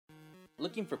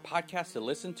Looking for podcasts to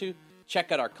listen to?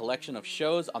 Check out our collection of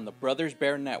shows on the Brothers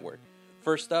Bear Network.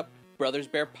 First up, Brothers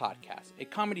Bear Podcast, a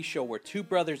comedy show where two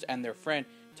brothers and their friend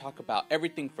talk about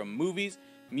everything from movies,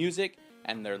 music,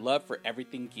 and their love for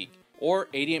everything geek. Or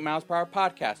 88 Miles Per Hour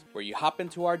Podcast, where you hop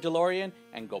into our DeLorean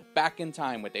and go back in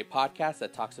time with a podcast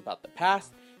that talks about the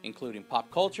past, including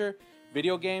pop culture,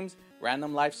 video games,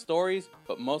 random life stories,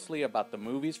 but mostly about the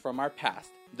movies from our past.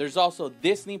 There's also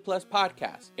Disney Plus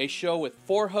Podcast, a show with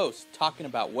 4 hosts talking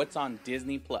about what's on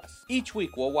Disney Plus. Each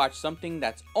week we'll watch something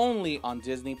that's only on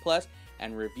Disney Plus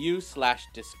and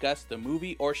review/discuss the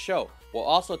movie or show. We'll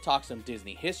also talk some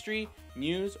Disney history,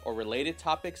 news, or related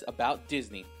topics about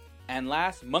Disney. And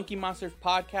last, Monkey Monsters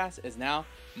Podcast is now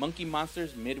Monkey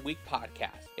Monsters Midweek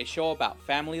Podcast, a show about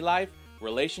family life,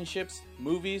 relationships,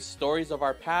 movies, stories of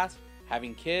our past,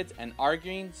 having kids, and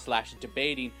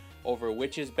arguing/debating over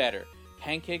which is better,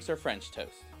 pancakes or French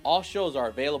toast. All shows are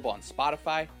available on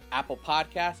Spotify, Apple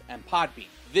Podcasts, and Podbean.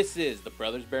 This is the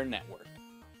Brothers Bear Network.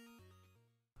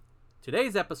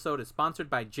 Today's episode is sponsored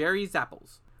by Jerry's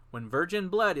Apples. When virgin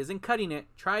blood isn't cutting it,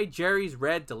 try Jerry's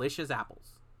Red Delicious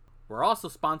Apples. We're also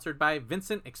sponsored by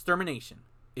Vincent Extermination.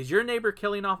 Is your neighbor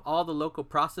killing off all the local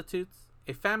prostitutes?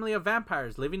 A family of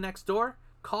vampires living next door?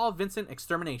 Call Vincent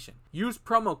Extermination. Use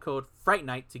promo code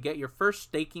FRIGHT-NIGHT to get your first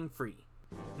staking free.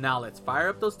 Now let's fire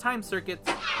up those time circuits,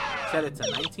 set it to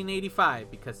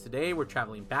 1985, because today we're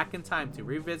traveling back in time to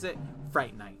revisit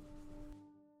Fright Night.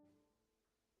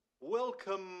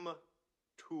 Welcome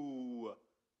to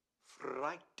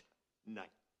Fright Night.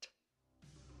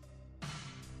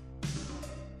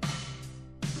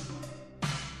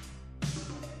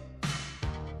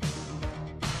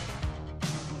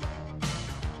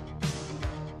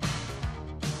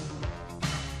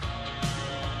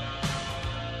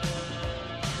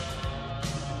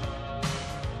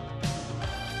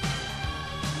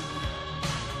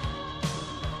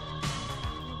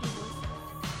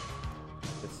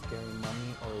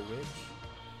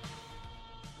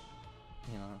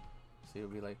 It'll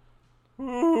be like,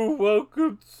 "Ooh,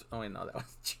 welcome to..." Oh wait, no, that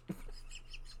was cheap.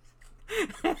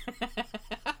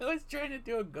 I was trying to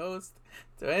do a ghost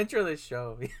to intro the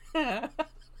show. Hey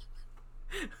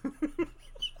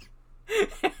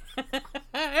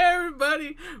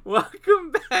everybody,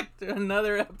 welcome back to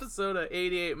another episode of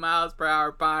 88 Miles Per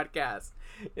Hour Podcast.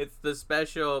 It's the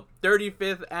special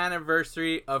 35th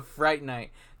anniversary of Fright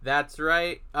Night. That's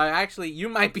right. Actually, you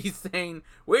might be saying,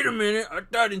 wait a minute, I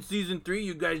thought in season 3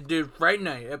 you guys did Fright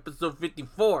Night, episode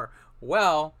 54.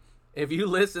 Well, if you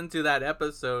listen to that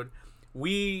episode,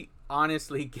 we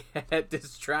honestly get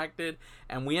distracted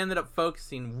and we ended up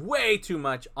focusing way too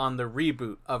much on the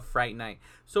reboot of Fright Night.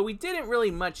 So we didn't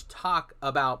really much talk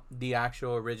about the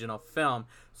actual original film.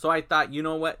 So I thought, you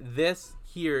know what, this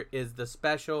here is the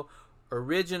special,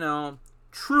 original,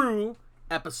 true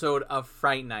episode of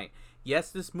Fright Night.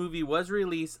 Yes, this movie was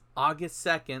released August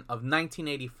 2nd of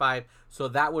 1985, so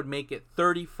that would make it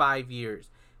 35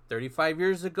 years. 35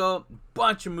 years ago, a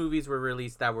bunch of movies were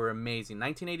released that were amazing.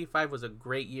 1985 was a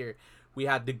great year. We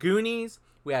had The Goonies,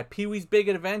 we had Pee-wee's Big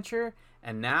Adventure,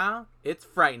 and now it's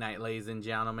Fright Night, ladies and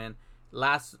gentlemen.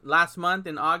 Last month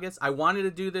in August, I wanted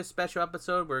to do this special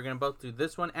episode. We were going to both do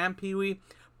this one and Pee-wee,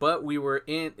 but we were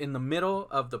in the middle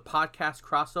of the podcast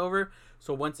crossover.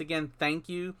 So once again, thank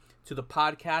you to the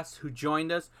podcasts who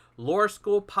joined us. Lore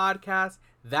School Podcast,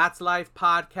 That's Life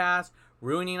Podcast,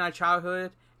 Ruining Our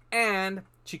Childhood, and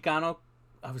Chicano,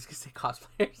 I was going to say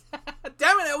cosplayers.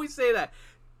 Damn it, I always say that.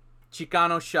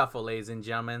 Chicano Shuffle, ladies and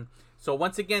gentlemen. So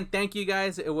once again, thank you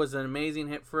guys. It was an amazing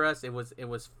hit for us. It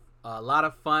was a lot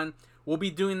of fun. We'll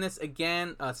be doing this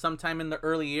again sometime in the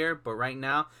early year, but right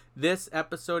now, this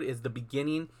episode is the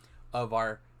beginning of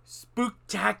our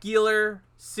spooktacular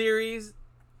series,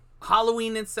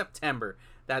 Halloween in September.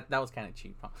 That was kind of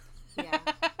cheap, huh? Yeah.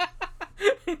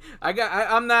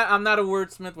 I'm not a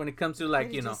wordsmith when it comes to,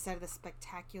 like, you know. Just said the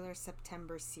Spectacular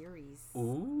September series.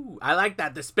 Ooh, I like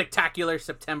that. The Spectacular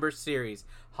September series.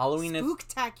 Halloween is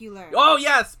Spooktacular. Oh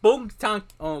yeah, spooktacular.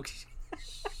 Oh.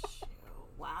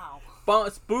 Wow.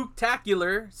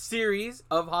 Spooktacular series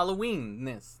of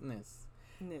Halloween-ness.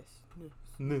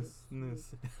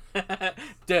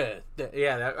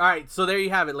 Yeah. All right. So there you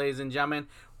have it, ladies and gentlemen.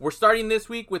 We're starting this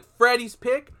week with Freddy's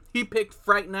pick. He picked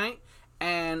Fright Night,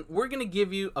 and we're gonna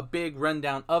give you a big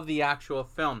rundown of the actual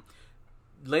film.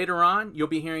 Later on, you'll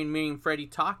be hearing me and Freddy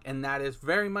talk, and that is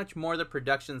very much more the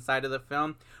production side of the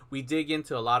film. We dig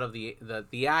into a lot of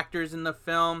the actors in the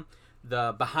film,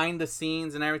 the behind the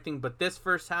scenes and everything. But this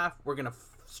first half, we're gonna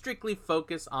strictly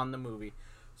focus on the movie.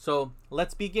 So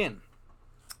let's begin.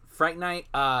 Fright Night,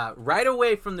 right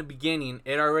away from the beginning,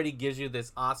 it already gives you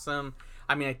this awesome,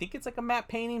 I mean, I think it's like a matte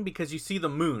painting because you see the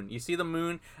moon. You see the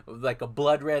moon, like a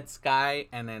blood red sky,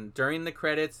 and then during the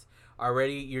credits,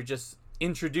 already you're just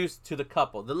introduced to the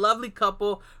couple. The lovely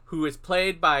couple who is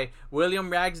played by William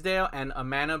Ragsdale and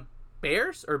Amanda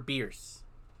Bears or Beers?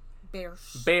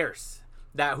 Bears.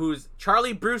 Who's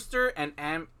Charlie Brewster and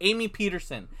Amy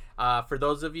Peterson. For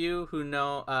those of you who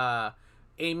know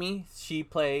Amy, she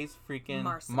plays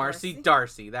freaking Marcy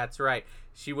Darcy. That's right.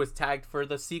 She was tagged for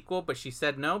the sequel, but she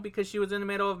said no because she was in the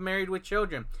middle of Married with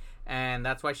Children. And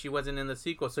that's why she wasn't in the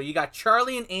sequel. So you got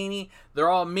Charlie and Amy. They're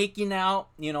all making out,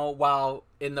 while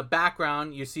in the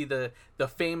background you see the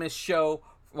famous show.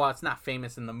 Well, it's not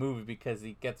famous in the movie because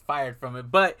he gets fired from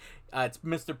it. But it's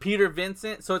Mr. Peter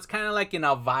Vincent. So it's kind of like in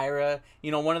Elvira.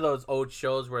 One of those old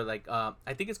shows where I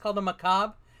think it's called The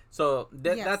Macabre. So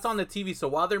that's on the TV. So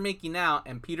while they're making out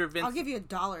and Peter Vincent... I'll give you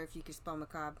 $1 if you can spell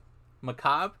macabre.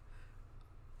 Macabre?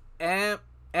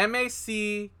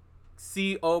 MACCOBE.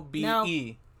 No.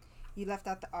 You left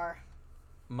out the R.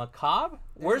 Macabre?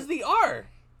 Where's the R?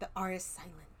 The R is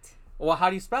silent. Well, how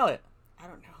do you spell it? I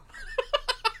don't know.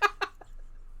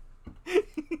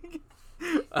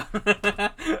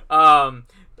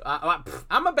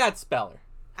 I'm a bad speller.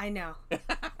 I know.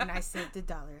 And I saved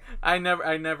 $1. I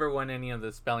never won any of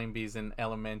the spelling bees in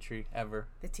elementary ever.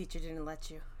 The teacher didn't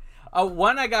let you.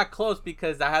 One I got close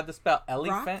because I had to spell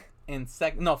elephant in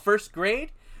first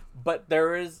grade, but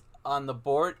there is on the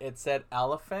board it said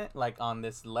elephant like on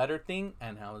this letter thing,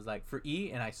 and I was like for E,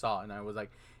 and I saw it, and I was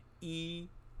like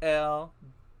ELJTHE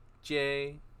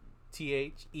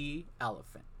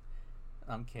elephant.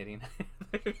 I'm kidding.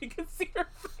 You can see her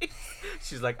face.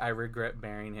 She's like, I regret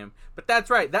bearing him. But that's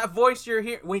right. That voice you're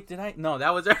hearing. Wait, did I? No,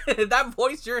 that was that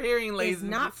voice you're hearing, ladies. It's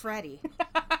not Freddie.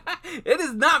 It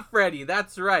is not Freddie.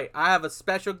 That's right. I have a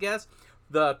special guest,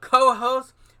 the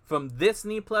co-host from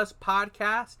Disney Plus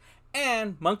podcast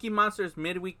and Monkey Monsters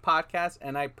Midweek podcast,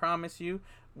 and I promise you,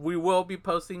 we will be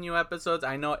posting new episodes.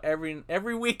 I know every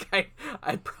week.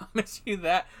 I promise you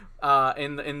that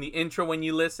in the intro when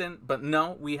you listen. But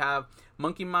no, we have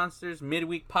Monkey Monsters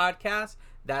Midweek podcast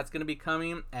that's gonna be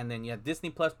coming, and then Disney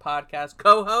Plus podcast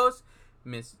co-host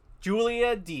Miss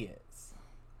Julia Diaz.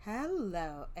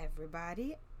 Hello,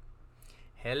 everybody.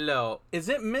 Hello. Is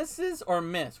it Mrs. or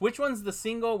Miss? Which one's the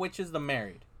single? Which is the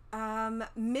married?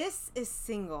 Miss is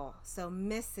single, so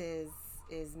Mrs.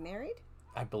 is married.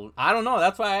 I don't know.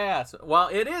 That's why I asked. Well,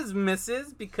 it is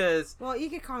Mrs. because... Well, you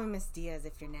could call me Miss Diaz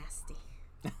if you're nasty.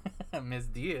 Miss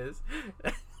Diaz.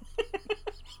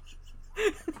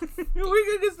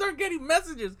 We're gonna start getting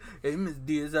messages. Hey, Miss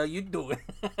Diaz, how you doing?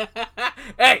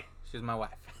 Hey, she's my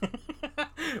wife.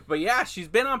 But yeah, she's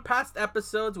been on past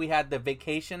episodes. We had the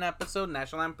Vacation episode,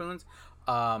 National Lampoon's.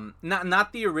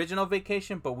 Not the original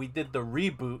Vacation, but we did the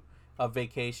reboot of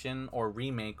Vacation or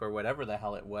remake or whatever the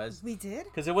hell it was. We did?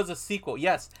 Because it was a sequel.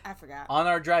 Yes. I forgot. On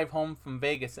our drive home from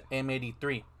Vegas,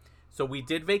 M83. So we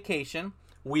did Vacation.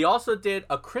 We also did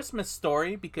A Christmas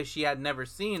Story because she had never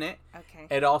seen it. Okay.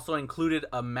 It also included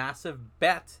a massive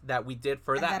bet that we did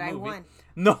for that movie. I won.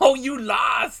 No, you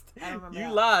lost. I don't remember You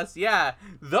that. lost, yeah.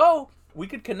 Though, we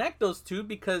could connect those two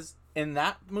because in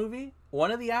that movie,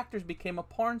 one of the actors became a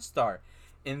porn star.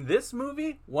 In this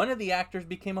movie, one of the actors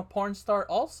became a porn star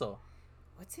also.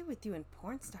 What's it with you in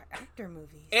porn star actor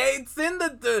movies? It's in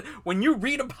the when you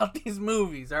read about these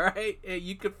movies, all right?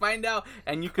 You could find out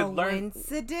and you could learn.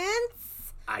 Coincidence?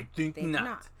 I think not.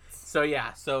 not. So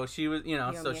yeah, so she was,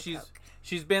 so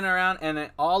she's been around, and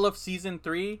in all of season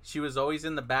 3, she was always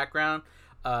in the background,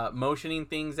 motioning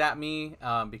things at me,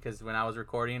 because when I was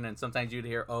recording, and sometimes you'd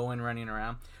hear Owen running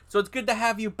around. So it's good to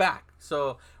have you back.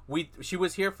 So she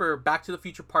was here for Back to the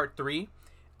Future Part 3.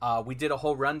 We did a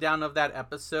whole rundown of that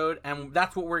episode, and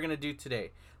that's what we're gonna do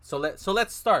today. So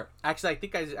let's start. Actually, I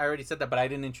think I already said that, but I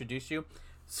didn't introduce you.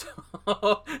 So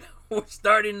we're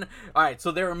starting. All right.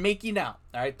 So they were making out.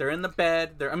 All right. They're in the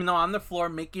bed. On the floor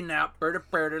making out. Bird.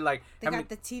 Like they got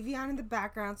the TV on in the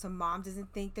background, so mom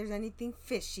doesn't think there's anything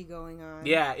fishy going on.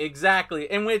 Yeah,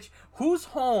 exactly. In which who's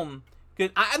home?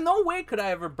 No way could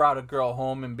I ever brought a girl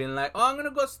home and been like, oh, I'm gonna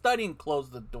go study and close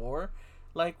the door.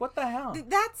 Like, what the hell?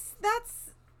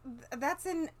 That's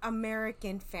an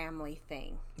American family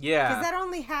thing. Yeah. Because that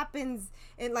only happens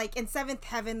in Seventh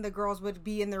Heaven. The girls would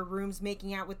be in their rooms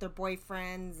making out with their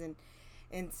boyfriends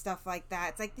and stuff like that.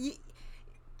 It's like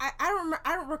I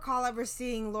don't recall ever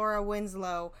seeing Laura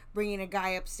Winslow bringing a guy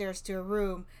upstairs to a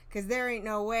room, because there ain't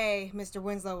no way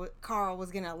Mr. Carl was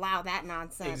gonna allow that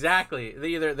nonsense. Exactly.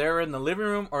 Either they were in the living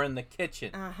room or in the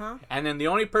kitchen. Uh-huh. And then the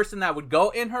only person that would go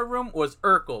in her room was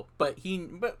Urkel, but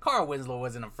Carl Winslow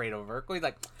wasn't afraid of Urkel. He's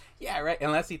like, yeah, right.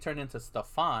 Unless he turned into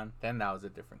Stefan, then that was a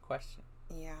different question.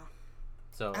 Yeah.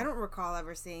 So I don't recall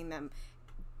ever seeing them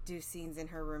do scenes in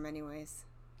her room, anyways.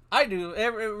 I do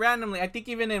randomly. I think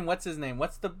even in what's his name?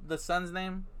 What's the son's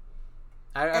name?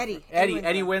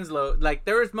 Eddie Winslow. Like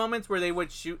there was moments where they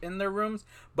would shoot in their rooms,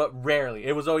 but rarely.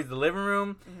 It was always the living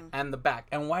room and the back.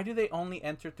 And why do they only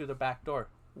enter through the back door?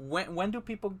 When do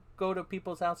people go to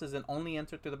people's houses and only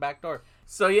enter through the back door?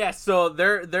 So yeah, so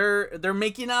they're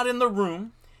making out in the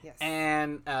room. Yes.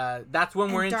 And that's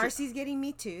when we're Darcy's getting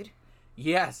Me Too'd.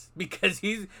 Yes, because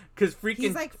he's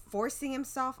like forcing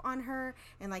himself on her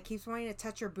and like keeps wanting to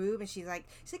touch her boob, and she's like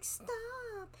stop,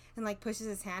 and like pushes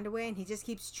his hand away, and he just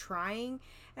keeps trying,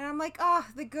 and I'm like, oh,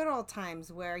 the good old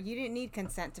times where you didn't need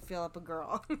consent to feel up a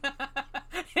girl.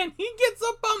 And he gets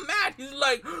up all mad. He's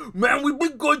like, man, we've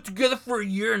been going together for a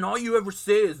year, and all you ever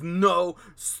say is no,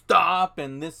 stop,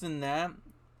 and this and that,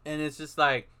 and it's just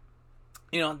like,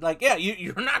 you know, like, yeah,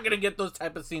 you're not going to get those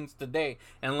type of scenes today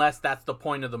unless that's the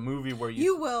point of the movie where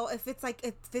you will if it's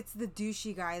the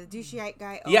douchey guy. The douchey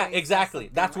guy. Yeah, exactly.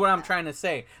 That's what I'm trying to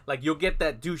say. Like, you'll get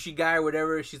that douchey guy or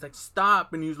whatever. She's like,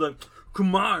 stop. And he's like,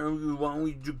 come on. Why don't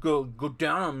we just go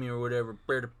down on me or whatever.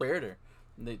 Better.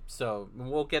 So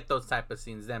we'll get those type of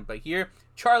scenes then. But here,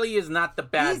 Charlie is not the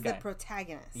bad guy. He's the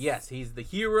protagonist. Yes, he's the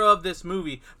hero of this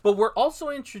movie. But we're also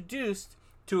introduced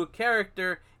to a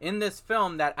character in this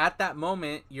film that at that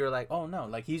moment you're like, oh no,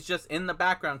 like he's just in the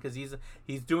background because he's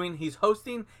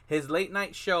hosting his late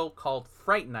night show called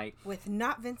Fright Night with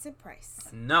not Vincent Price.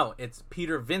 No, it's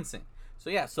Peter Vincent. So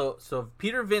yeah, so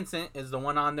Peter Vincent is the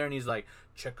one on there, and he's like,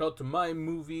 check out my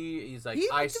movie. He's like, he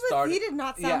did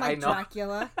not sound like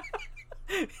Dracula.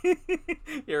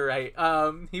 You're right.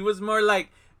 He was more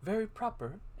like very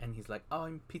proper, and he's like, oh,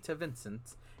 I'm Peter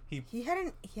Vincent. He had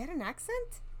an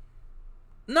accent.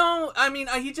 No, I mean,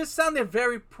 he just sounded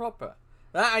very proper.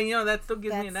 That still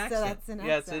gives me an accent. So that's an accent.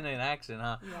 Yeah, it's in an accent,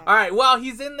 huh? Yeah. All right, well,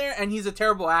 he's in there, and he's a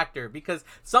terrible actor, because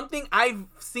something I've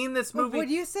seen this movie... Would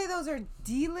you say those are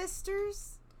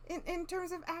D-listers in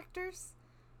terms of actors?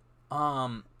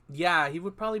 Yeah, he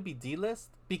would probably be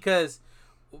D-list, because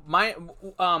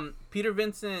Peter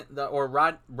Vincent, or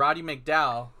Roddy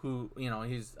McDowall, who,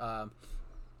 he's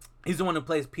the one who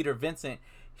plays Peter Vincent.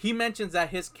 He mentions that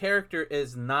his character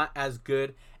is not as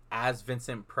good as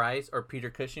Vincent Price or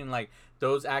Peter Cushing, like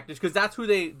those actors, because that's who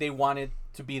they wanted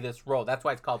to be this role. That's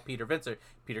why it's called Peter Vincent.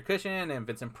 Peter Cushing and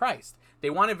Vincent Price. They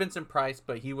wanted Vincent Price,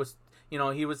 but he was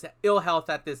ill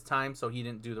health at this time, so he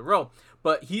didn't do the role.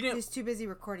 But he was too busy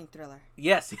recording Thriller.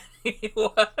 Yes, he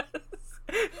was.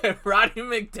 Roddy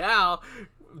McDowall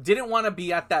didn't want to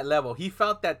be at that level. He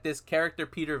felt that this character,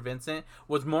 Peter Vincent,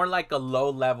 was more like a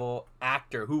low-level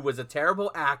actor who was a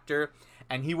terrible actor,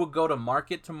 and he would go to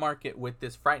market with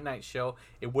this Fright Night show.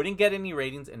 It wouldn't get any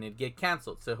ratings, and it'd get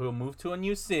canceled. So he'll move to a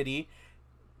new city,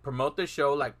 promote the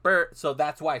show like Bert. So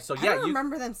that's why. So yeah, I don't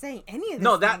remember them saying any of this.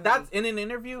 No, that's in an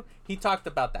interview. He talked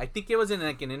about that. I think it was in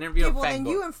like an interview. Okay, well, then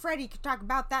you and Freddie could talk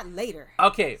about that later.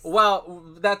 Okay, well,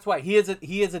 that's why he is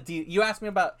a D. You asked me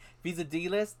about if he's a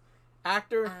D-list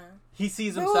actor. He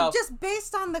sees himself. Well, just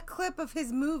based on the clip of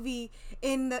his movie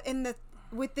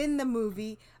within the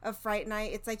movie of Fright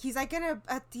Night, it's like he's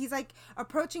like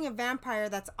approaching a vampire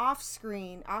that's off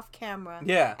screen, off camera.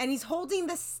 Yeah, and he's holding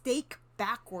the stake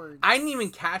backwards. I didn't even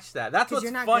catch that. That's what's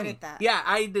you're not funny. Good at that. Yeah,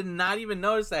 I did not even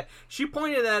notice that. She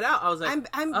pointed that out. I was like,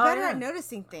 I'm better at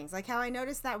noticing things, like how I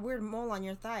noticed that weird mole on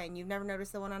your thigh, and you've never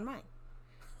noticed the one on mine.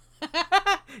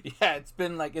 Yeah, it's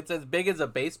been like, it's as big as a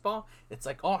baseball. It's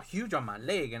like, oh, huge on my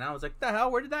leg, and I was like, the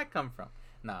hell, where did that come from?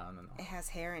 No. It has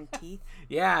hair and teeth.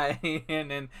 Yeah,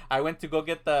 and then I went to go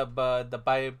get the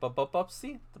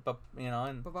biopsy,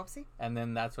 and biopsy, and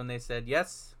then that's when they said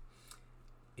yes,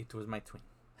 it was my twin.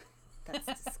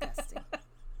 That's disgusting.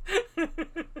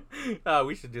 Oh,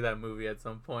 we should do that movie at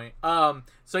some point.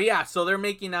 So they're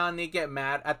making out and they get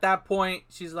mad. At that point,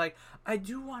 she's like, I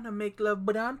do want to make love,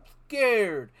 but I'm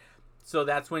scared. So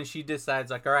that's when she decides,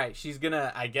 like, all right, she's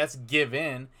gonna, I guess, give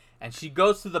in, and she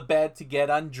goes to the bed to get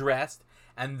undressed,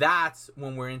 and that's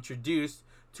when we're introduced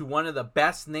to one of the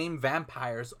best named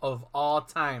vampires of all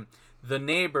time, the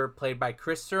neighbor, played by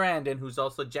Chris Sarandon, who's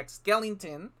also Jack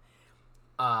Skellington.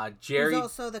 Jerry, who's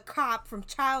also the cop from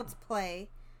Child's Play.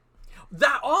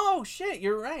 Oh shit,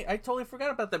 you're right. I totally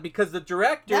forgot about that, because the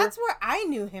director. That's where I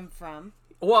knew him from.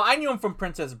 Well, I knew him from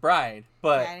Princess Bride,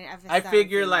 but I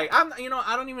figure like I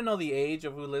don't even know the age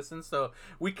of who listens, so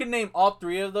we could name all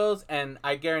three of those, and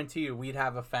I guarantee you we'd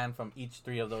have a fan from each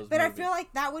three of those. But movies. I feel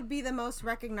like that would be the most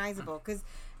recognizable, because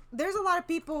there's a lot of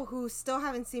people who still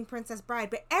haven't seen Princess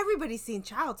Bride, but everybody's seen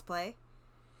Child's Play.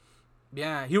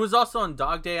 Yeah, he was also on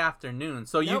Dog Day Afternoon,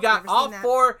 so you got all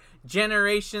four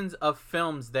generations of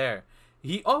films there.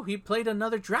 He played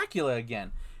another Dracula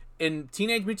again. in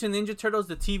Teenage Mutant Ninja Turtles,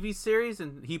 the TV series,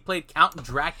 and he played Count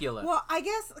Dracula. Well, I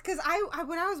guess because I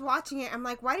when I was watching it, I'm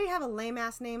like, why do you have a lame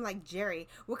ass name like Jerry?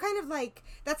 What kind of like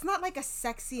that's not like a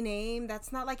sexy name.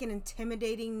 That's not like an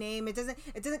intimidating name. It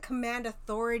doesn't command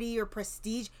authority or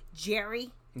prestige. Jerry.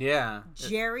 Yeah.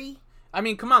 Jerry. I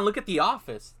mean, come on, look at The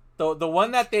Office. The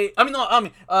one that they.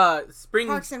 Spring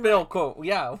Parks and Spill Rec. Co.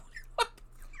 Yeah.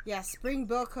 Yeah, Spring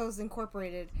Bilko's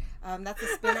Incorporated. That's a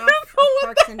spinoff of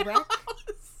Parks and Rec.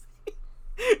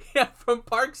 Yeah, from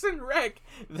Parks and Rec.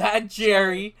 That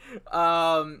Jerry.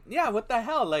 Yeah, what the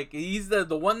hell? Like, he's the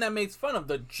one that makes fun of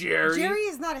the Jerry. Jerry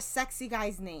is not a sexy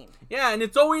guy's name. Yeah, and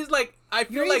it's always like, I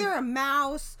feel You're like... either a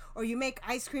mouse or you make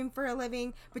ice cream for a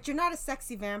living, but you're not a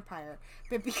sexy vampire.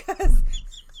 But because...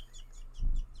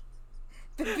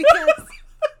 At first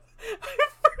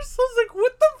I was like,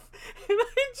 what the... And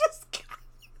I just...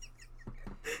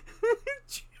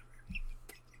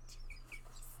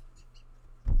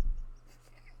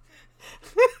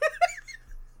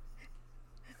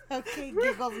 Okay,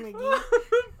 giggles McGee.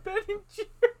 Ben and Jerry.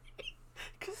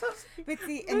 But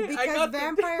see, and because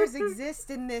vampires exist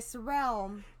in this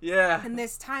realm, yeah, in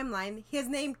this timeline, his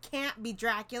name can't be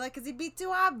Dracula because he'd be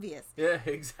too obvious. Yeah,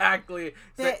 exactly.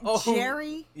 But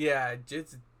Jerry? Yeah,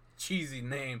 just cheesy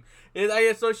name. I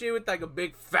associate with like a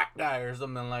big fat guy or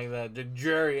something like that. The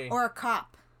Jerry. Or a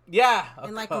cop. Yeah.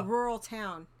 In like a rural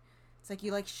town. It's like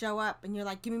you like show up and you're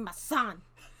like, give me my son.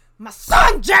 My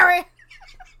son, Jerry!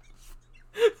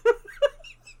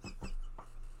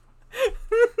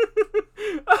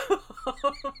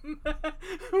 Oh, man.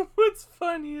 What's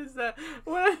funny is that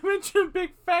when I mentioned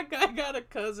big fat guy, I got a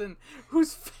cousin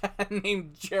who's fat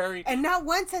named Jerry. And not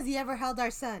once has he ever held our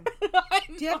son.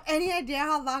 Do you have any idea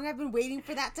how long I've been waiting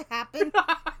for that to happen?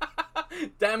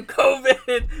 Damn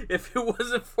COVID. If it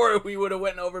wasn't for it, we would have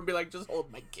went over and be like, just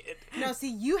hold my kid. No,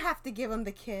 see, you have to give him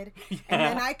the kid. Yeah. And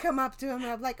then I come up to him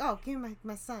and I'm like, oh, give me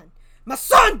my son. My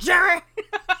son, Jerry!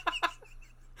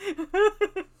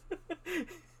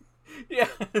 Yeah,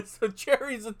 so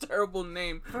Jerry's a terrible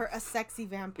name. For a sexy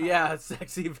vampire. Yeah, a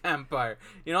sexy vampire.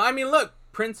 You know, I mean, look,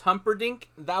 Prince Humperdinck,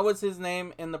 that was his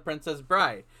name in The Princess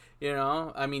Bride. You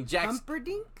know, I mean,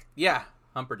 Humperdinck? Yeah,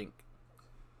 Humperdinck.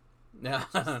 Yeah.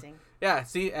 Interesting. Yeah,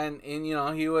 see, and you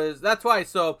know, he was, that's why,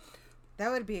 so.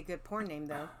 That would be a good porn name,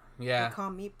 though. Yeah. They call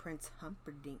me Prince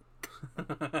Humperdinck.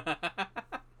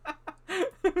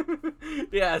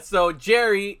 Yeah, so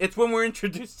Jerry, it's when we're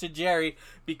introduced to Jerry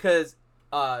because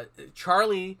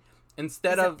Charlie,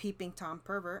 instead He's of a peeping Tom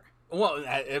pervert. Well,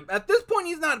 at this point,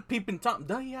 he's not peeping Tom.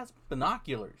 Duh, he has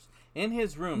binoculars in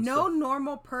his room. No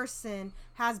normal person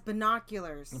has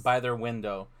binoculars by their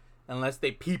window, unless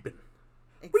they peeping.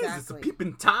 Exactly. What is this, a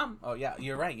peeping Tom? Oh yeah,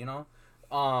 you're right. You know,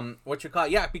 what you call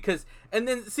it? Yeah, because and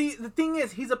then see the thing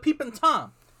is, he's a peeping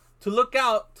Tom, to look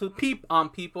out to peep on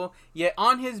people. Yet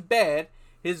on his bed,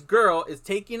 his girl is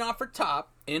taking off her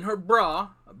top in her bra,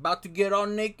 about to get all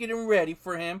naked and ready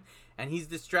for him. And he's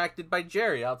distracted by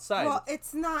Jerry outside. Well,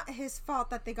 it's not his fault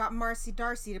that they got Marcy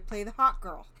Darcy to play the hot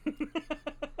girl.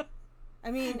 I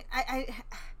mean, I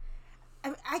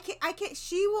can't.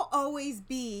 She will always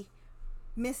be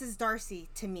Mrs. Darcy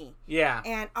to me. Yeah.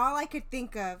 And all I could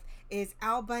think of is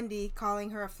Al Bundy calling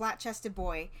her a flat-chested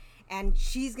boy, and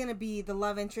she's gonna be the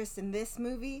love interest in this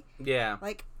movie. Yeah.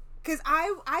 Like, because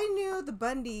I knew the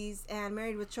Bundys and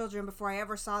Married with Children before I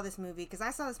ever saw this movie, because I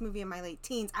saw this movie in my late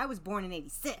teens. I was born in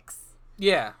 86.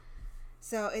 Yeah.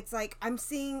 So it's like I'm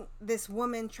seeing this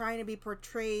woman trying to be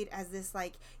portrayed as this,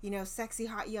 like, you know, sexy,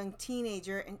 hot, young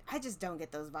teenager, and I just don't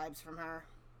get those vibes from her.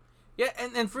 Yeah,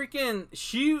 and freaking,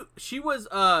 she was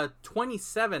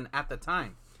 27 at the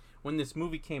time when this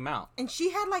movie came out. And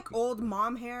she had, like, old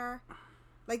mom hair.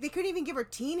 Like, they couldn't even give her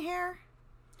teen hair.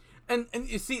 And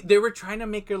you see, they were trying to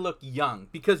make her look young.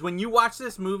 Because when you watch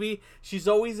this movie, she's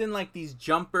always in, like, these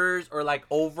jumpers or, like,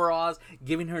 overalls,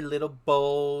 giving her little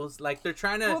bows. Like, they're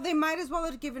trying to... Well, they might as well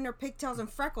have given her pigtails and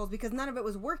freckles because none of it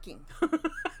was working.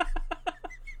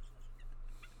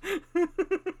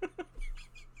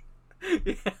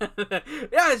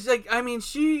 Yeah, it's like, I mean,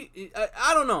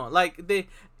 I don't know. Like,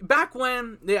 back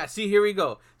when... Yeah, see, here we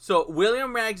go. So,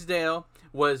 William Ragsdale...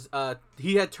 was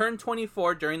he had turned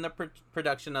 24 during the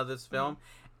production of this film,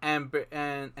 and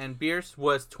Bierce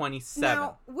was 27.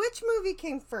 Now, which movie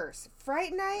came first,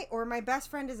 Fright Night or My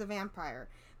Best Friend is a Vampire?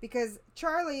 Because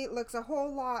Charlie looks a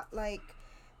whole lot like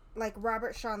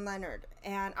Robert Sean Leonard,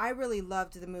 and I really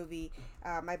loved the movie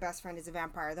My Best Friend is a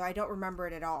Vampire, though I don't remember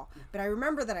it at all, but I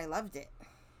remember that I loved it.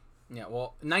 Yeah,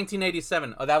 well,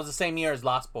 1987. Oh, that was the same year as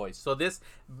Lost Boys. So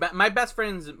My Best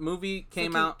Friend's movie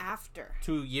came out after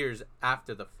 2 years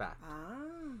after the fact.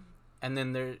 Ah. And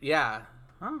then yeah.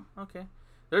 Oh, okay.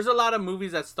 There's a lot of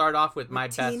movies that start off with my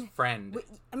best friend.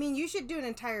 I mean, you should do an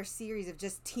entire series of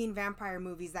just teen vampire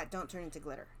movies that don't turn into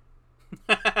glitter.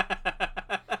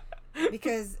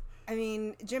 Because, I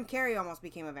mean, Jim Carrey almost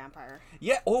became a vampire.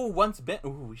 Yeah. Oh, Once Bitten.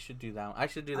 Ooh, we should do that one. I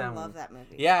should do that one. I love that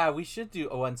movie. Yeah, we should do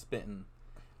a Once Bitten.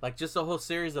 Like, just a whole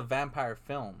series of vampire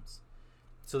films.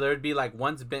 So there would be, like,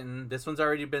 Once Bitten. This one's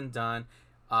already been done.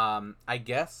 I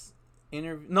guess...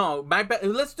 No,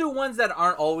 let's do ones that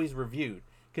aren't always reviewed.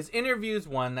 Because Interview's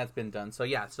one that's been done. So,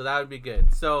 yeah. So, that would be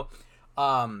good. So,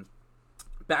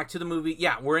 back to the movie.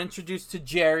 Yeah, we're introduced to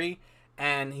Jerry...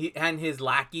 And his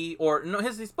lackey, or no,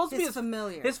 he's supposed to be his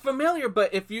familiar. His familiar,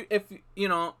 but if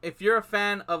you're a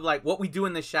fan of like What We Do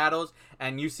in the Shadows,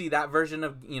 and you see that version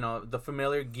of the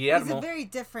familiar Guillermo, he's a very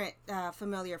different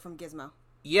familiar from Gizmo.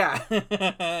 Yeah,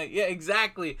 yeah,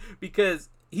 exactly, because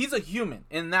he's a human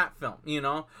in that film,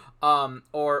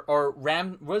 or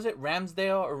was it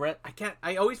Ramsdale or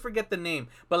I always forget the name,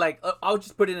 but like I'll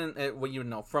just put it in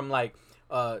what from like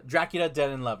Dracula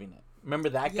Dead and Loving It. Remember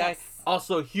that guy? Yes.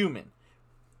 Also human.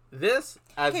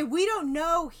 Okay, we don't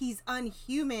know he's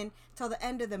unhuman till the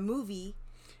end of the movie.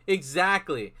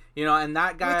 Exactly. And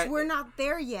that guy... Which we're not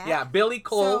there yet. Yeah, Billy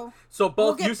Cole. So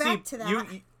both we'll get back to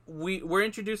that. We're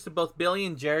introduced to both Billy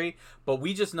and Jerry, but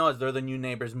we just know as they're the new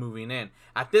neighbors moving in.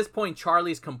 At this point,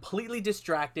 Charlie's completely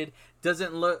distracted,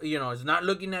 doesn't look, is not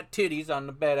looking at titties on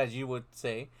the bed, as you would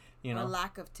say. A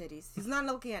lack of titties. He's not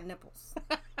looking at nipples.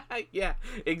 Yeah,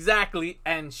 exactly.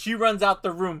 And she runs out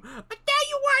the room. I thought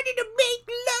you wanted to make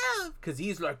love. Because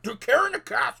he's like, they're carrying a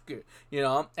casket.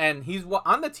 And he's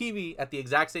on the TV at the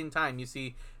exact same time. You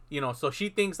see, so she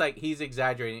thinks like he's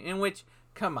exaggerating. In which,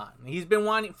 come on. He's been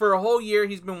wanting, for a whole year,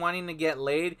 he's been wanting to get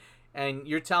laid. And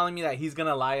you're telling me that he's going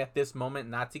to lie at this moment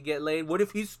not to get laid? What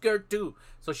if he's scared too?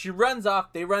 So she runs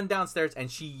off. They run downstairs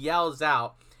and she yells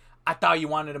out, I thought you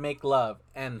wanted to make love.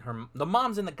 And the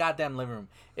mom's in the goddamn living room.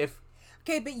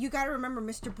 Okay, but you gotta remember,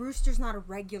 Mr. Brewster's not a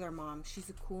regular mom. She's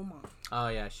a cool mom. Oh,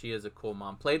 yeah, she is a cool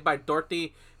mom. Played by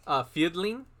Dorothy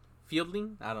Fielding?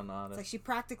 I don't know how to... It's like she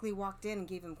practically walked in and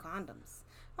gave him condoms.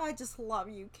 I just love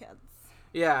you, kids.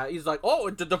 Yeah, he's like, oh,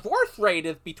 the divorce rate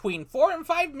is between 4 and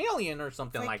 5 million or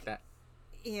something like that.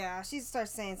 Yeah, she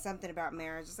starts saying something about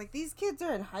marriage. It's like, these kids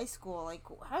are in high school. Like,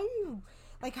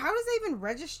 how does that even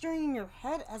register in your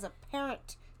head as a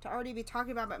parent to already be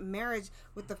talking about marriage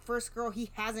with the first girl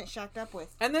he hasn't shacked up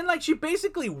with? And then, like, she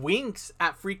basically winks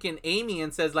at freaking Amy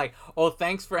and says, like, oh,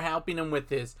 thanks for helping him with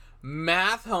his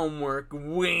math homework,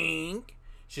 wink.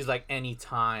 She's like,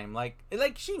 anytime. Like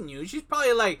she knew. She's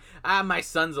probably like, my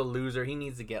son's a loser. He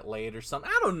needs to get laid or something.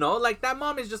 I don't know. Like, that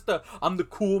mom is just I'm the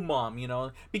cool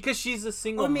mom, because she's a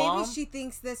single mom. Or maybe she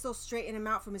thinks this will straighten him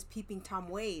out from his peeping Tom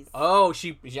ways. Oh,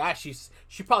 she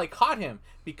probably caught him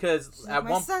because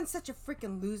my son's such a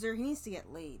freaking loser. He needs to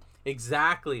get laid.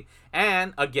 Exactly.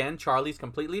 And again, Charlie's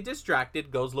completely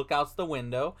distracted, goes look out the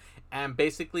window, and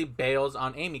basically bails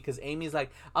on Amy because Amy's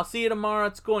like, I'll see you tomorrow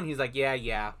at school. And he's like,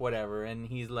 yeah, whatever. And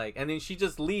he's like, and then she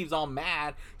just leaves all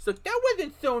mad. She's like, that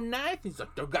wasn't so nice. He's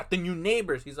like, they got the new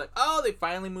neighbors. He's like, oh, they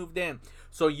finally moved in.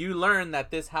 So you learn that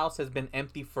this house has been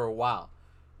empty for a while,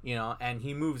 and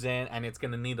he moves in and it's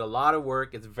going to need a lot of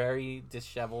work. It's very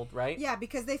disheveled, right? Yeah,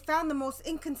 because they found the most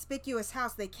inconspicuous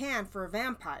house they can for a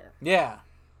vampire. Yeah.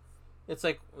 It's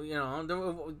like,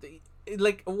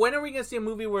 like, when are we going to see a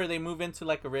movie where they move into,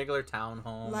 like, a regular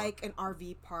townhome? Like an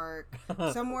RV park.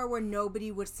 Somewhere where nobody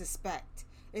would suspect.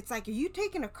 It's like, are you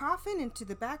taking a coffin into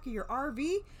the back of your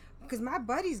RV? Because my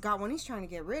buddy's got one he's trying to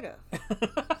get rid of.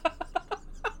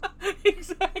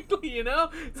 Exactly,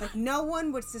 It's like, no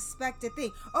one would suspect a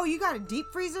thing. Oh, you got a deep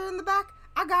freezer in the back?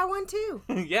 I got one, too.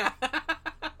 Yeah.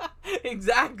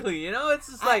 Exactly, it's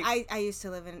just like... I used to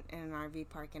live in an RV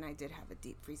park, and I did have a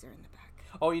deep freezer in the back.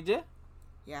 Oh, you did?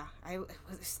 Yeah, it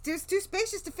was too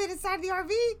spacious to fit inside the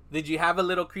RV. Did you have a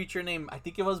little creature named, I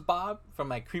think it was Bob, from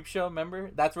my Creep Show,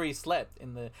 remember? That's where he slept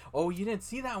in the... Oh, you didn't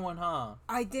see that one, huh?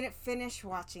 I didn't finish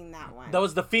watching that one. That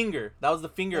was the finger. That was the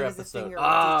finger episode.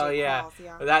 Oh, yeah. Calls,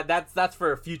 yeah. That's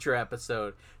for a future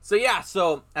episode. So, yeah,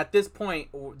 at this point,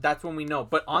 that's when we know.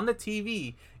 But on the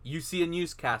TV, you see a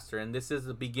newscaster, and this is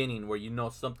the beginning where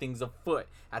something's afoot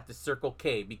at the Circle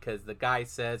K because the guy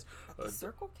says... At the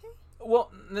Circle K?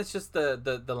 Well, that's just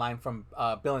the line from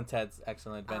Bill and Ted's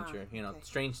Excellent Adventure, okay.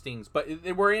 Strange things. But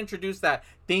we're introduced that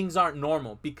things aren't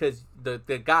normal because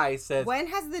the guy says... When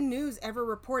has the news ever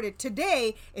reported,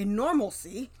 today, in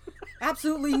normalcy,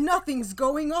 absolutely nothing's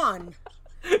going on?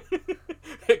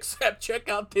 Except check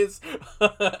out this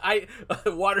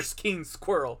water skiing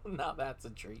squirrel. Now that's a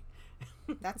treat.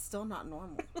 That's still not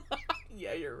normal.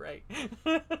 Yeah, you're right.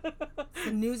 It's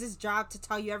the news's job to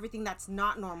tell you everything that's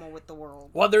not normal with the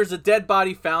world. Well, there's a dead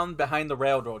body found behind the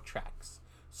railroad tracks.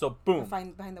 So, boom.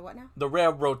 Behind the what now? The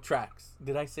railroad tracks.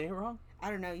 Did I say it wrong? I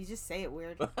don't know. You just say it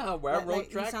weird. Railroad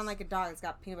tracks? You sound like a dog that's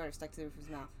got peanut butter stuck to the roof of his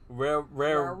mouth.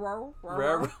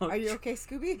 Railroad. Are you okay,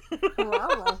 Scooby?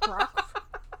 Railroad tracks.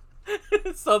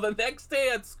 So the next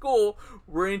day at school,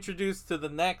 we're introduced to the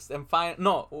next and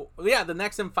the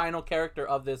next and final character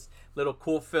of this little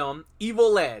cool film,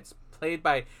 Evil Ed, played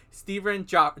by Stephen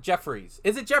Jeffries.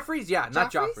 Is it Jeffries? Yeah,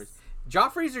 not Joffreys.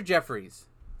 Joffreys or Jeffries?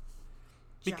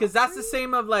 Because that's the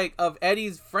same of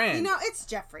Eddie's friend. You know, it's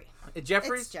Jeffrey.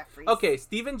 Jeffries? It's Jeffries. Okay,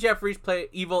 Stephen Jeffries played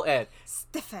Evil Ed.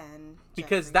 Stephen.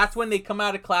 Because Jeffries. that's when they come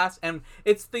out of class, and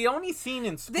it's the only scene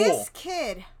in school. This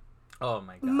kid oh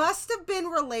my god. must have been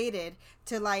related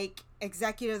to like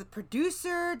executive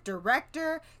producer,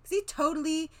 director, because he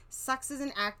totally sucks as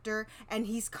an actor, and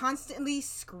he's constantly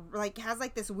has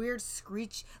like this weird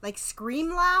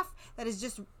scream laugh that is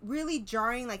just really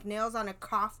jarring, like nails on a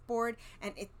cough board,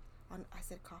 and I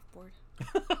said cough board.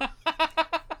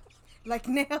 Like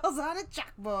nails on a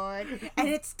chalkboard, and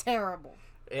it's terrible.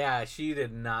 Yeah, she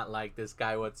did not like this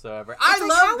guy whatsoever. How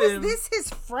loved him. How is this his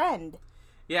friend?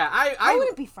 Yeah, I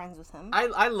wouldn't be friends with him.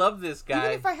 I love this guy.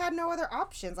 Even if I had no other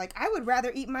options. Like, I would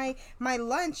rather eat my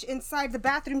lunch inside the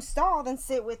bathroom stall than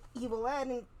sit with Evil Ed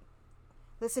and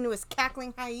listen to his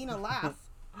cackling hyena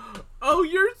laugh. Oh,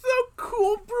 you're so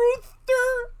cool,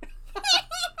 Brewster.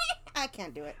 I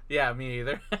can't do it. Yeah, me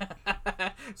either.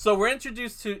 So we're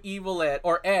introduced to Evil Ed,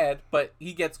 or Ed, but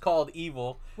he gets called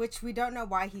Evil. Which we don't know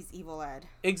why he's Evil Ed.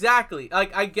 Exactly.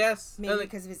 Like, I guess... Maybe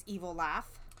because of his evil laugh.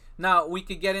 Now, we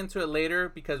could get into it later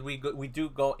because we do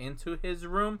go into his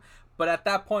room. But at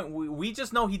that point, we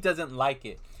just know he doesn't like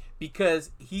it. Because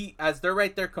as they're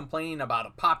right there complaining about a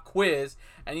pop quiz,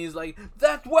 and he's like,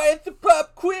 that's why it's a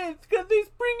pop quiz, because they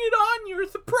spring it on you or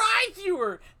surprise you.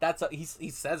 Or he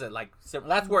says it like,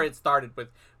 that's where it started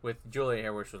with Julia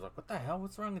here, where she was like, what the hell,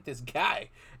 what's wrong with this guy?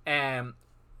 And,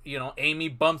 you know, Amy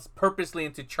bumps purposely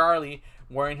into Charlie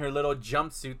wearing her little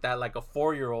jumpsuit that like a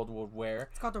 4-year-old would wear.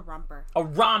 It's called a romper. A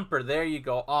romper, there you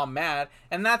go, all mad.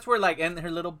 And that's where like, and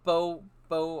her little bow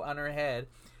on her head.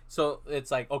 So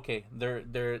it's like, okay,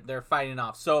 they're fighting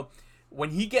off. So when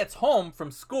he gets home from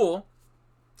school,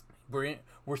 we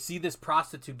see this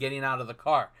prostitute getting out of the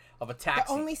car of a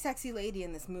taxi. The only sexy lady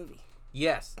in this movie.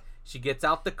 Yes, she gets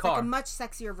out the car. Like a much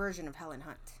sexier version of Helen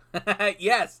Hunt.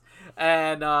 Yes,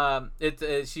 and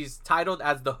she's titled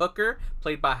as the hooker,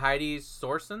 played by Heidi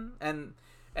Sorsen, and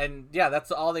yeah,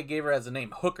 that's all they gave her as a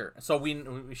name, hooker. So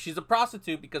she's a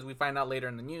prostitute because we find out later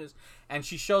in the news, and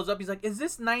she shows up. He's like, "Is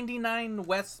this 99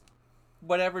 West,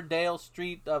 whatever Dale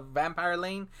Street of Vampire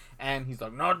Lane?" And he's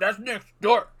like, "No, that's next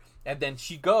door." And then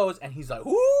she goes, and he's like,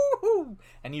 "Woo!"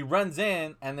 And he runs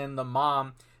in, and then the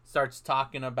mom starts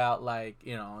talking about, like,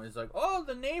 you know, it's like, oh,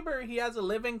 the neighbor, he has a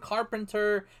living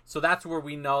carpenter. So that's where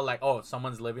we know, like, oh,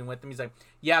 someone's living with him. He's like,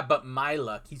 yeah, but my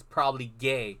luck, he's probably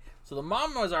gay. So the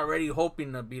mom was already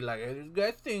hoping to be like, hey, this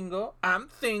guy's single, I'm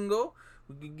single,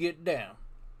 we could get down.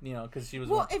 You know, because she was...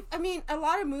 Well, a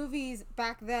lot of movies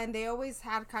back then, they always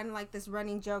had kind of like this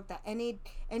running joke that any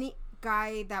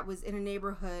guy that was in a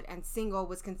neighborhood and single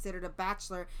was considered a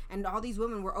bachelor, and all these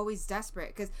women were always desperate.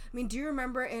 Because, do you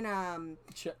remember in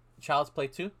Child's Play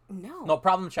 2? No,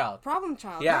 Problem Child.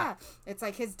 Yeah. It's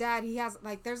like his dad, he has,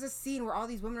 like, there's a scene where all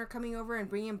these women are coming over and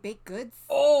bringing baked goods.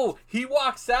 Oh, he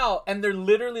walks out and they're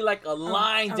literally like a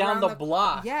line down the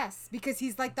block. Yes, because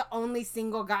he's like the only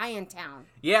single guy in town.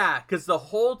 Yeah, because the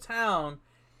whole town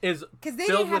is because they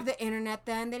didn't have the internet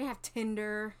then. They didn't have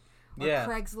Tinder or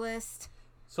Craigslist.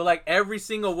 So like every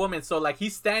single woman, so like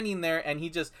he's standing there and he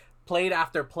just plate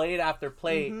after plate after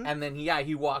plate, and then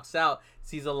he walks out,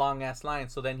 sees a long ass line,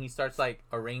 so then he starts like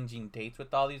arranging dates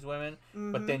with all these women,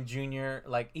 but then Junior,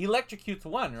 like, he electrocutes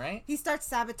one, right? He starts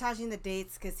sabotaging the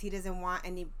dates because he doesn't want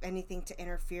anything to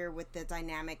interfere with the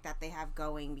dynamic that they have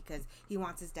going, because he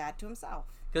wants his dad to himself.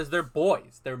 Because they're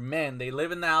boys, they're men, they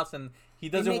live in the house, and he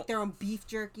doesn't... They make their own beef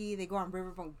jerky, they go on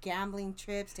riverboat gambling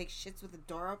trips, take shits with the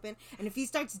door open, and if he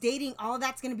starts dating, all of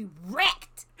that's going to be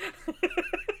wrecked!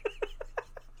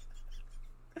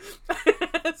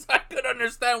 So I could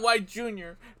understand why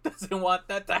Junior doesn't want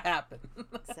that to happen.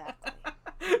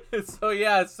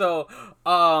 Exactly.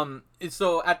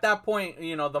 So at that point,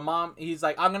 you know, the mom, he's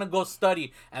like, I'm gonna go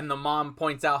study, and the mom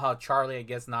points out how Charlie, I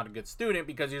guess, not a good student,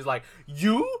 because he's like,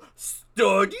 you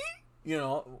study? You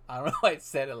know, I don't know why I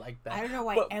said it like that. I don't know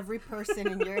why every person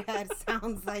in your head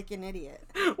sounds like an idiot.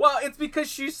 Well, it's because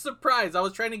she's surprised. I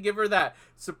was trying to give her that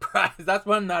surprise. That's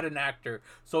why I'm not an actor.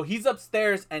 So he's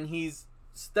upstairs and he's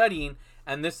studying,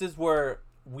 And this is where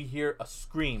we hear a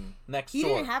scream next He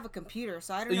door. didn't have a computer,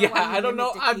 so I don't know. Yeah, why he I don't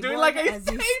know. mimicked a I'm doing like keyboard a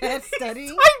as you said,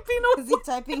 studying. typing Is he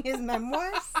typing his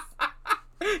memoirs?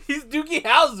 He's Doogie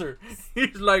Howser.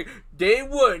 He's like, day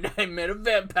 1, I met a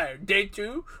vampire. Day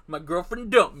 2, my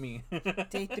girlfriend dumped me.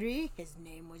 Day 3, his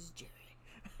name was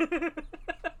Jerry.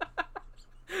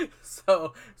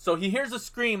 So he hears a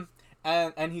scream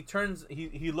and he turns.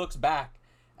 He looks back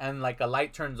and like a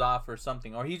light turns off or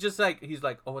something, or he's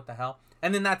like, oh, what the hell?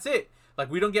 And then that's it. Like,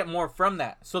 we don't get more from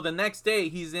that. So the next day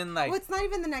he's in like. Well, it's not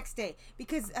even the next day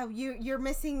because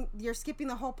you're skipping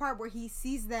the whole part where he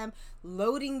sees them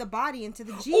loading the body into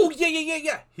the Jeep. Oh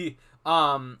yeah.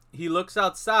 He looks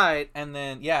outside and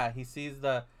then he sees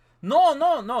the.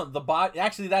 No, the body.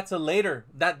 Actually, that's later.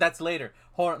 That's later.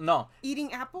 Hold on, no.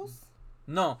 Eating apples?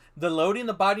 No, the loading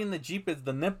the body in the Jeep is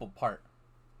the nipple part.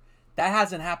 That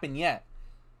hasn't happened yet.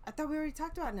 I thought we already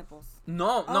talked about nipples.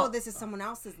 No. Oh, this is someone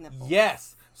else's nipples.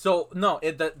 Yes. So no,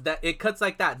 it cuts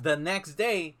like that. The next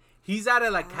day, he's at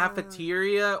a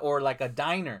cafeteria or like a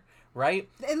diner, right?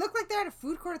 It looked like they're at a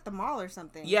food court at the mall or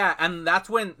something. Yeah, and that's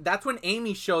when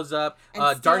Amy shows up.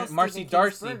 And steals Marcy Stephen King's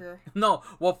Darcy. burger. No,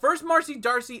 well, first Marcy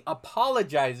Darcy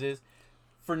apologizes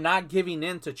for not giving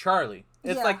in to Charlie.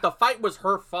 It's Yeah. like the fight was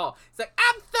her fault. It's like,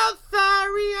 I'm so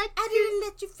sorry. I didn't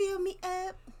let you fill me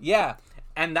up. Yeah,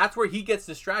 and that's where he gets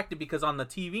distracted because on the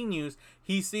TV news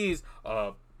he sees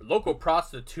local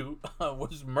prostitute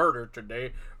was murdered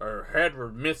today. Her head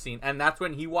was missing, and that's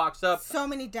when he walks up. So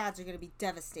many dads are gonna be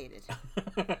devastated.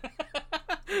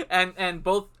 and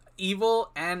both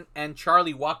Evil and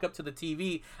Charlie walk up to the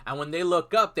TV, and when they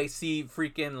look up, they see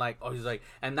freaking like, oh, he's like,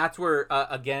 and that's where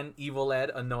again Evil Ed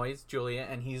annoys Julia,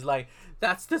 and he's like,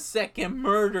 that's the second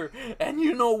murder, and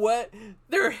you know what?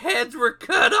 Their heads were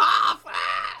cut off,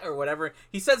 or whatever.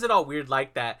 He says it all weird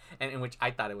like that, and in which I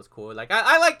thought it was cool. Like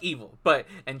I like Evil,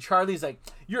 and Charlie's like,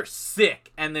 you're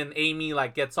sick, and then Amy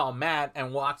like gets all mad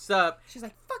and walks up. She's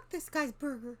like, fuck this guy's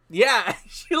burger. Yeah,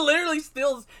 she literally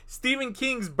steals Stephen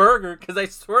King's burger because I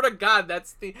swear to God, that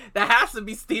has to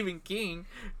be Stephen King.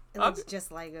 It looks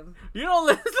just like him. You know,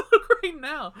 let's look right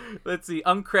now. Let's see,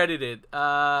 uncredited.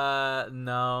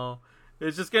 No,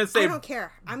 it's just gonna say. I don't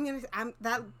care.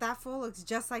 That fool looks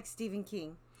just like Stephen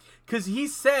King. Because he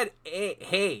said,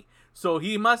 hey. So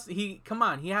he come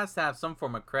on, he has to have some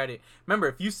form of credit. Remember,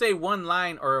 if you say one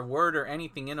line or a word or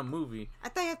anything in a movie. I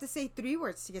thought you have to say 3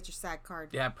 words to get your SAG card.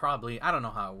 Yeah, probably. I don't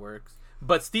know how it works.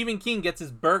 But Stephen King gets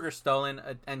his burger stolen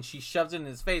and she shoves it in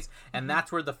his face. And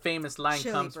that's where the famous line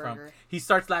Chili comes burger. from. He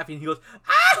starts laughing. He goes,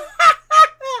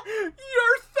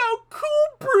 you're so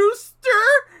cool, Brewster.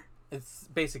 It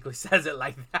basically says it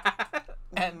like that.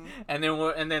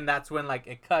 And then that's when like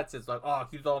it cuts. It's like, oh,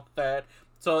 he's all fat.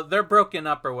 So they're broken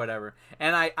up or whatever.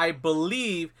 And I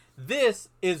believe this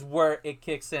is where it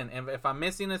kicks in. And if I'm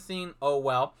missing a scene, oh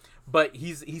well. But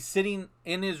he's sitting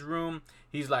in his room.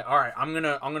 He's like, all right, I'm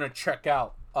gonna check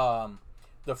out the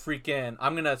freaking.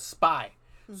 I'm gonna spy.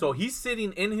 Mm-hmm. So he's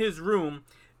sitting in his room,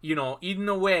 eating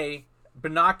away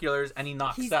binoculars, and he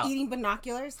knocks out. He's eating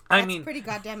binoculars. That's pretty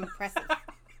goddamn impressive.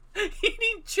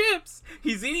 Eating chips.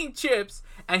 He's eating chips,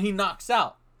 and he knocks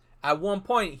out. At one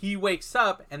point, he wakes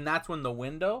up, and that's when the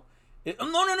window.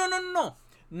 No.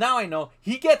 Now I know.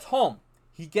 He gets home,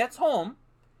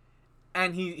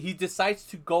 and he decides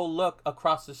to go look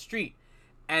across the street,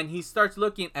 and he starts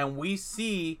looking, and we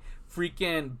see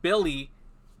freaking Billy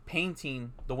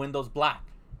painting the windows black.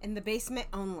 In the basement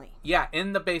only. Yeah,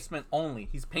 in the basement only.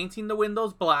 He's painting the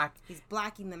windows black. He's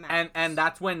blacking them out. And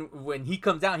that's when he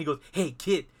comes down, he goes, "Hey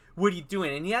kid, what are you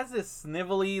doing?" And he has this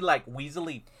snivelly, like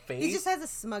weaselly face. He just has a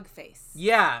smug face.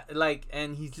 Yeah,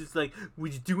 and he's just like,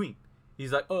 "What you doing?"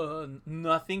 He's like,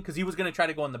 nothing," because he was gonna try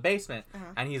to go in the basement,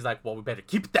 and he's like, "Well, we better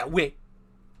keep it that way,"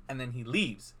 and then he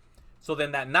leaves. So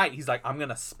then that night, he's like, "I'm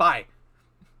gonna spy,"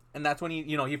 and that's when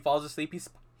he falls asleep.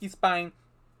 He's spying.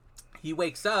 He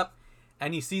wakes up,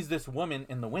 and he sees this woman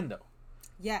in the window.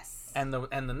 Yes. And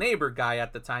the neighbor guy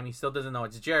at the time, he still doesn't know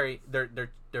it's Jerry. They're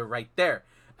right there.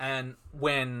 And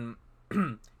when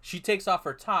she takes off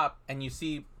her top and you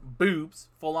see boobs,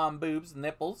 full on boobs,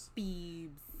 nipples.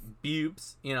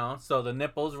 Boobs, so the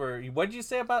nipples were, what'd you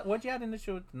have an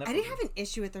issue with the nipples? I didn't have an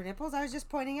issue with her nipples. I was just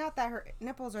pointing out that her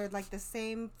nipples are like the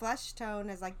same flesh tone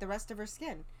as like the rest of her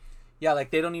skin. Yeah, like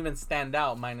they don't even stand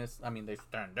out they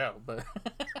stand out, but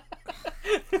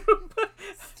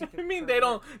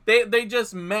they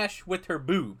just mesh with her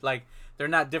boob. Like they're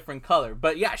not different color.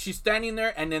 But yeah, she's standing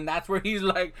there, and then that's where he's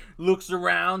like looks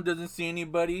around, doesn't see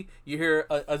anybody. You hear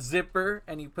a zipper,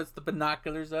 and he puts the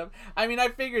binoculars up. I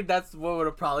figured that's what would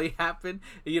have probably happened,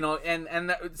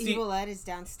 and Evil Ed is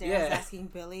downstairs asking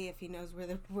Billy if he knows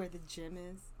where the gym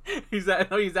is. He's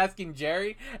asking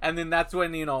Jerry, and then that's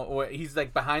when he's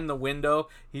like behind the window,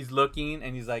 he's looking,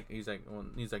 and he's like,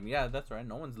 yeah, that's right,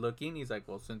 no one's looking. He's like,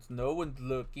 well, since no one's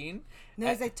looking, no,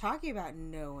 he's like talking about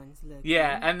no one's looking.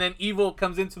 Yeah, and then Evil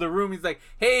comes into the room. He's like,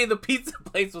 hey, the pizza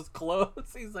place was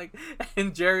closed. He's like,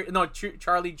 and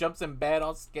Charlie jumps in bed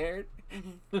all scared.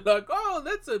 Mm-hmm. Like, oh,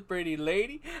 that's a pretty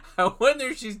lady. I wonder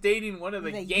if she's dating one of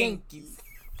the Yankees.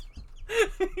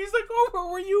 He's like, oh,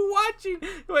 were you watching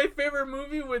my favorite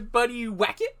movie with Buddy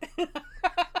Wackett? So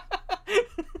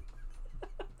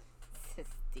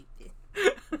stupid.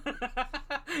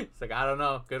 It's like, I don't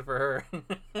know. Good for her.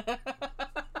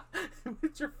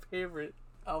 What's your favorite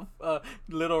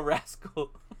little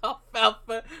rascal?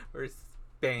 Alfalfa or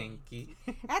Spanky?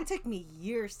 That took me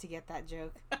years to get that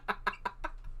joke.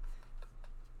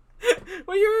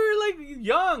 Well, you were like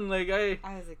young. Like I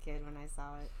was a kid when I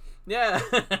saw it. Yeah.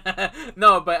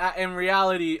 No, but in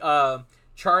reality,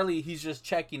 Charlie, he's just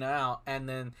checking out, and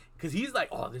then because he's like,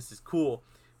 oh, this is cool,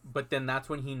 but then that's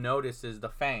when he notices the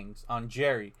fangs on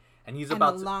Jerry, and he's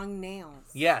about the long nails.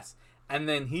 Yes, and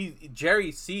then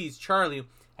Jerry sees Charlie,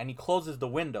 and he closes the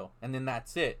window, and then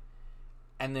that's it,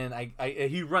 and then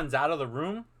he runs out of the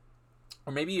room.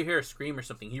 Or maybe you hear a scream or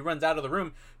something. He runs out of the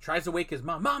room, tries to wake his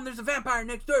mom. Mom, there's a vampire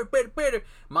next door. Better.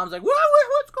 Mom's like,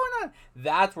 what's going on?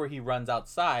 That's where he runs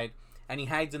outside, and he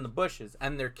hides in the bushes,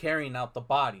 and they're carrying out the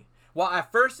body. Well,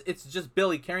 at first, it's just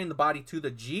Billy carrying the body to the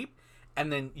Jeep,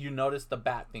 and then you notice the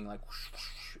bat thing, like, whoosh,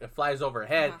 whoosh, it flies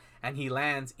overhead, and he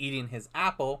lands eating his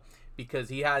apple, because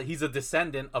he's a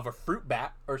descendant of a fruit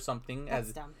bat or something.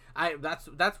 That's dumb.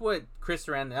 That's what Chris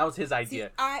Sarandon, that was his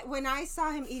idea. See, when I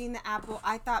saw him eating the apple,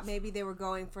 I thought maybe they were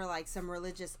going for like some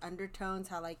religious undertones.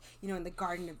 How like in the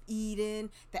Garden of Eden,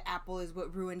 the apple is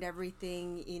what ruined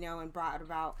everything, and brought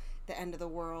about the end of the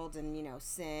world and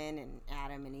sin and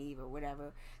Adam and Eve or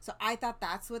whatever. So I thought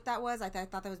that's what that was. I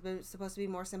thought that was supposed to be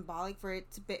more symbolic for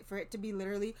it to be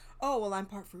literally, oh well, I'm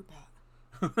part fruit bat.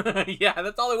 Yeah,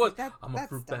 that's all it was. I'm a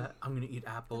fruit bat. I'm gonna eat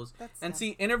apples. And see,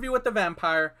 Interview with the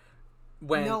Vampire.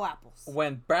 No apples.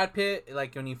 When Brad Pitt,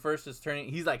 like when he first is turning,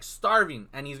 he's like starving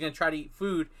and he's gonna try to eat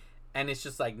food, and it's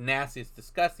just like nasty, it's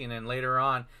disgusting. And later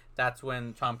on, that's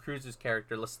when Tom Cruise's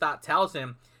character Lestat tells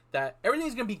him that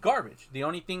everything's gonna be garbage. The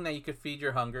only thing that you could feed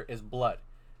your hunger is blood,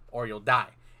 or you'll die.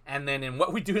 And then in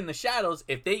What We Do in the Shadows,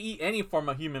 if they eat any form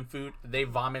of human food, they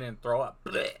vomit and throw up.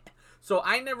 Blech. So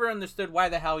I never understood why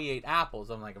the hell he ate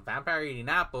apples. I'm like, a vampire eating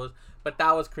apples, but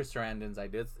that was Chris Sarandon's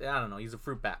idea. I don't know, he's a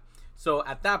fruit bat. So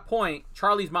at that point,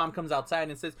 Charlie's mom comes outside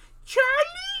and says,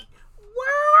 Charlie,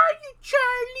 where are you,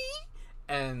 Charlie?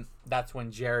 And that's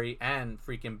when Jerry and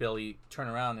freaking Billy turn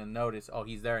around and notice, oh,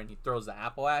 he's there, and he throws the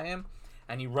apple at him,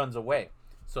 and he runs away.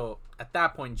 So at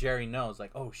that point, Jerry knows,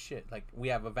 like, oh shit, like we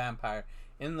have a vampire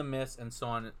in the mist, and so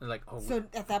on. And like, oh. So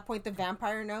at that point, the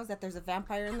vampire knows that there's a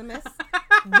vampire in the mist.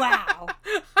 Wow.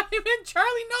 I mean,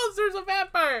 Charlie knows there's a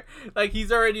vampire. Like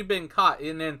he's already been caught,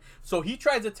 and then so he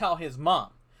tries to tell his mom.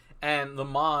 And the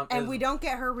mom we don't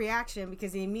get her reaction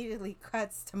because he immediately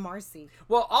cuts to Marcy.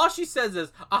 Well, all she says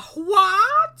is,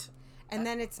 what? And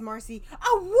then it's Marcy,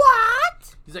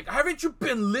 what? He's like, haven't you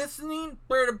been listening?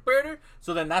 Bitter.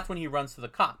 So then that's when he runs to the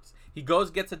cops. He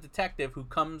gets a detective who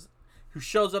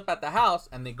shows up at the house,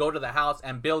 and they go to the house,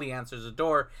 and Billy answers the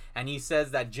door, and he says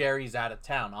that Jerry's out of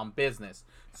town on business.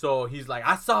 So he's like,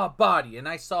 I saw a body, and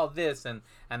I saw this, and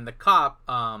the cop,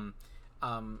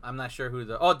 I'm not sure who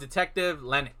Detective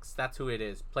Lennox. That's who it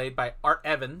is. Played by Art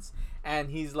Evans. And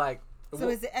he's like... So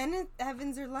is it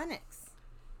Evans or Lennox?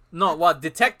 No, well,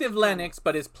 Detective Lennox,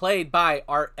 but it's played by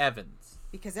Art Evans.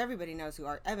 Because everybody knows who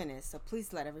Art Evans is, so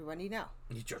please let everybody know.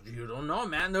 You don't know,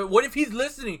 man. What if he's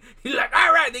listening? He's like,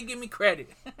 all right, they give me credit.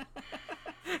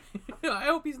 I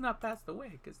hope he's not passed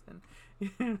away, because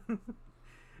then...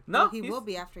 No, well, he will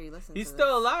be after he listens. He's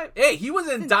still alive. Hey, he was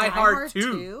in Die Hard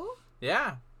 2.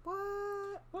 Yeah. What?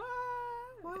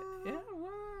 Yeah,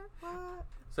 what?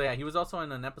 So yeah, he was also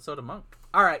in an episode of Monk.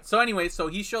 All right. So anyway, so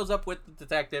he shows up with the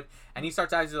detective, and he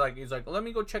starts acting he's like, let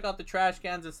me go check out the trash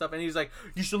cans and stuff. And he's like,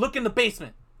 you should look in the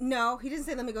basement. No, he didn't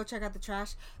say let me go check out the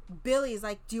trash. Billy's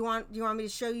like, do you want me to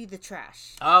show you the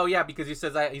trash? Oh yeah, because he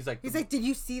says he's like, did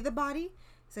you see the body?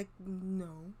 He's like,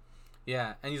 no.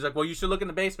 Yeah, and he's like, well, you should look in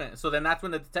the basement. So then that's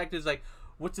when the detective's like,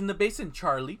 what's in the basement,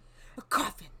 Charlie? A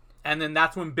coffin. And then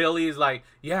that's when Billy is like,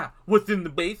 yeah, what's in the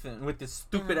basement? With this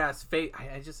stupid ass face.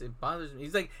 It bothers me.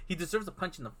 He's like, he deserves a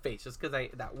punch in the face just because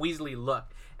that Weasley look.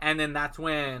 And then that's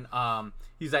when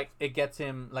he's like, it gets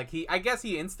him, like, I guess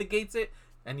he instigates it,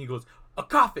 and he goes, a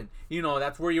coffin.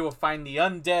 That's where you will find the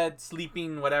undead,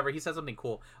 sleeping, whatever. He says something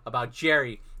cool about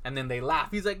Jerry. And then they laugh.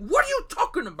 He's like, what are you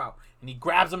talking about? And he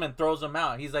grabs him and throws him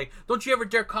out. He's like, don't you ever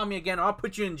dare call me again or I'll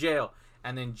put you in jail.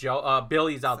 And then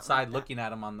Billy's outside looking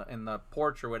at him in the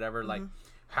porch or whatever, like,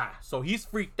 ha. So he's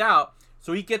freaked out.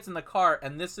 So he gets in the car,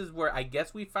 and this is where I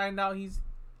guess we find out he's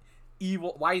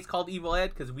evil. Why he's called Evil Ed?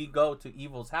 Because we go to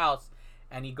Evil's house,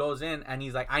 and he goes in, and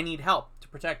he's like, I need help to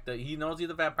protect the... He knows he's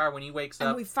the vampire when he wakes up.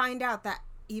 And we find out that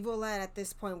Evil Ed at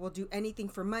this point will do anything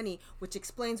for money, which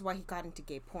explains why he got into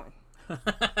gay porn.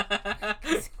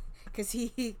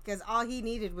 Because all he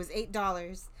needed was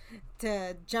 $8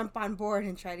 to jump on board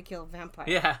and try to kill a vampire.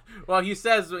 Yeah. Well, he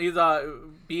says he's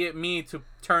be it me to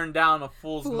turn down a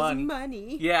fool's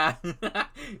money. Yeah.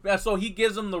 So he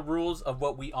gives him the rules of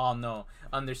what we all know,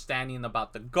 understanding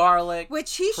about the garlic,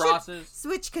 which he process.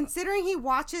 Which, considering he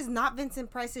watches not Vincent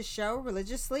Price's show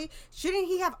religiously, shouldn't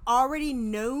he have already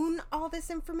known all this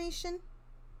information?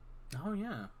 Oh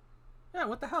yeah. Yeah.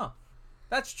 What the hell?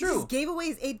 That's true. He just gave away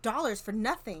his $8 for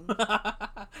nothing.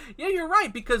 Yeah, you're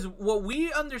right, because what we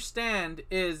understand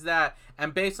is that,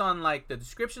 and based on like the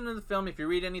description of the film, if you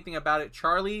read anything about it,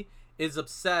 Charlie is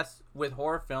obsessed with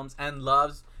horror films and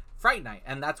loves Fright Night,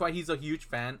 and that's why he's a huge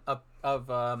fan of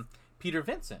Peter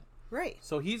Vincent. Right.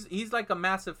 So he's like a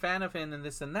massive fan of him and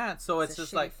this and that. So it's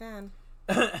just like fan.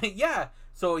 Yeah.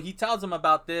 So he tells him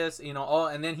about this,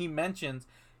 and then he mentions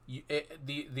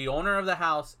the owner of the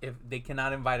house, if they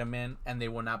cannot invite him in, and they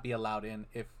will not be allowed in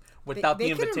without the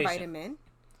invitation. They can invite him in.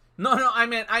 No, I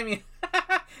mean,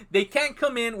 they can't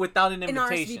come in without an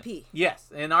invitation. An RSVP. Yes,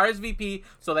 an RSVP.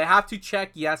 So they have to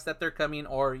check yes that they're coming,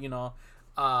 or the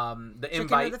chicken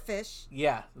invite. Or the fish.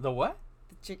 Yeah, the what?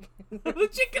 The chicken. The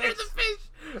chicken or the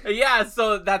fish. Yeah,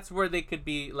 so that's where they could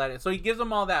be let in. So he gives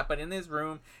them all that, but in his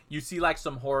room, you see like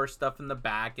some horror stuff in the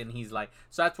back, and he's like,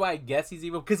 so that's why I guess he's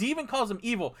evil, because he even calls him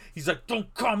evil. He's like,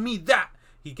 don't call me that.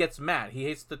 He gets mad. He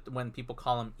hates when people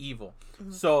call him evil.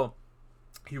 Mm-hmm. So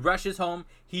he rushes home.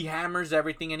 He hammers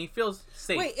everything, and he feels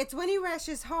safe. Wait, it's when he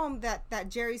rushes home that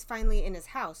Jerry's finally in his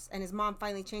house, and his mom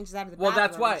finally changes out of the bathroom. Well,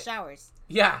 that's why. And showers.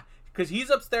 Yeah. Because he's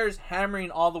upstairs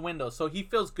hammering all the windows. So he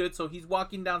feels good. So he's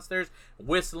walking downstairs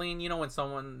whistling. When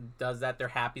someone does that, they're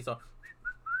happy. So,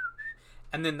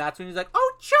 and then that's when he's like,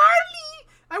 oh, Charlie,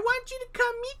 I want you to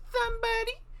come meet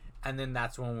somebody. And then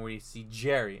that's when we see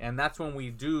Jerry. And that's when we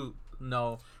do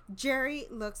know. Jerry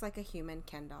looks like a human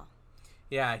Ken doll.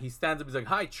 Yeah, he stands up. He's like,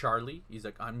 hi, Charlie. He's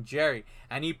like, I'm Jerry.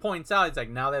 And he points out, he's like,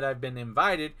 now that I've been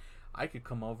invited, I could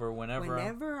come over whenever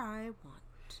I want.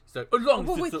 So,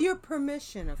 with your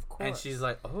permission, of course. And she's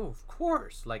like, oh, of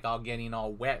course. Like, all getting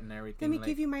all wet and everything. Let me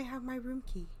give you my room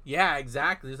key. Yeah,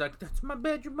 exactly. He's like, that's my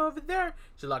bedroom over there.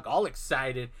 She's like, all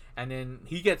excited. And then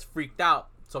he gets freaked out.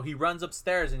 So he runs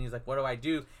upstairs and he's like, what do I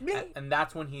do? And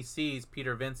that's when he sees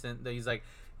Peter Vincent. He's like,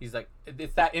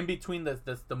 it's that in between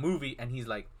the movie. And he's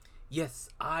like, yes,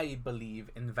 I believe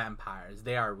in vampires.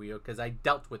 They are real because I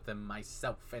dealt with them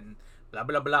myself. And blah,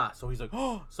 blah, blah. So he's like,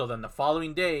 oh. So then the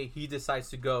following day, he decides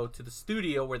to go to the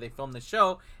studio where they filmed the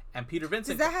show. And Peter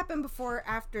Vincent... Does that happen before or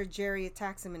after Jerry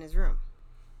attacks him in his room?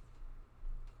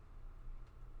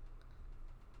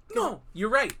 No, you're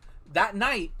right. That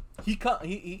night,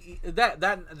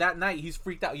 that night, he's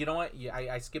freaked out. You know what?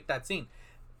 I skipped that scene.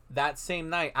 That same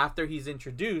night, after he's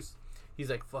introduced, he's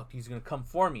like, fuck, he's going to come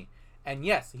for me. And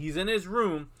yes, he's in his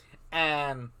room,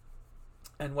 and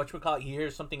whatchamacallit, he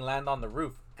hears something land on the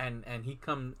roof. And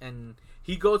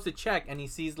he goes to check, and he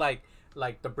sees like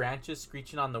the branches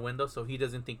screeching on the window, so he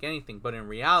doesn't think anything. But in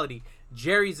reality,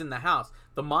 Jerry's in the house.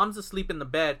 The mom's asleep in the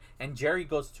bed, and Jerry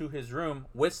goes to his room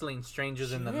whistling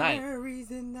 "Strangers in the Night." Jerry's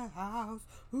in the house.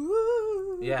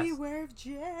 Ooh, yes. Beware of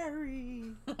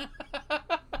Jerry.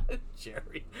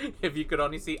 Jerry. If you could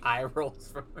only see eye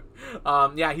rolls from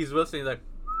her. Yeah, he's whistling like.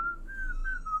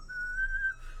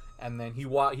 And then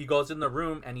he goes in the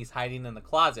room and he's hiding in the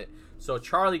closet. So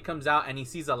Charlie comes out and he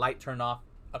sees a light turn off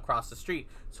across the street.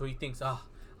 So he thinks, oh,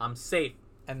 I'm safe.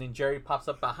 And then Jerry pops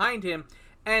up behind him.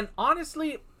 And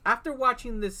honestly, after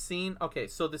watching this scene, okay,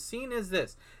 so the scene is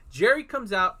this. Jerry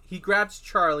comes out, he grabs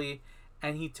Charlie,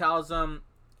 and he tells him,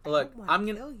 look, I'm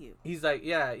going to kill you. He's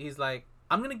like,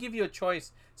 I'm going to give you a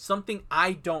choice, something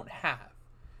I don't have.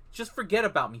 Just forget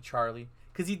about me, Charlie.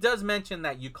 Because he does mention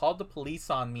that you called the police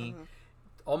on me. Mm-hmm.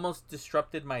 Almost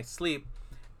disrupted my sleep.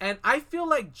 And I feel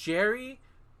like Jerry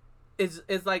is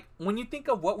like, when you think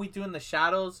of What We Do in the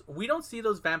Shadows, we don't see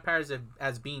those vampires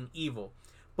as being evil,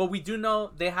 but we do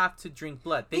know they have to drink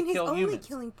blood. They kill humans. He's only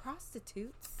killing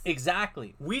prostitutes.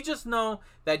 Exactly. We just know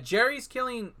that Jerry's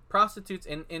killing prostitutes.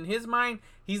 In his mind,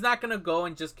 he's not gonna go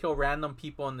and just kill random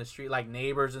people in the street, like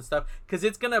neighbors and stuff, because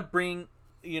it's gonna bring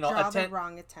draw the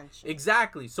wrong attention.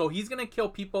 Exactly. So he's gonna kill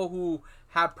people who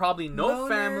have probably no Loners,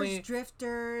 family.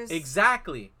 drifters.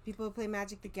 Exactly. People who play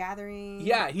Magic the Gathering.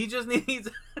 Yeah, he just needs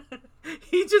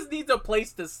he just needs a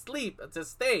place to sleep, to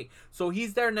stay. So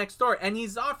he's there next door, and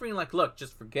he's offering like, look,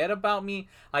 just forget about me.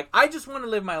 Like, I just want to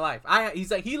live my life.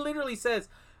 He literally says,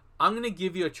 I'm gonna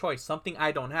give you a choice, something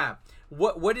I don't have.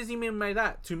 What does he mean by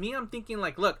that? To me, I'm thinking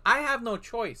like, look, I have no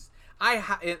choice.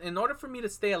 In order for me to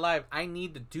stay alive, I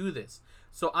need to do this.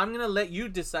 So I'm gonna let you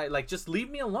decide. Like, just leave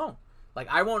me alone. Like,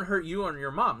 I won't hurt you or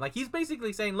your mom. Like, he's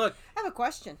basically saying, look. I have a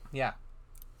question. Yeah.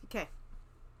 Okay.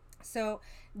 So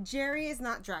Jerry is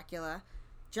not Dracula.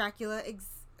 Dracula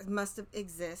must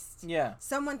exist. Yeah.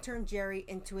 Someone turned Jerry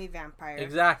into a vampire.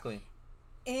 Exactly.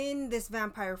 In this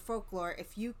vampire folklore,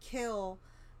 if you kill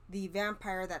the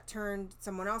vampire that turned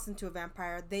someone else into a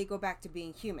vampire, they go back to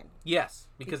being human. Yes,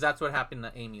 because that's what happened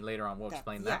to Amy later on. We'll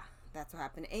explain that. Yeah, that's what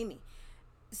happened to Amy.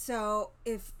 So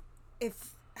if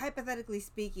hypothetically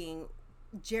speaking,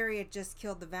 Jerry had just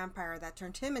killed the vampire that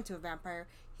turned him into a vampire,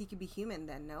 he could be human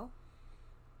then, no?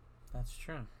 That's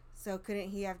true. So couldn't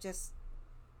he have just...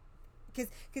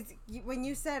 Because when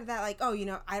you said that, like, oh,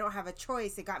 I don't have a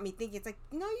choice, it got me thinking. It's like,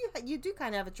 no, you do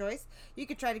kind of have a choice. You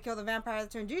could try to kill the vampire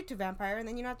that turned you to a vampire, and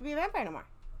then you don't have to be a vampire no more.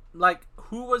 Like,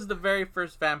 who was the very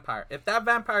first vampire? If that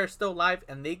vampire is still alive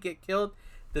and they get killed,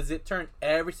 does it turn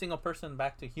every single person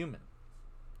back to human?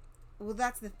 Well,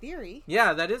 that's the theory.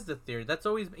 Yeah, that is the theory. That's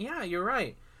always... Yeah, you're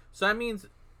right. So that means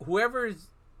whoever's,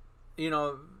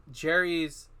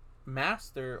 Jerry's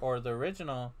master or the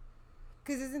original...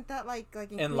 Because isn't that like in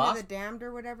Queen of the Damned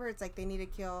or whatever? It's like they need to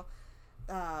kill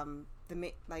the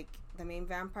main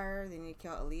vampire. They need to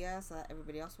kill Aaliyah so that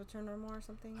everybody else would turn normal or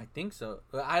something. I think so.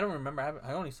 I don't remember.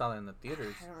 I only saw that in the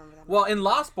theaters. I don't remember that. Well, in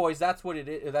Lost Boys, that's what it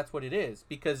is. That's what it is,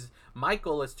 because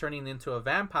Michael is turning into a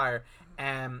vampire,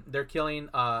 and they're killing.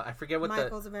 I forget what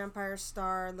Michael's a vampire.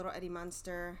 Star, little Eddie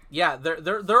Munster. Yeah,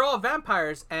 they're all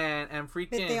vampires, and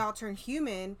freaking. But they all turn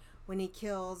human when he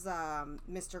kills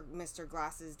Mr.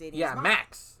 Glasses dating. Yeah, his mom.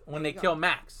 Max. When they kill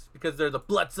Max, because they're the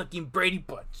blood-sucking Brady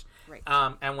Bunch. Right.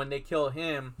 And when they kill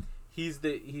him, he's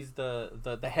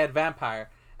the head vampire,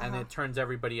 and it turns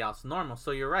everybody else normal.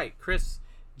 So you're right,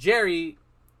 Jerry,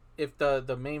 if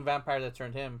the main vampire that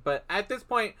turned him. But at this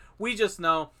point, we just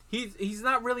know he's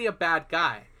not really a bad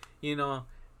guy.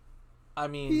 I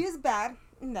mean, he is bad,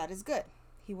 and that is good.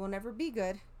 He will never be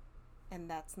good, and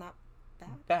that's not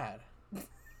bad. Bad.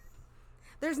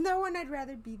 There's no one I'd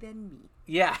rather be than me.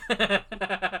 Yeah.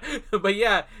 But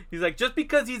yeah, he's like, just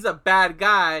because he's a bad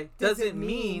guy doesn't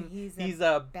mean he's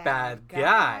a bad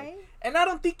guy. And I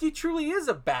don't think he truly is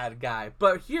a bad guy.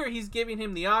 But here he's giving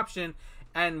him the option.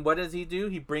 And what does he do?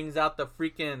 He brings out the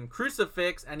freaking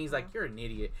crucifix, and he's like, you're an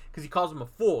idiot. Because he calls him a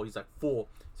fool. He's like, fool.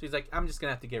 So he's like, I'm just going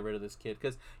to have to get rid of this kid.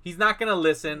 Because he's not going to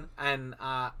listen, and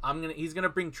he's going to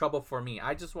bring trouble for me.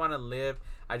 I just want to live.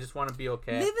 I just want to be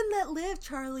okay. Live and let live,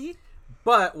 Charlie.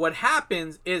 But what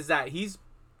happens is that he's,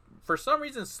 for some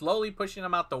reason, slowly pushing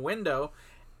him out the window,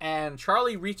 and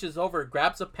Charlie reaches over,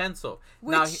 grabs a pencil.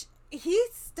 Which he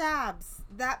stabs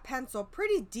that pencil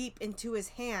pretty deep into his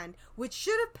hand, which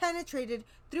should have penetrated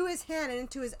through his hand and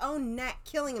into his own neck,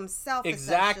 killing himself.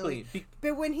 Exactly.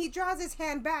 But when he draws his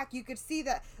hand back, you could see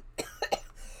that.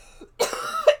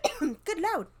 Good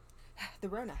Lord, the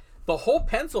Rona. The whole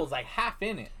pencil is like half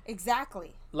in it.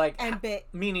 Exactly. Like,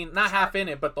 meaning not half in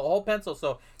it, but the whole pencil.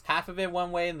 So half of it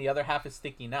one way and the other half is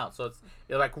sticking out. So it's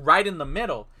like right in the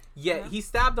middle. Yet he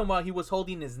stabbed him while he was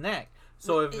holding his neck.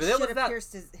 So if it should have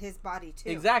pierced his body too.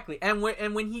 Exactly. And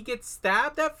when he gets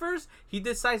stabbed at first, he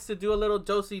decides to do a little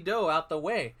do-si-do out the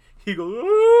way. He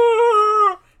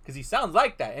goes, because he sounds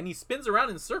like that, and he spins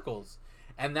around in circles,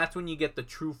 and that's when you get the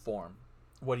true form.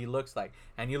 What he looks like,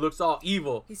 and he looks all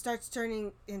evil. He starts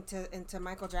turning into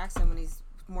Michael Jackson when he's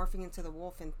morphing into the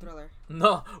wolf in Thriller.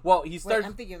 No, well, he starts. Wait,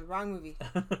 I'm thinking of the wrong movie.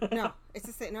 No, it's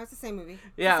the same. No, it's the same movie.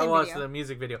 Yeah, it's the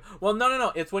music video. Well,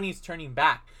 no, it's when he's turning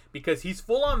back, because he's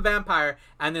full on vampire,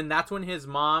 and then that's when his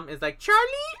mom is like, "Charlie,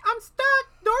 I'm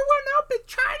stuck. Door won't open,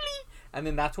 Charlie." And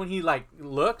then that's when he like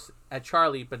looks at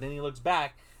Charlie, but then he looks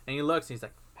back and he looks, and he's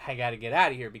like, "I gotta get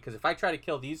out of here, because if I try to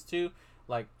kill these two."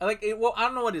 Well, I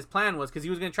don't know what his plan was, because he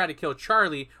was going to try to kill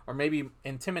Charlie or maybe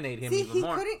intimidate him even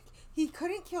more. He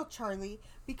couldn't kill Charlie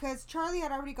because Charlie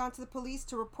had already gone to the police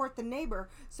to report the neighbor.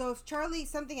 So if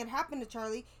something had happened to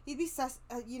Charlie, he'd be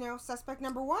suspect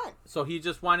number one. So he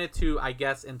just wanted to, I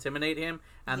guess, intimidate him,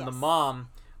 and the mom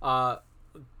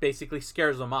basically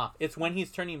scares him off. It's when he's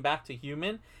turning back to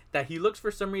human that he looks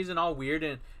for some reason all weird,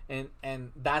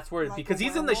 and that's where, because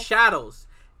he's in the shadows.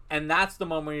 And that's the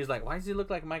moment where he's like, why does he look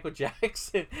like Michael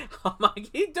Jackson? I'm like,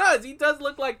 he does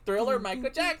look like Thriller Michael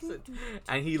Jackson.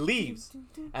 And he leaves.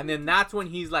 And then that's when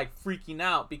he's like freaking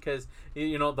out because,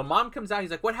 you know, the mom comes out.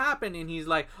 He's like, what happened? And he's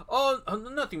like, oh,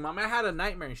 nothing, Mom. I had a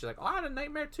nightmare. And she's like, oh, I had a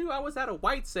nightmare too. I was at a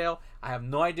white sale. I have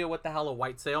no idea what the hell a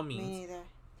white sale means. Me neither.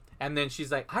 And then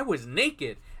she's like, I was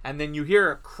naked. And then you hear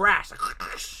a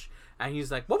crash. And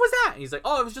he's like, what was that? And he's like,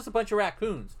 oh, it was just a bunch of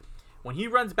raccoons. When he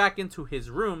runs back into his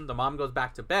room, the mom goes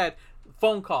back to bed.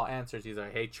 Phone call answers. He's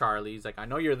like, hey, Charlie. He's like, I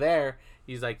know you're there.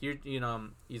 He's like,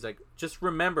 he's like, just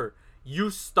remember, you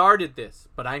started this,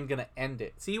 but I'm going to end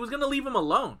it. See, he was going to leave him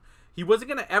alone. He wasn't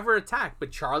going to ever attack,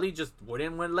 but Charlie just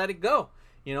wouldn't let it go.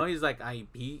 You know, he's like,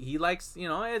 he likes, you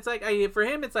know, it's like, for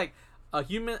him, it's like,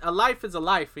 a life is a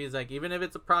life. He's like, even if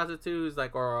it's a prostitute, he's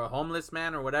like, or a homeless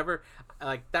man or whatever,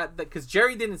 like that, because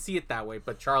Jerry didn't see it that way,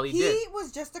 but Charlie did. He was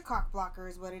just a cock blocker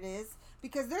is what it is,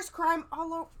 because there's crime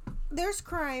all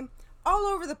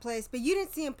over the place, but you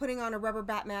didn't see him putting on a rubber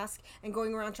bat mask and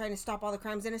going around trying to stop all the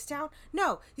crimes in his town.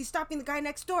 No, he's stopping the guy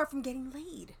next door from getting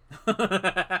laid.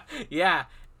 Yeah.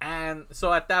 And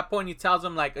so at that point he tells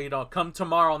him, like, you know, come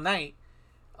tomorrow night,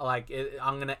 like,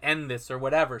 I'm gonna end this or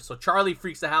whatever. So Charlie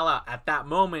freaks the hell out at that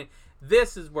moment.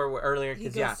 This is where we're earlier, he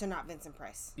goes to not Vincent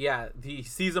Price. Yeah, he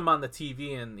sees him on the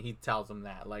TV and he tells him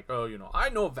that, like, oh, you know, I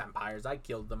know vampires, I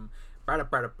killed them.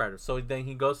 So then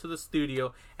he goes to the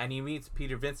studio and he meets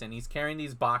Peter Vincent. He's carrying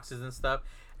these boxes and stuff,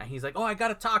 and he's like, oh, I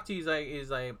gotta talk to you. He's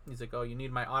like, oh, you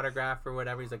need my autograph or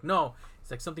whatever. He's like, no. It's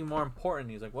like something more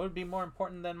important. He's like, what would be more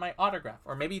important than my autograph?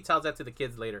 Or maybe he tells that to the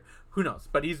kids later. Who knows?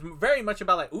 But he's very much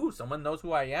about like, ooh, someone knows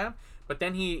who I am. But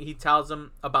then he tells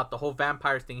him about the whole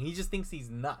vampires thing. He just thinks he's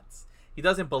nuts. He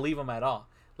doesn't believe him at all.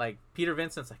 Like, Peter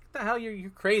Vincent's like, what the hell?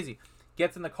 You're crazy.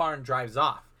 Gets in the car and drives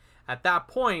off. At that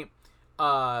point,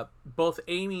 both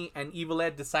Amy and Evil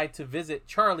Ed decide to visit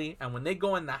Charlie, and when they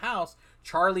go in the house,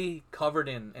 Charlie covered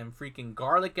in freaking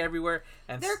garlic everywhere,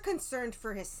 and they're concerned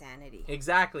for his sanity.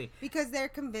 Exactly, because they're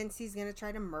convinced he's gonna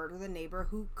try to murder the neighbor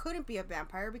who couldn't be a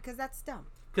vampire because that's dumb.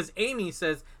 Because Amy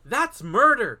says that's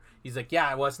murder. He's like,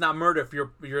 yeah, well, it's not murder if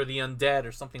you're the undead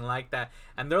or something like that,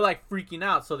 and they're like freaking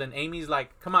out. So then Amy's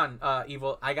like, come on,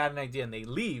 Evil, I got an idea, and they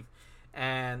leave,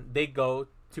 and they go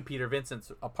to Peter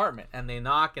Vincent's apartment, and they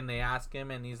knock and they ask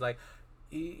him, and he's like,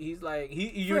 for a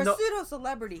pseudo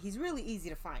celebrity, he's really easy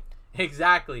to find.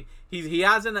 Exactly. He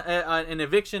has an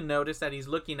eviction notice that he's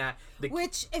looking at.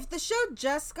 Which, if the show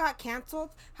just got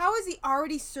canceled, how is he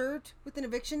already served with an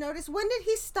eviction notice? When did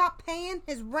he stop paying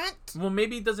his rent? Well,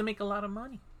 maybe he doesn't make a lot of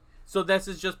money, so this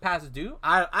is just past due.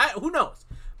 I who knows.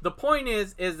 The point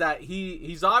is that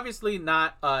he's obviously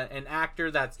not an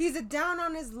actor he's a down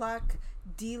on his luck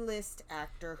D-list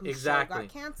actor whose show got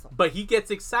canceled. But he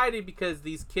gets excited because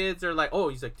these kids are like, oh,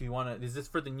 he's like, do you want to, is this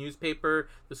for the newspaper,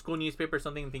 the school newspaper,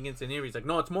 something, thinking it's an interview. He's like,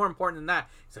 no, it's more important than that.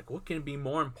 He's like, what can be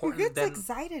more important than... He gets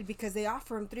excited because they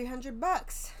offer him $300.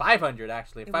 $500,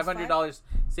 actually. $500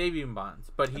 saving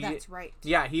bonds. But he... Oh, that's right.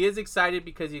 Yeah, he is excited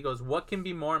because he goes, what can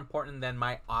be more important than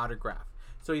my autograph?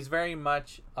 So he's very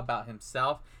much about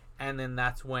himself. And then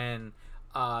that's when...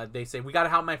 they say, we gotta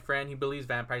help my friend. He believes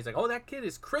vampires. He's like, oh, that kid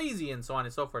is crazy, and so on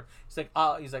and so forth. He's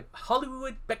like,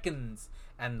 Hollywood beckons,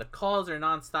 and the calls are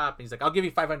nonstop. And he's like, I'll give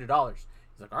you $500. He's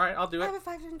like, all right, I'll do it. I have a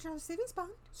 $500 savings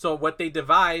bond. So what they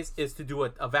devise is to do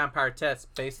a vampire test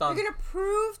based on... You're gonna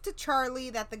prove to Charlie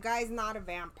that the guy's not a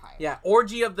vampire. Yeah,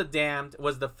 Orgy of the Damned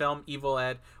was the film Evil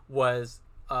Ed was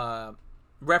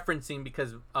referencing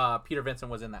because Peter Vincent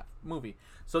was in that movie.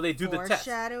 So they do the test.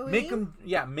 Make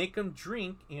him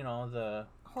drink, the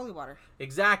holy water.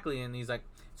 Exactly. And he's like,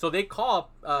 so they call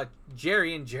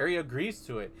Jerry, and Jerry agrees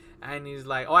to it. And he's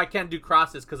like, oh, I can't do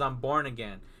crosses because I'm born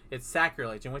again. It's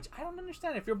sacrilege. In which I don't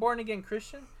understand. If you're born again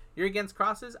Christian, you're against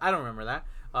crosses? I don't remember that.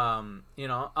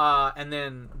 And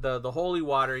then the holy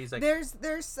water, he's like, there's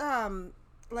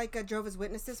like Jehovah's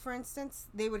Witnesses, for instance,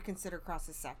 they would consider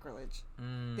crosses sacrilege.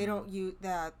 They don't use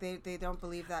that. They don't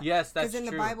believe that. Yes, that's true.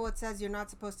 Because in the Bible it says you're not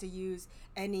supposed to use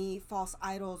any false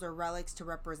idols or relics to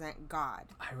represent God.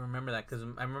 I remember that because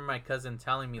I remember my cousin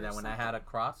telling me that when I had a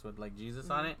cross with like Jesus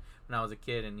on it when I was a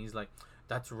kid, and he's like,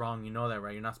 "That's wrong. You know that,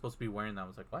 right? You're not supposed to be wearing that." I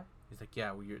was like, "What?" He's like,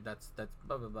 "Yeah, well, that's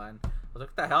blah blah blah." And I was like,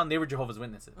 "What the hell?" And they were Jehovah's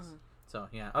Witnesses. So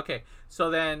yeah, okay. So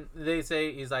then they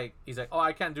say he's like, oh,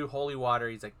 I can't do holy water.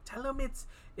 He's like, tell him it's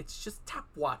just tap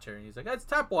water. And he's like, it's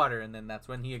tap water. And then that's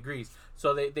when he agrees.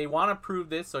 So they want to prove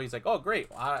this. So he's like, oh great.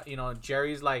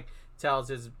 Jerry's like tells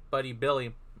his buddy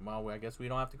Billy, well, I guess we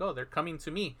don't have to go. They're coming to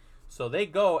me. So they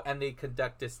go and they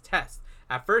conduct this test.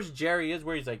 At first, Jerry is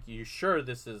where he's like, you sure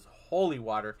this is holy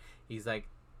water? He's like,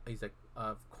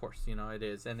 of course, it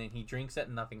is. And then he drinks it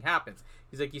and nothing happens.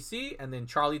 He's like, you see? And then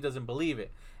Charlie doesn't believe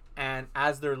it. And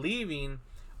as they're leaving,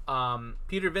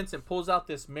 Peter Vincent pulls out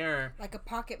this mirror. Like a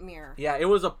pocket mirror. Yeah, it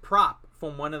was a prop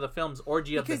from one of the films,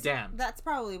 Orgy of the Damned. That's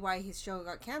probably why his show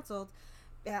got canceled.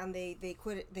 And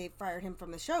they fired him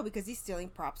from the show because he's stealing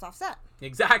props off set.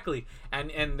 Exactly.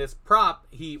 And this prop,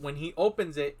 when he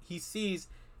opens it, he sees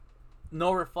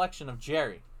no reflection of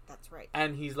Jerry. That's right.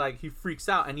 And he's like, he freaks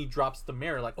out and he drops the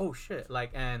mirror like, oh shit.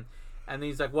 Like, and then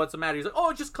he's like, what's the matter? He's like,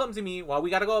 oh, just clumsy me. Well, we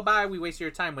gotta go by. We waste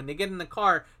your time. When they get in the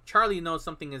car, Charlie knows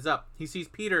something is up. He sees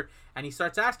Peter and he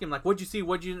starts asking him like, what'd you see?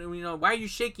 Why are you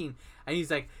shaking? And he's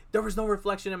like, there was no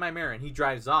reflection in my mirror. And he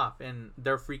drives off and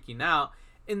they're freaking out.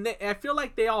 And I feel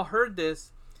like they all heard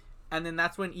this, and then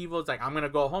that's when Evil's like, I'm gonna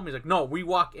go home. He's like, no, we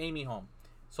walk Amy home.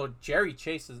 So Jerry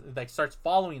starts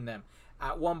following them.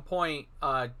 At one point,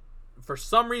 for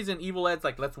some reason, Evil Ed's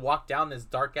like, let's walk down this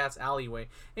dark ass alleyway.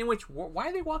 Why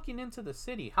are they walking into the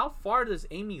city? How far does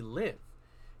Amy live?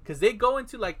 Because they go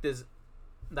into like this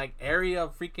like area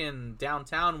of freaking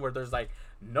downtown where there's like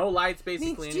no lights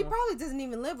basically. She probably doesn't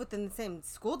even live within the same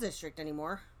school district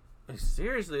anymore.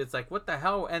 Seriously, it's like, what the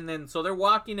hell? And then so they're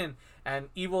walking and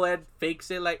Evil Ed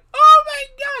fakes it like, oh my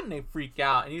god, and they freak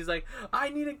out and he's like, I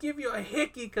need to give you a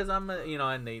hickey because I'm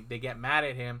and they get mad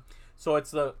at him. So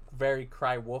it's the very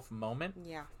cry wolf moment.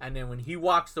 Yeah. And then when he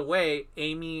walks away,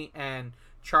 Amy and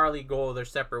Charlie go their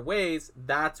separate ways.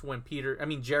 That's when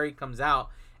Jerry comes out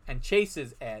and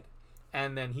chases Ed,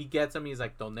 and then he gets him. He's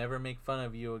like, they'll never make fun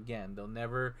of you again. They'll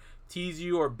never tease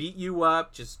you or beat you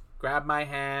up. Just grab my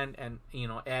hand. And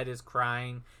Ed is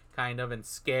crying kind of and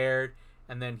scared,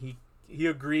 and then he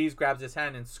agrees, grabs his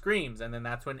hand and screams. And then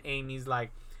that's when Amy's like,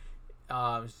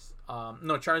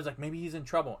 no, Charlie's like, maybe he's in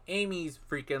trouble. Amy's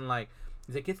freaking like,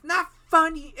 he's like, it's not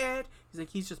funny, Ed. He's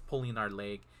like, he's just pulling our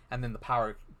leg. And then the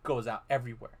power goes out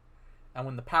everywhere, and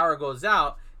when the power goes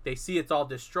out, they see it's all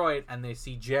destroyed and they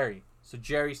see Jerry. So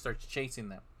Jerry starts chasing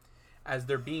them. As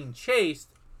they're being chased,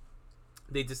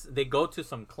 they go to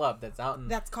some club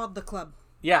that's called the Club.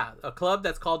 Yeah, a club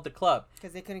that's called the Club.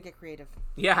 Because they couldn't get creative.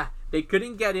 Yeah, they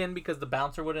couldn't get in because the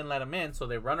bouncer wouldn't let them in, so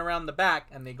they run around the back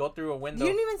and they go through a window.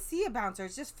 You didn't even see a bouncer.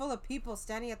 It's just full of people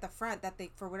standing at the front that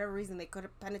for whatever reason, they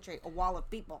couldn't penetrate a wall of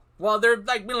people. Well, they're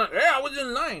like being like, hey, I was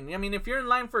in line. I mean, if you're in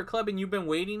line for a club and you've been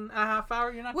waiting a half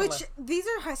hour, you're not going to... These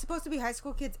are supposed to be high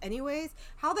school kids anyways.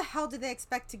 How the hell did they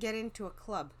expect to get into a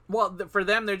club? Well, for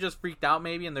them, they're just freaked out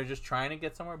maybe, and they're just trying to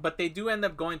get somewhere. But they do end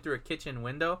up going through a kitchen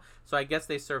window, so I guess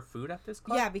they serve food at this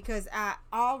club? Yeah, because at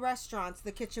all restaurants,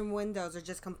 the kitchen windows are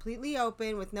just completely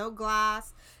open with no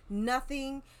glass,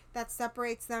 nothing that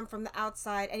separates them from the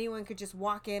outside. Anyone could just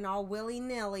walk in all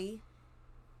willy-nilly.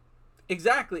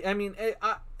 Exactly. I mean,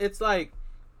 it's like...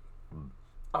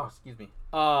 Oh, excuse me.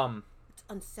 It's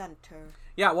uncentered.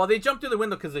 Yeah, well, they jump through the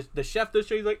window because the chef does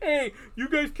show you like, hey, you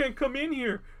guys can't come in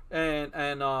here.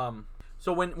 And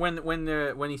so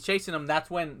when he's chasing them, that's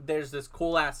when there's this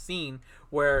cool ass scene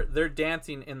where they're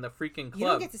dancing in the freaking club. You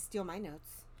don't get to steal my notes.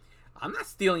 I'm not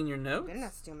stealing your notes. You're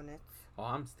not stealing my notes. Oh,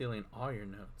 I'm stealing all your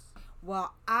notes.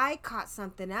 Well, I caught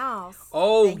something else.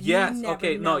 Oh, yes.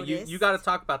 Okay, no, noticed. you got to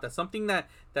talk about that. Something that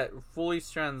fully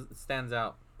stands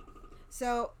out.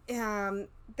 So,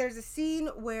 there's a scene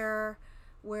where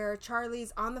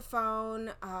Charlie's on the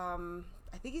phone. I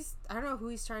don't know who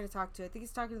he's trying to talk to. I think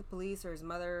he's talking to the police or his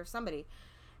mother or somebody.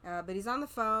 But he's on the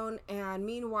phone, and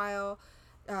meanwhile,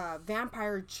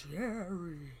 Vampire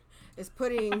Jerry is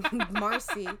putting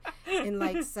Marcy in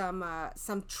like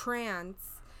some trance,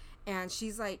 and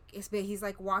he's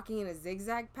like walking in a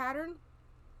zigzag pattern.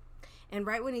 And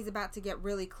right when he's about to get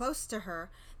really close to her,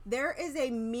 there is a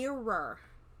mirror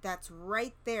that's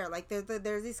right there. Like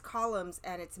there's these columns,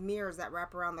 and it's mirrors that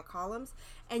wrap around the columns,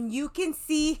 and you can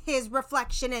see his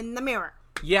reflection in the mirror.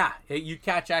 Yeah, you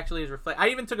catch actually his reflection. I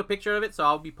even took a picture of it, so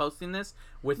I'll be posting this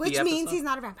with the episode. Which means he's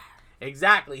not a vampire.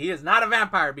 Exactly, he is not a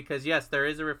vampire because yes, there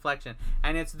is a reflection,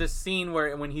 and it's the scene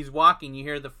where when he's walking, you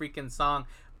hear the freaking song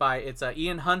by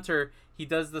Ian Hunter. He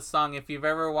does the song. If you've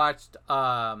ever watched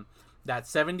that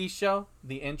 70s show,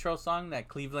 the intro song, that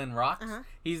Cleveland Rocks,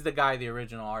 he's the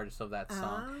original artist of that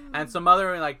song, and some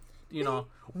other like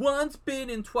once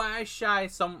bitten, twice shy.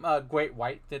 Some Great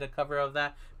White did a cover of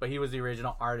that, but he was the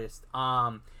original artist.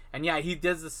 And yeah, he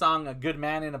does the song "A Good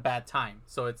Man in a Bad Time."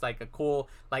 So it's like a cool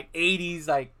like 80s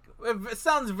like. It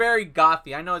sounds very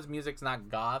gothy. I know his music's not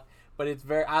goth, but it's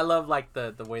very. I love like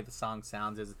the way the song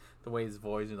sounds, is the way his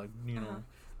voice is like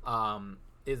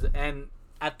is. And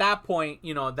at that point,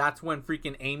 that's when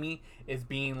freaking Amy is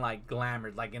being like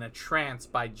glamored, like in a trance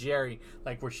by Jerry,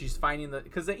 like where she's finding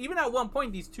because even at one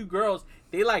point these two girls,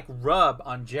 they like rub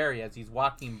on Jerry as he's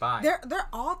walking by. They're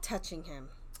all touching him.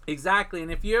 Exactly,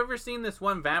 and if you ever seen this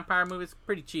one vampire movie, it's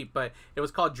pretty cheap, but it was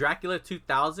called Dracula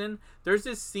 2000. There's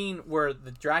this scene where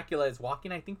the Dracula is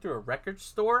walking, I think, through a record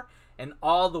store, and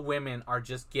all the women are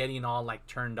just getting all like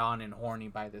turned on and horny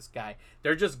by this guy.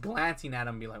 They're just glancing at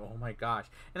him, and be like, "Oh my gosh!"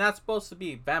 And that's supposed to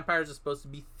be vampires are supposed to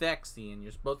be sexy, and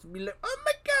you're supposed to be like, "Oh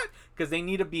my god," because they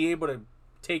need to be able to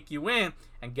take you in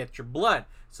and get your blood.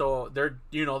 So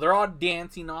they're all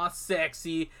dancing all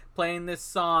sexy, playing this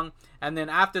song, and then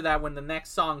after that, when the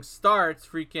next song starts,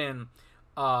 freaking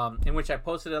in which I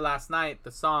posted it last night,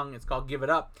 the song is called Give It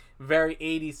Up, very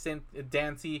 80s synth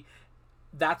dancey.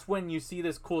 That's when you see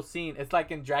this cool scene. It's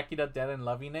like in Dracula Dead and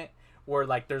Loving It, where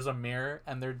like there's a mirror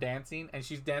and they're dancing and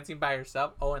she's dancing by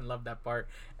herself. Oh, and love that part.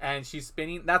 And she's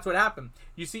spinning. That's what happened.